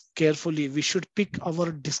fights carefully. We should pick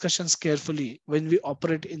our discussions carefully when we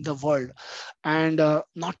operate in the world. and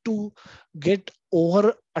not to get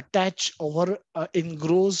over attached, over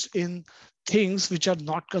engrossed in things which are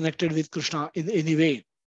not connected with Krishna in any way.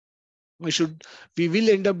 We will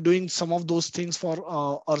end up doing some of those things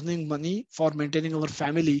for earning money, for maintaining our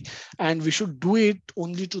family, and we should do it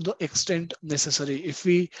only to the extent necessary. If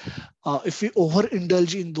we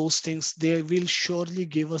overindulge in those things, they will surely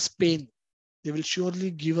give us pain. They will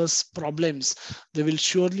surely give us problems. They will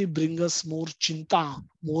surely bring us more chinta,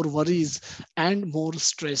 more worries, and more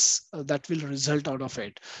stress that will result out of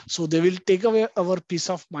it. So they will take away our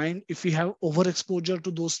peace of mind. If we have overexposure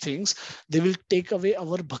to those things, they will take away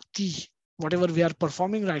our bhakti, whatever we are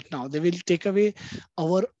performing right now. They will take away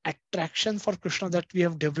our attraction for Krishna that we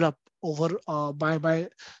have developed over by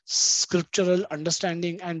scriptural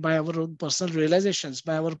understanding and by our own personal realizations,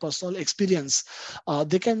 by our personal experience.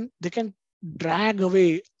 They can drag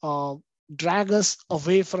away drag us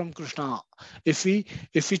away from Krishna if we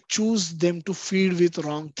choose them to feed with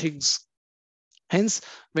wrong things. Hence,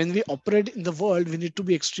 when we operate in the world, we need to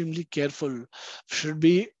be extremely careful. Should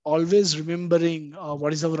be always remembering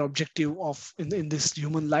what is our objective of in this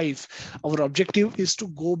human life. Our objective is to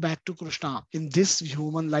go back to Krishna in this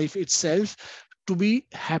human life itself, to be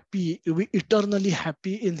happy, to be eternally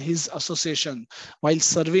happy in his association while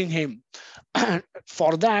serving him. And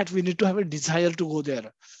for that, we need to have a desire to go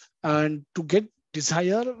there. And to get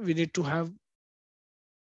desire, we need to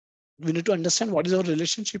understand what is our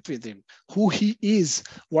relationship with him, who he is,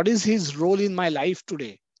 what is his role in my life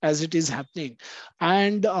today as it is happening.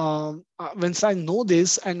 And once I know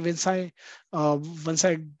this, and once I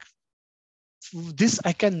this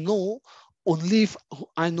I can know only if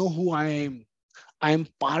I know who I am. I am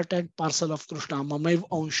part and parcel of Krishna. Mamaiv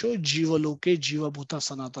ansho jiva loke jiva bhuta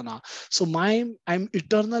sanatana. So I'm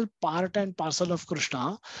eternal part and parcel of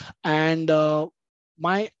Krishna, and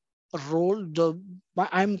my role,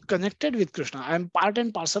 I'm connected with Krishna. I'm part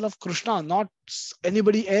and parcel of Krishna, not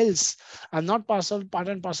anybody else. I'm not part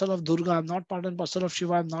and parcel of Durga. I'm not part and parcel of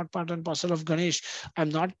Shiva. I'm not part and parcel of Ganesh. I'm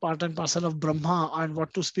not part and parcel of Brahma, and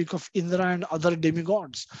what to speak of Indra and other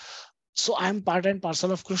demigods. So I'm part and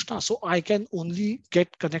parcel of Krishna. So I can only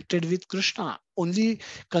get connected with Krishna. Only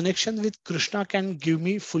connection with Krishna can give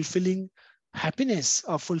me fulfilling happiness,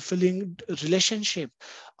 a fulfilling relationship,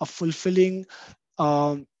 a fulfilling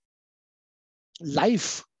um,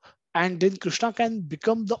 life. And then Krishna can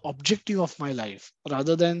become the objective of my life,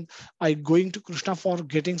 rather than I going to Krishna for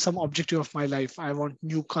getting some objective of my life. I want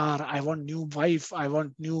new car, I want new wife, I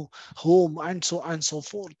want new home, and so on and so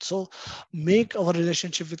forth. So make our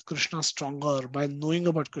relationship with Krishna stronger by knowing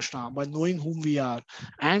about Krishna, by knowing whom we are,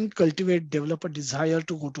 and develop a desire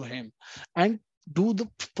to go to him, and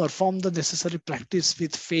perform the necessary practice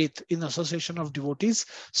with faith in association of devotees,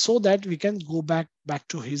 so that we can go back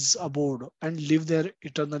to his abode and live there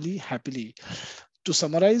eternally happily. To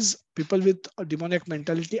summarize, people with a demonic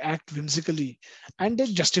mentality act whimsically and they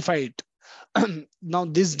justify it. Now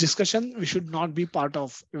this discussion we should not be part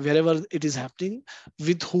of wherever it is happening,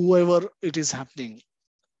 with whoever it is happening.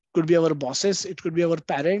 Could be our bosses, it could be our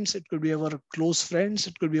parents, it could be our close friends,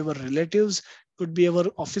 it could be our relatives, it could be our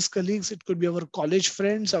office colleagues, it could be our college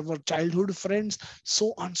friends, our childhood friends,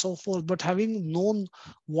 so on and so forth. But having known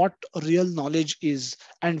what real knowledge is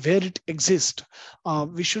and where it exists,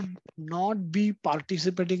 we should not be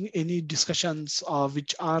participating in any discussions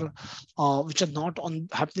which are not on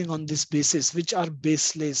happening on this basis, which are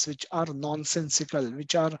baseless, which are nonsensical,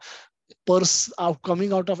 which are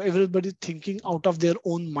coming out of everybody thinking out of their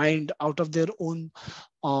own mind, out of their own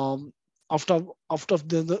um,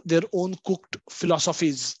 their own cooked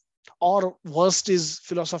philosophies, or worst is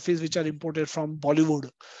philosophies which are imported from Bollywood,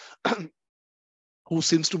 who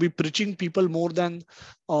seems to be preaching people more than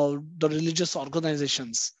the religious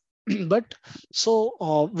organizations. But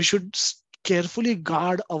so we should carefully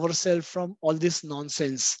guard ourselves from all this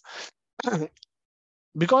nonsense.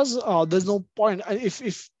 Because there's no point.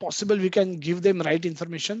 If possible, we can give them right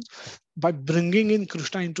information by bringing in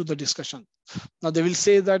Krishna into the discussion. Now they will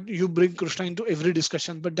say that you bring Krishna into every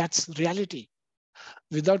discussion, but that's reality.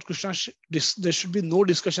 Without Krishna, there should be no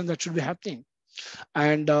discussion that should be happening.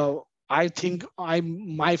 And I think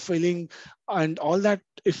my feeling and all that,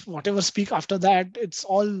 if whatever speak after that, it's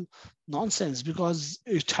all nonsense, because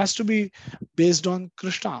it has to be based on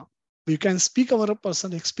Krishna. We can speak our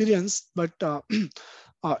personal experience, but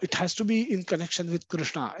it has to be in connection with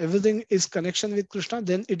Krishna. Everything is connection with Krishna,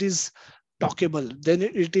 then it is talkable, then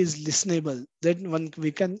it is listenable, then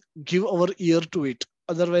we can give our ear to it.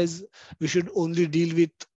 Otherwise, we should only deal with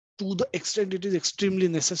to the extent it is extremely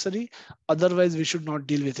necessary. Otherwise, we should not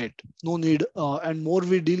deal with it. No need. And more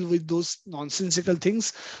we deal with those nonsensical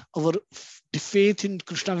things, our faith in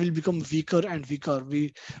Krishna will become weaker and weaker.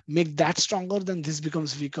 We make that stronger, then this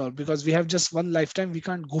becomes weaker, because we have just one lifetime. We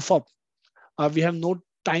can't goof up. We have no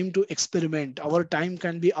time to experiment. Our time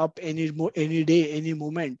can be up any day, any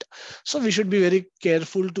moment. So we should be very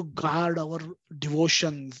careful to guard our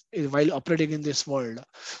devotion while operating in this world.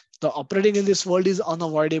 The operating in this world is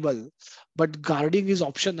unavoidable, but guarding is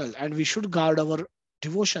optional, and we should guard our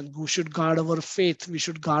devotion. We should guard our faith. We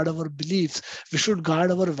should guard our beliefs. We should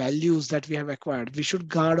guard our values that we have acquired. We should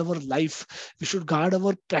guard our life. We should guard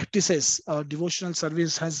our practices. Devotional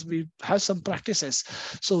service has, we have some practices,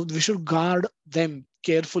 so we should guard them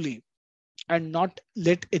carefully and not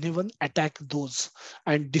let anyone attack those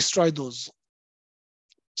and destroy those,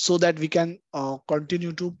 so that we can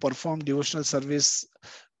continue to perform devotional service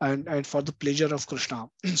and for the pleasure of Krishna.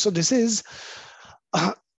 So this is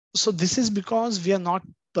so this is because we are not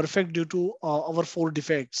perfect due to our four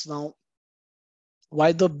defects. Now,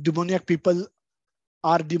 why the demoniac people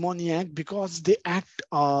are demoniac? Because they act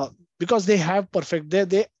because they have perfect,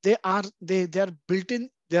 they are built in,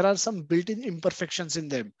 there are some built-in imperfections in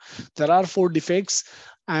them. There are four defects,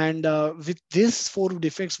 and with these four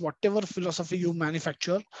defects, whatever philosophy you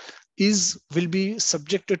manufacture will be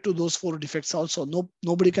subjected to those four defects also.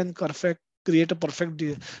 Nobody can create a perfect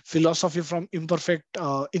philosophy from imperfect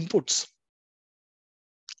inputs.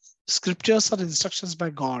 Scriptures are instructions by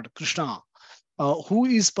God, Krishna, who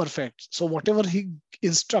is perfect. So whatever he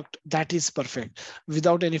instruct, that is perfect,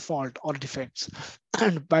 without any fault or defects.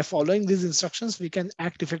 And by following these instructions, we can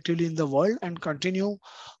act effectively in the world and continue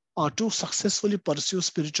to successfully pursue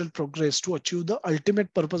spiritual progress, to achieve the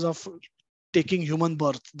ultimate purpose of taking human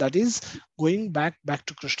birth, that is going back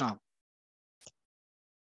to Krishna.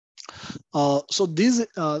 So this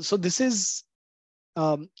is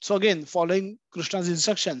so again, following Krishna's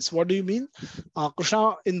instructions. What do you mean?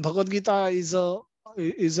 Krishna in Bhagavad Gita is a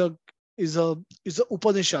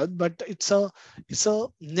Upanishad, but it's a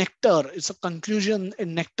nectar. It's a conclusion, a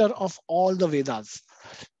nectar of all the Vedas,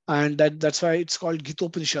 and that's why it's called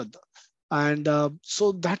Gitopanishad. And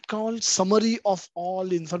so that called summary of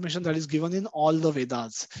all information that is given in all the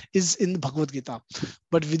Vedas is in Bhagavad Gita.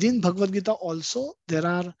 But within Bhagavad Gita also there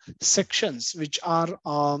are sections which are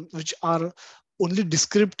only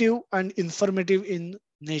descriptive and informative in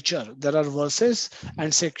nature. There are verses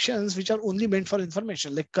and sections which are only meant for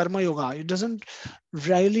information, like Karma Yoga. It doesn't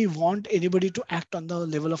really want anybody to act on the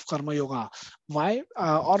level of Karma Yoga. Why?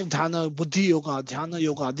 Or Dhyana, Buddhi Yoga, Dhyana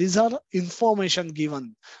Yoga. These are information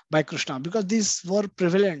given by Krishna, because these were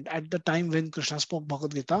prevalent at the time when Krishna spoke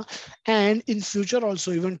Bhagavad Gita, and in future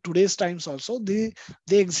also, even today's times also, they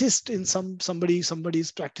exist in somebody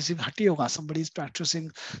is practicing Hatha Yoga, somebody is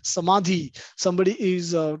practicing Samadhi, somebody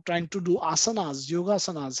is trying to do asanas, yoga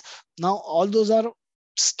asanas. Now all those are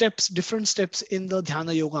steps, different steps in the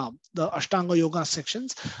Dhyana Yoga. The Ashtanga Yoga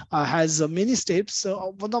sections has many steps.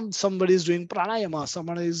 Somebody is doing pranayama,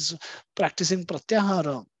 somebody is practicing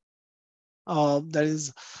pratyahara, that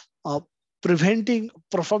is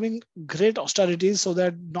performing great austerities, so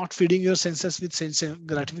that not feeding your senses with sense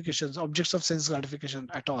gratifications, objects of sense gratification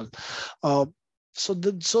at all. So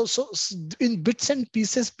in bits and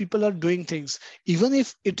pieces, people are doing things. Even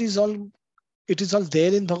if it is all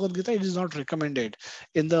there in Bhagavad Gita, it is not recommended.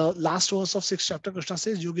 In the last verse of 6th chapter, Krishna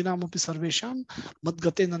says, Yoginam api sarvesham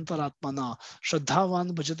madgate nantaratmana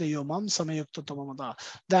shraddhavan bhajate yomam samayukta tamamada.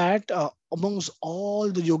 That amongst all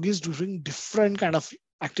the yogis doing different kind of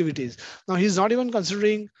activities. Now he's not even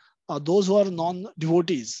considering those who are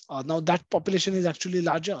non-devotees. Now that population is actually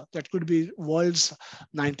larger. That could be world's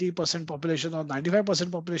 90% population or 95%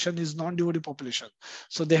 population is non-devotee population.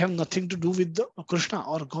 So they have nothing to do with Krishna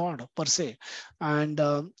or God per se. And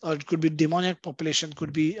or it could be demoniac population,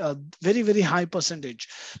 could be a very, very high percentage.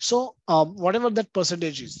 So whatever that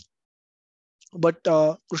percentage is. But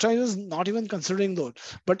Krishna is not even considering those.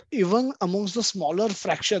 But even amongst the smaller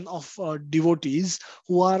fraction of devotees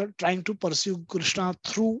who are trying to pursue Krishna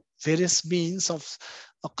through various means of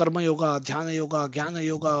Karma Yoga, Dhyana Yoga, Jnana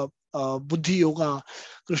Yoga, Buddhi Yoga,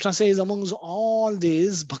 Krishna says amongst all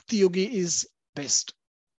these, Bhakti Yogi is best.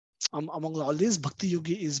 Among all these, Bhakti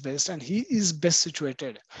Yogi is best, and he is best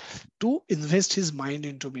situated to invest his mind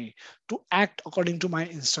into me, to act according to my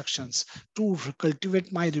instructions, to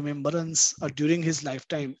cultivate my remembrance during his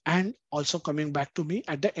lifetime, and also coming back to me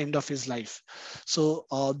at the end of his life. So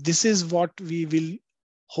this is what we will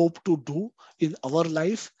hope to do in our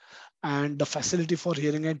life. And the facility for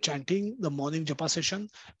hearing and chanting, the morning japa session,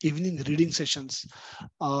 evening reading sessions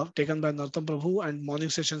taken by Narottam Prabhu, and morning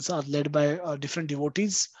sessions are led by different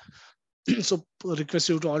devotees. So request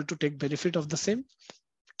you to all to take benefit of the same.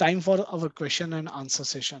 Time for our question and answer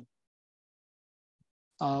session.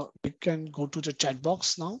 We can go to the chat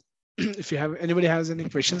box now. If you have anybody has any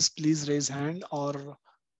questions, please raise hand or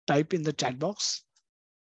type in the chat box.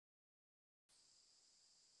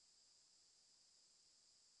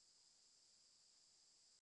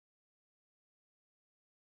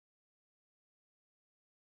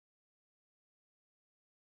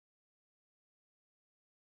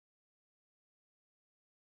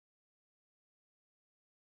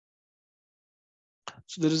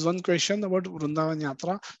 So there is one question about Vrindavan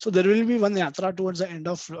Yatra. So there will be one Yatra towards the end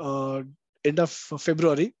of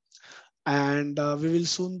February, and we will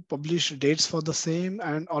soon publish dates for the same.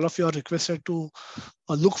 And all of you are requested to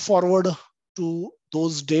look forward to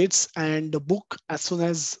those dates and book as soon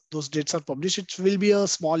as those dates are published. It will be a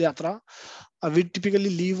small Yatra. We typically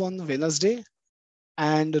leave on Wednesday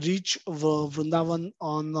and reach Vrindavan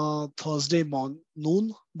on Thursday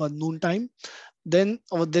noon time. Then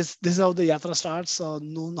this is how the yatra starts: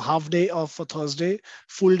 noon, half day of Thursday,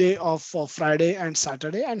 full day of Friday and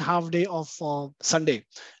Saturday, and half day of Sunday.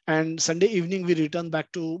 And Sunday evening we return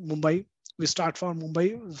back to Mumbai. We start from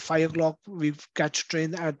Mumbai 5 o'clock. We catch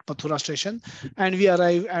train at Pathura station, and we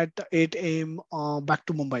arrive at 8 a.m. Back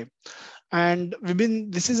to Mumbai. And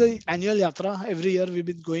this is an annual yatra. Every year we've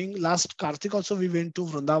been going. Last Kartik also we went to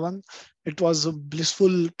Vrindavan. It was a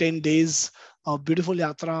blissful 10 days, a beautiful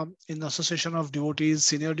yatra in association of devotees,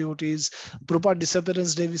 senior devotees. Prabhupada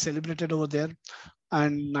Disappearance Day we celebrated over there,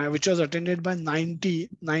 and which was attended by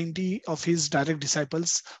 90 of his direct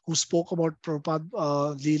disciples who spoke about Prabhupada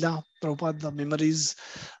Leela, Prabhupada the memories.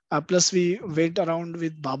 Plus we went around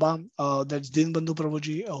with Baba, that's Dinbandhu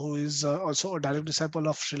Prabhuji, who is also a direct disciple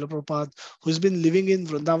of Srila Prabhupada, who's been living in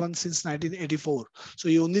Vrindavan since 1984. So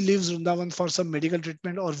he only leaves Vrindavan for some medical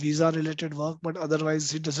treatment or visa related work, but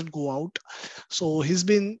otherwise he doesn't go out. So he's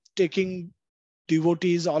been taking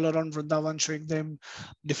devotees all around Vrindavan, showing them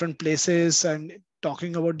different places and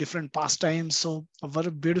talking about different pastimes. So a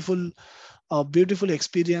very beautiful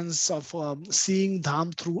experience of seeing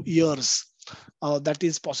Dham through years. That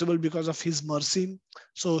is possible because of his mercy.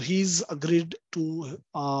 So he's agreed to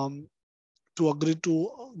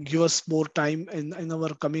give us more time in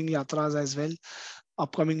our coming yatras as well,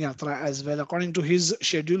 upcoming yatra as well. According to his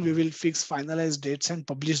schedule, we will fix finalized dates and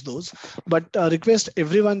publish those. But request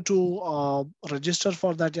everyone to register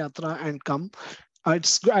for that yatra and come.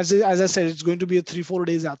 It's as I said, it's going to be a 3-4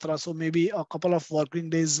 days yatra. So maybe a couple of working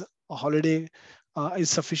days, a holiday is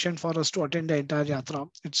sufficient for us to attend the entire yatra.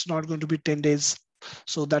 It's not going to be 10 days.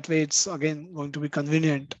 So that way it's again going to be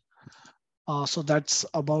convenient. So that's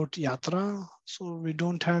about yatra. So we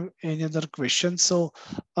don't have any other questions. So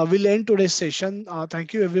we'll end today's session.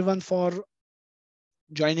 Thank you everyone for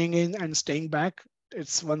joining in and staying back.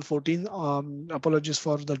 It's 1:14. Apologies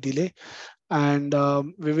for the delay. And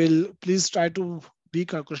we will please try to be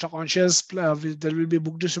Krishna conscious. There will be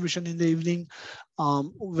book distribution in the evening.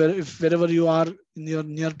 Wherever you are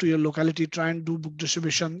near to your locality, try and do book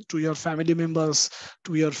distribution to your family members,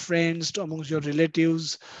 to your friends, amongst your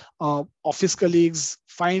relatives, office colleagues.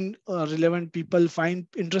 Find relevant people, find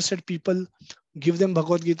interested people. Give them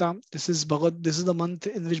Bhagavad Gita. This is the month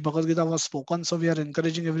in which Bhagavad Gita was spoken. So we are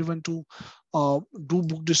encouraging everyone to do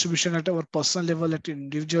book distribution at our personal level, at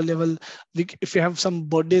individual level. If you have some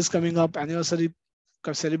birthdays coming up, anniversary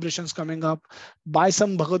celebrations coming up, buy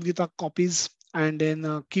some Bhagavad Gita copies and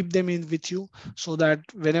then keep them in with you, so that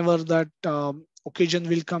whenever that occasion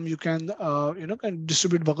will come, you can can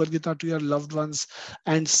distribute Bhagavad Gita to your loved ones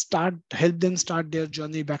and help them start their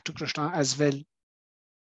journey back to Krishna as well.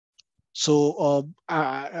 So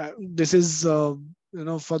this is for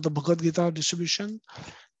the Bhagavad Gita distribution.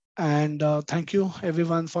 And thank you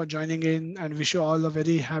everyone for joining in, and wish you all a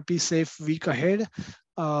very happy, safe week ahead.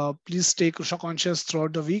 Please stay Krishna conscious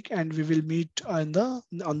throughout the week, and we will meet on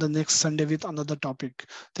the next Sunday with another topic.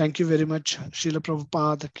 Thank you very much. Srila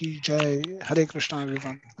Prabhupada ki jai. Hare Krishna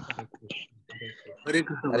everyone. Hare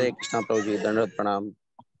Krishna Prabhuji, Dandavat Pranam.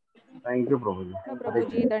 Thank you, Prabhuji.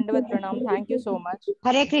 Prabhuji, Dandavat Pranam. Thank you so much.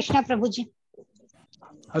 Hare Krishna, Prabhuji.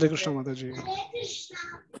 Hare Krishna Mataji.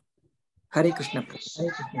 Hare Krishna.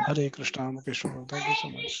 Hare Krishna Mukeshwar. Thank you so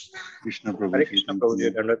much. Krishna Prabhuji. Hare Krishna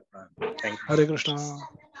Prabhuji, Dandavat Pranam. Thank you. Hare Krishna.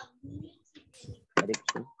 Hare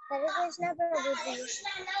Krishna.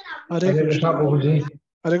 Hare Krishna Prabhuji.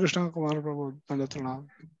 Hare Krishna Kumar Prabhu. Dandavat Pranam.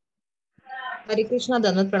 Hare Krishna,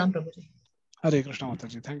 Dandavat Pranam, Prabhuji. Hare Krishna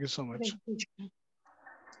Mataji. Thank you so much.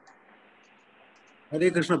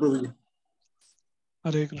 Hare Krishna Prabhuji.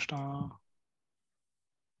 Hare Krishna.